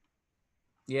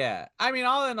 Yeah. I mean,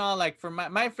 all in all, like for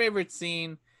my favorite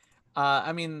scene,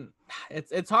 I mean,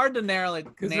 it's hard to narrow it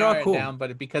they're all cool. down,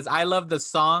 but because I love the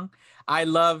song, I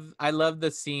love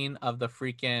the scene of the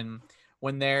freaking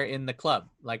when they're in the club.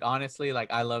 Like honestly, like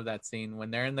I love that scene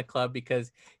when they're in the club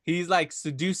because he's like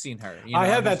seducing her. I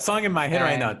have that song in my head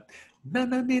right now. and- Na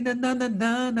na na na na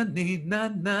na na na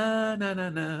na na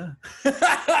na.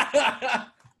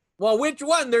 Well, which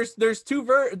one? There's two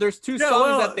songs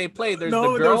that they play. There's the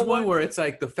girl there's one where it's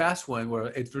like the fast one where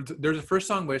there's a first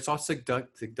song where it's all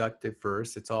seductive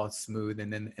first, it's all smooth,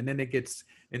 and then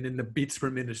the beats per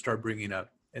minute start bringing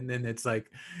up, and then it's like,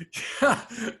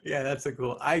 yeah, that's a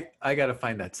cool. I gotta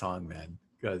find that song, man,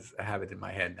 because I have it in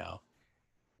my head now.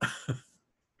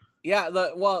 Yeah,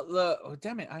 oh,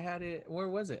 damn it, I had it. Where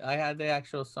was it? I had the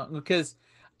actual song because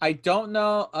I don't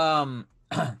know.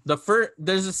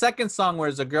 There's a second song where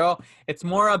it's a girl. It's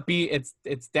more upbeat.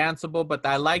 It's danceable, but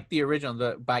I like the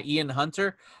original by Ian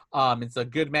Hunter. It's A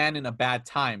Good Man in a Bad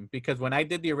Time, because when I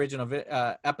did the original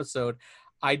episode,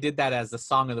 I did that as the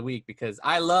song of the week because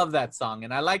I love that song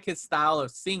and I like his style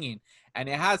of singing, and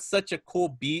it has such a cool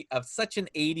beat of such an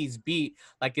 80s beat.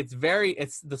 Like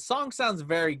the song sounds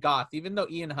very goth, even though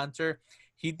Ian Hunter,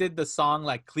 he did the song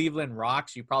like Cleveland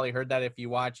Rocks. You probably heard that if you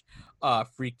watch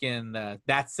freaking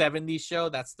That 70s Show.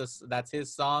 That's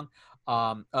his song.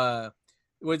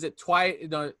 Was it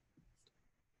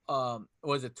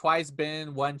Twice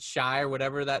Been Once Shy or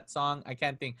whatever that song? I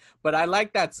can't think. But I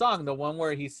like that song, the one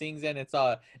where he sings in it's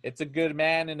a good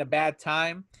man in a bad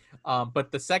time.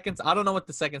 But the second, I don't know what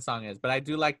the second song is, but I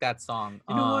do like that song.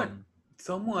 You know what?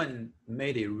 Someone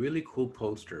made a really cool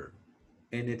poster,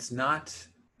 and it's not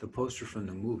the poster from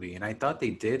the movie, and I thought they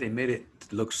did. They made it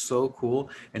look so cool,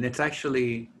 and it's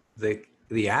actually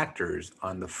the actors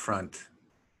on the front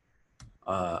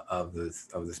of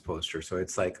this poster. So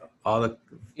it's like all the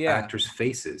actors'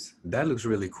 faces. That looks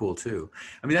really cool too.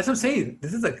 I mean, that's what I'm saying.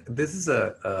 This is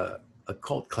a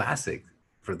cult classic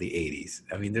for the 80s.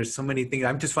 I mean, there's so many things.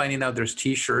 I'm just finding out there's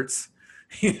T-shirts.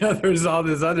 There's all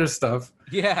this other stuff.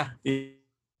 Yeah.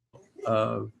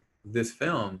 This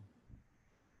film,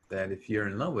 that if you're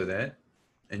in love with it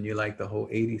and you like the whole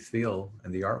 80s feel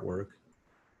and the artwork,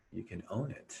 you can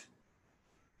own it.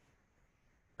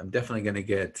 I'm definitely gonna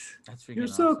get. You're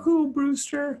so awesome. Cool,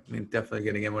 Brewster. I mean, definitely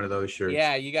gonna get one of those shirts.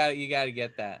 Yeah, you got to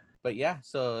get that. But yeah,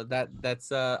 so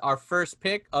that's our first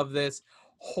pick of this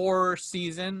horror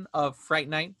season of Fright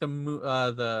Night.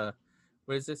 The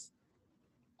what is this?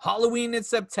 Halloween in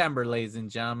September, ladies and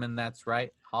gentlemen. That's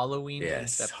right, Halloween. Yes, in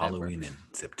September. Halloween in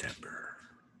September.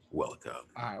 Welcome.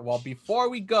 All right. Well, before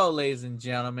we go, ladies and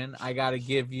gentlemen, I gotta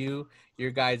give you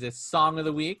your guys' song of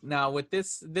the week. Now, with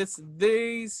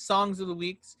these songs of the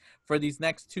weeks for these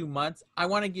next 2 months, I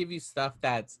want to give you stuff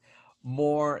that's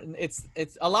more. It's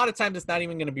a lot of times it's not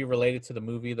even going to be related to the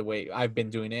movie the way I've been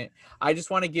doing it. I just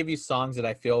want to give you songs that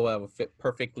I feel will fit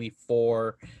perfectly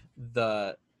for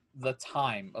the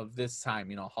time of this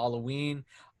time. Halloween.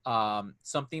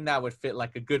 Something that would fit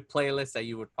like a good playlist that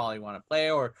you would probably want to play,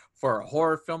 or for a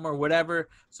horror film or whatever.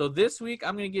 So this week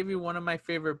I'm going to give you one of my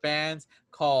favorite bands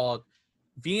called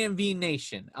VMV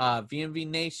Nation. VMV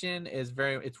Nation is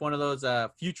it's one of those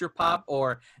future pop,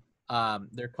 or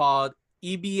they're called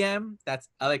EBM. That's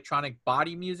electronic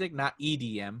body music, not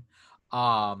EDM.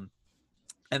 And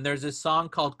there's this song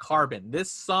called Carbon.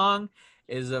 This song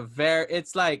is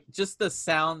it's like just the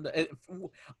sound.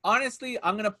 Honestly,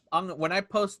 when I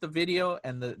post the video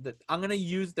and I'm gonna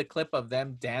use the clip of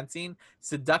them dancing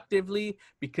seductively,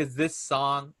 because this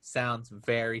song sounds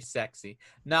very sexy.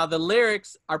 Now the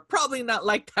lyrics are probably not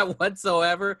like that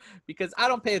whatsoever, because I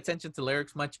don't pay attention to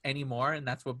lyrics much anymore, and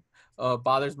that's what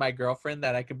bothers my girlfriend,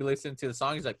 that I could be listening to the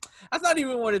song. He's like, that's not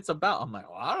even what it's about. I'm like,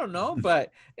 well, I don't know,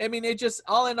 but I mean, it just,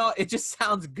 all in all, it just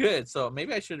sounds good. So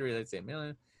maybe I should really say,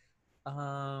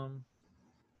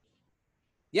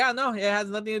 yeah, no, it has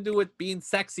nothing to do with being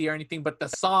sexy or anything, but the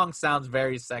song sounds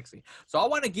very sexy. So I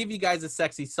want to give you guys a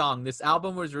sexy song. This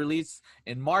album was released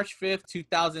in March 5th,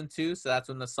 2002. So that's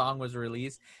when the song was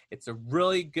released. It's a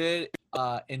really good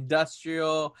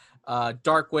industrial,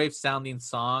 dark wave sounding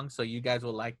song. So you guys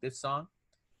will like this song.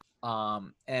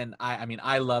 And I mean,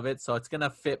 I love it. So it's going to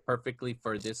fit perfectly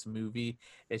for this movie.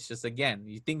 It's just, again,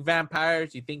 you think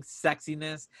vampires, you think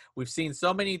sexiness. We've seen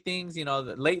so many things, you know,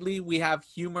 lately we have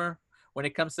humor when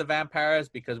it comes to vampires,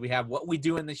 because we have What We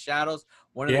Do in the Shadows,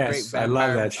 one of the great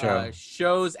vampire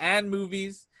shows and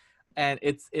movies, and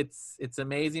it's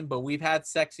amazing. But we've had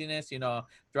sexiness, you know,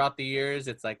 throughout the years.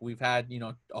 It's like we've had, you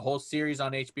know, a whole series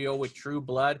on HBO with True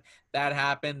Blood that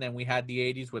happened. Then we had the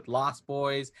 80s with Lost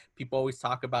Boys. People always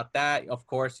talk about that, of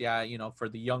course. Yeah, you know, for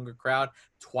the younger crowd,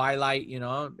 Twilight, you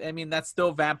know, I mean, that's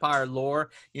still vampire lore.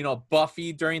 You know,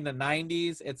 Buffy during the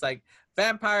 90s. It's like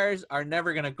vampires are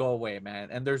never going to go away, man.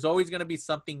 And there's always going to be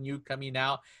something new coming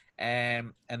out.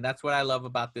 And that's what I love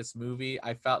about this movie.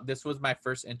 I felt this was my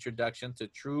first introduction to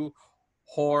true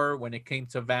horror when it came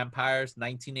to vampires,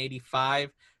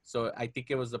 1985. So I think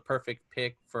it was the perfect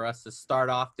pick for us to start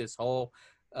off this whole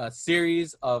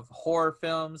series of horror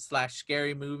films /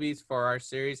 scary movies for our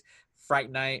series.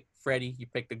 Fright Night. Freddie, you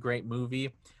picked a great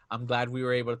movie. I'm glad we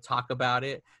were able to talk about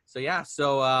it. So yeah,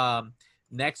 so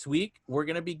next week, we're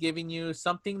going to be giving you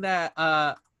something that,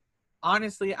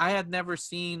 honestly, I had never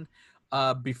seen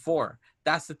before.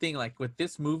 That's the thing. Like with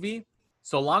this movie,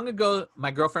 so long ago,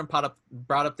 my girlfriend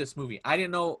brought up this movie. I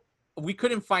didn't know. We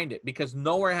couldn't find it because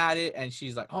nowhere had it. And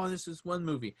she's like, oh, this is one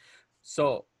movie.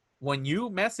 So when you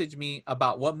messaged me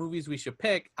about what movies we should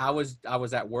pick, I was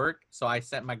at work. So I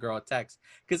sent my girl a text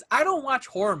because I don't watch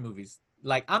horror movies.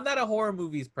 Like, I'm not a horror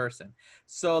movies person.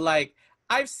 So like,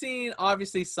 I've seen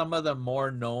obviously some of the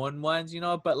more known ones, you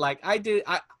know, but like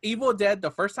Evil Dead, the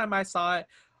first time I saw it,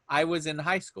 I was in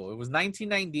high school. It was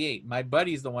 1998. My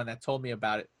buddy's the one that told me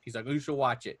about it. He's like, you should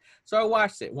watch it. So I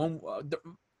watched it. We're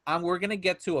going to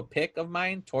get to a pick of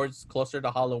mine towards closer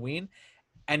to Halloween,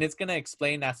 and it's going to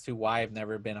explain as to why I've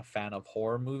never been a fan of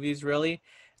horror movies, really.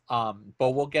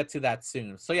 But we'll get to that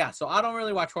soon. So yeah, so I don't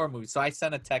really watch horror movies. So I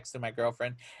sent a text to my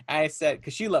girlfriend and I said,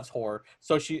 because she loves horror.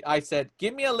 So I said,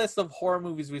 give me a list of horror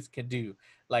movies we can do.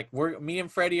 Like me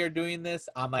and Freddie are doing this.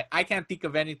 I'm like, I can't think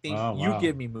of anything. Oh, wow. You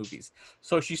give me movies.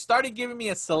 So she started giving me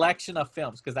a selection of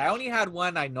films because I only had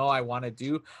one I know I want to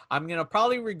do. I'm going to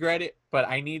probably regret it, but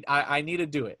I need to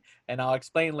do it. And I'll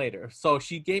explain later. So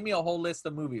she gave me a whole list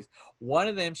of movies. One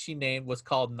of them she named was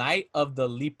called Night of the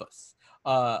Lepus.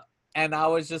 And I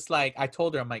was just like, I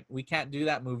told her, I'm like, we can't do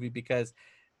that movie because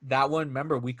that one,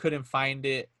 remember, we couldn't find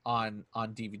it on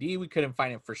DVD. We couldn't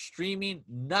find it for streaming,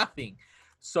 nothing.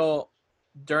 So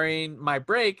during my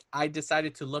break, I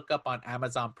decided to look up on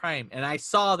Amazon Prime and I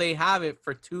saw they have it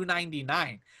for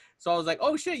 $2.99. So I was like,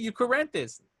 oh shit, you could rent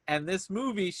this. And this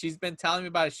movie, she's been telling me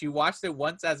about it. She watched it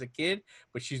once as a kid,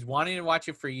 but she's wanting to watch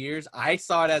it for years. I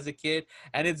saw it as a kid,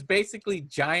 and it's basically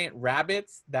giant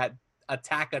rabbits that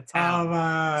attack a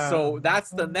town. So that's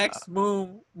the next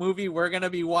movie we're gonna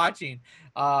be watching.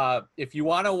 If you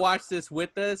want to watch this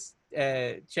with us,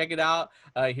 check it out.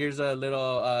 Here's a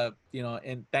little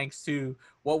and thanks to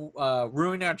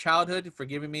Ruining Our Childhood for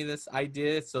giving me this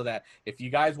idea, so that if you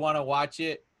guys want to watch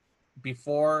it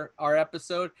before our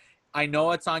episode, I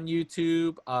know it's on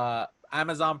YouTube,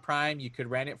 Amazon Prime. You could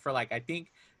rent it for like, I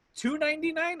think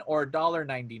 $2.99 or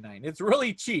 $1.99. It's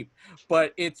really cheap,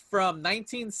 but it's from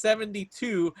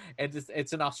 1972, and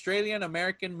it's an Australian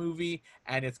American movie,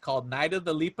 and it's called Night of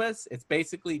the Lepus. It's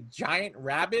basically giant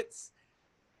rabbits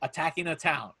attacking a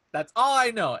town. That's all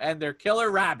I know, and they're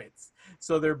killer rabbits.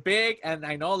 So they're big, and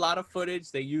I know a lot of footage.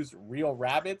 They use real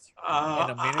rabbits in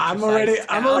a miniature.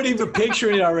 I'm already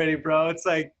picturing it already, bro. It's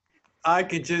like I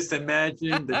could just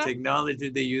imagine the technology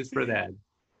they use for that.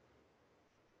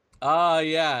 Oh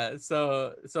yeah,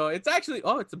 so it's actually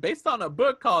it's based on a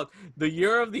book called The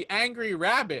Year of the Angry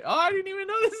Rabbit. Oh, I didn't even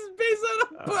know this is based on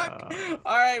a book.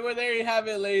 All right, well there you have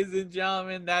it, ladies and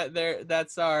gentlemen.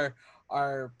 That's our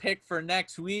pick for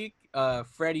next week.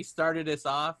 Freddie started us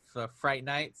off Fright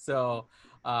Night, so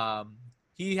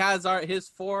he has his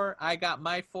 4. I got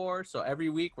my 4. So every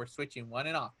week we're switching one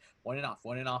and off. So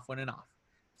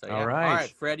yeah. All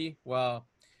right, Freddie. Well,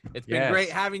 it's been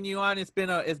great having you on. It's been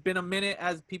a minute,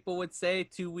 as people would say,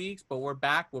 2 weeks, but we're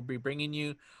back. We'll be bringing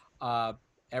you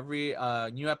every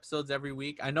new episodes every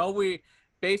week. I know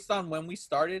based on when we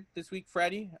started this week,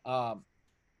 Freddie,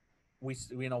 we're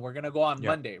gonna go on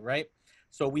Monday, right?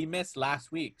 So we missed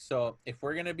last week. So if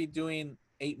we're gonna be doing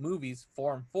 8 movies,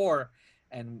 4 and 4,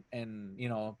 and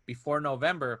before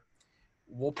November,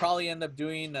 we'll probably end up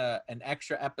doing an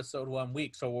extra episode 1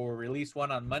 week. So we'll release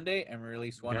one on Monday and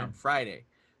release one on Friday.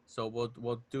 So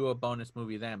we'll do a bonus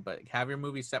movie then, but have your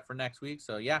movie set for next week.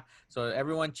 So yeah, so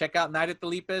everyone check out Night at the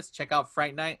Lepus, check out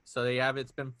Fright Night. So they have,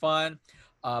 it's been fun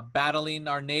battling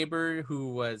our neighbor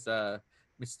who was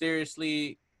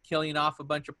mysteriously killing off a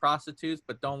bunch of prostitutes.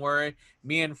 But don't worry,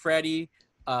 me and Freddie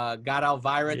got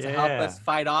Elvira to help us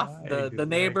fight off the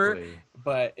neighbor.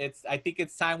 But I think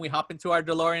it's time we hop into our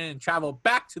DeLorean and travel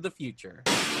back to the future.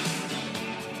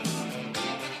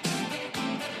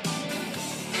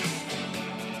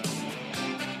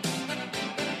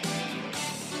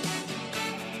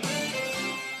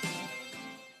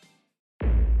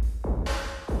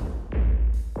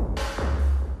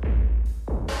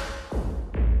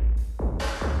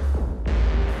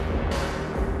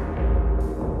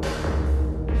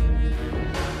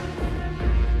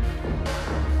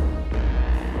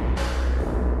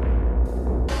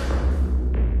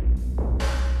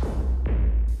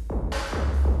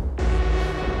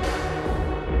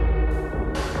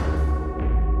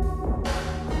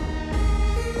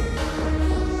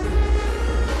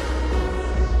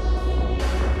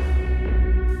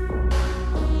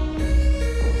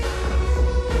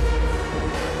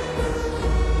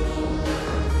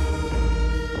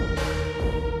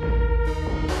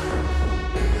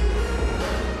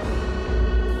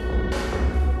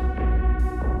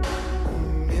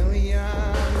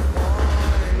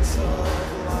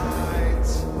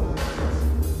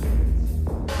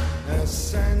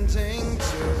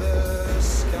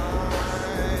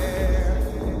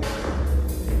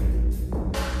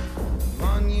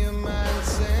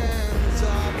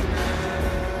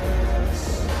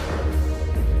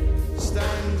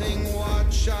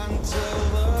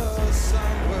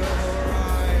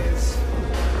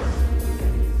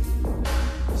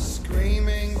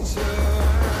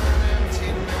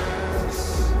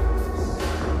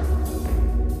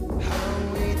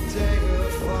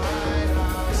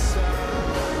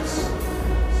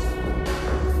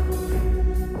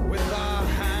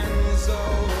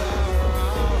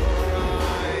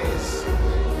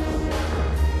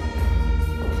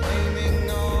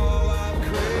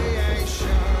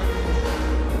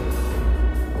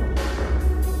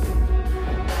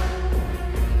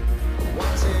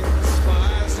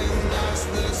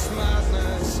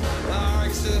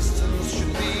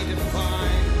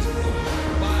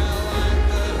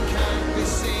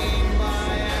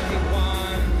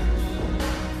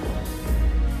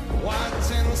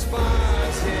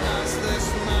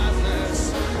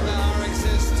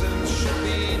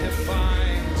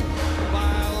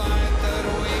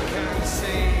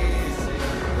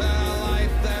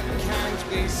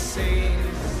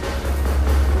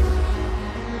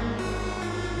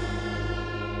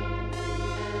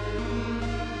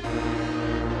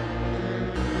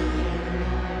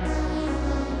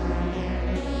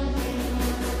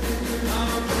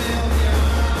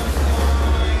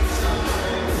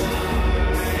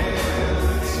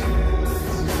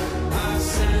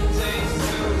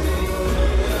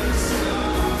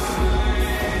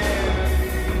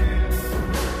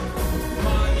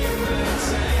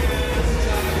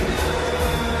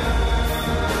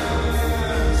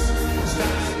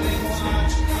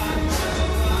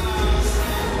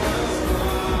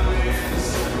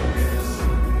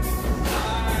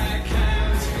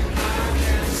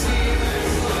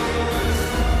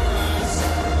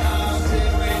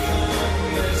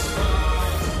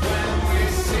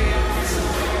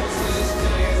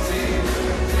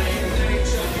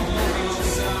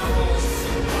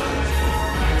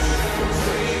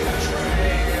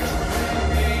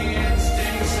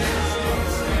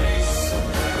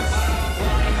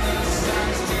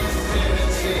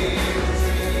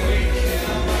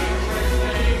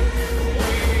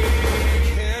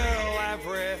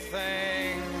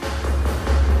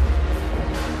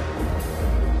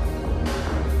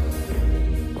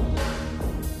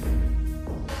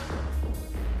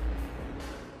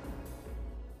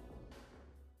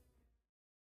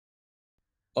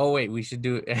 Oh wait, we should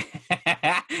do it.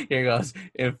 Here goes.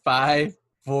 In 5,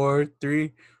 4,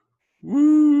 3.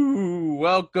 Woo!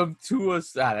 Welcome to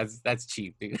us. That's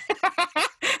cheap, dude.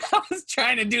 I was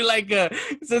trying to do like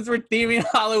since we're theming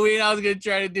Halloween, I was gonna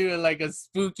try to do like a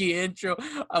spooky intro.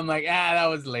 I'm like, that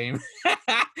was lame.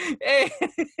 Hey.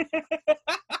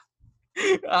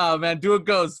 Oh man, do a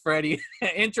ghost, Freddy.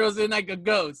 Intro's in like a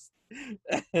ghost.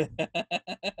 Hey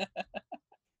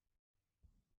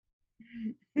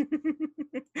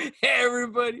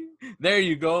everybody, there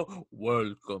you go.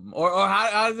 Welcome. Or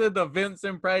how's it the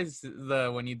Vincent Price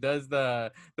when he does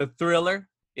the Thriller?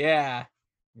 Yeah,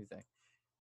 he's like,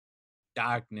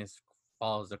 darkness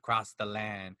falls across the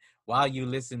land while you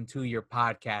listen to your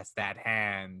podcast at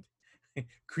hand.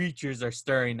 Creatures are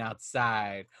stirring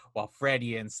outside while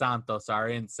Freddy and Santos are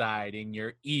inside in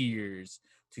your ears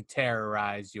to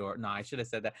terrorize your. No, I should have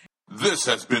said that. This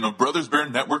has been a Brothers Bear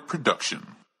Network production.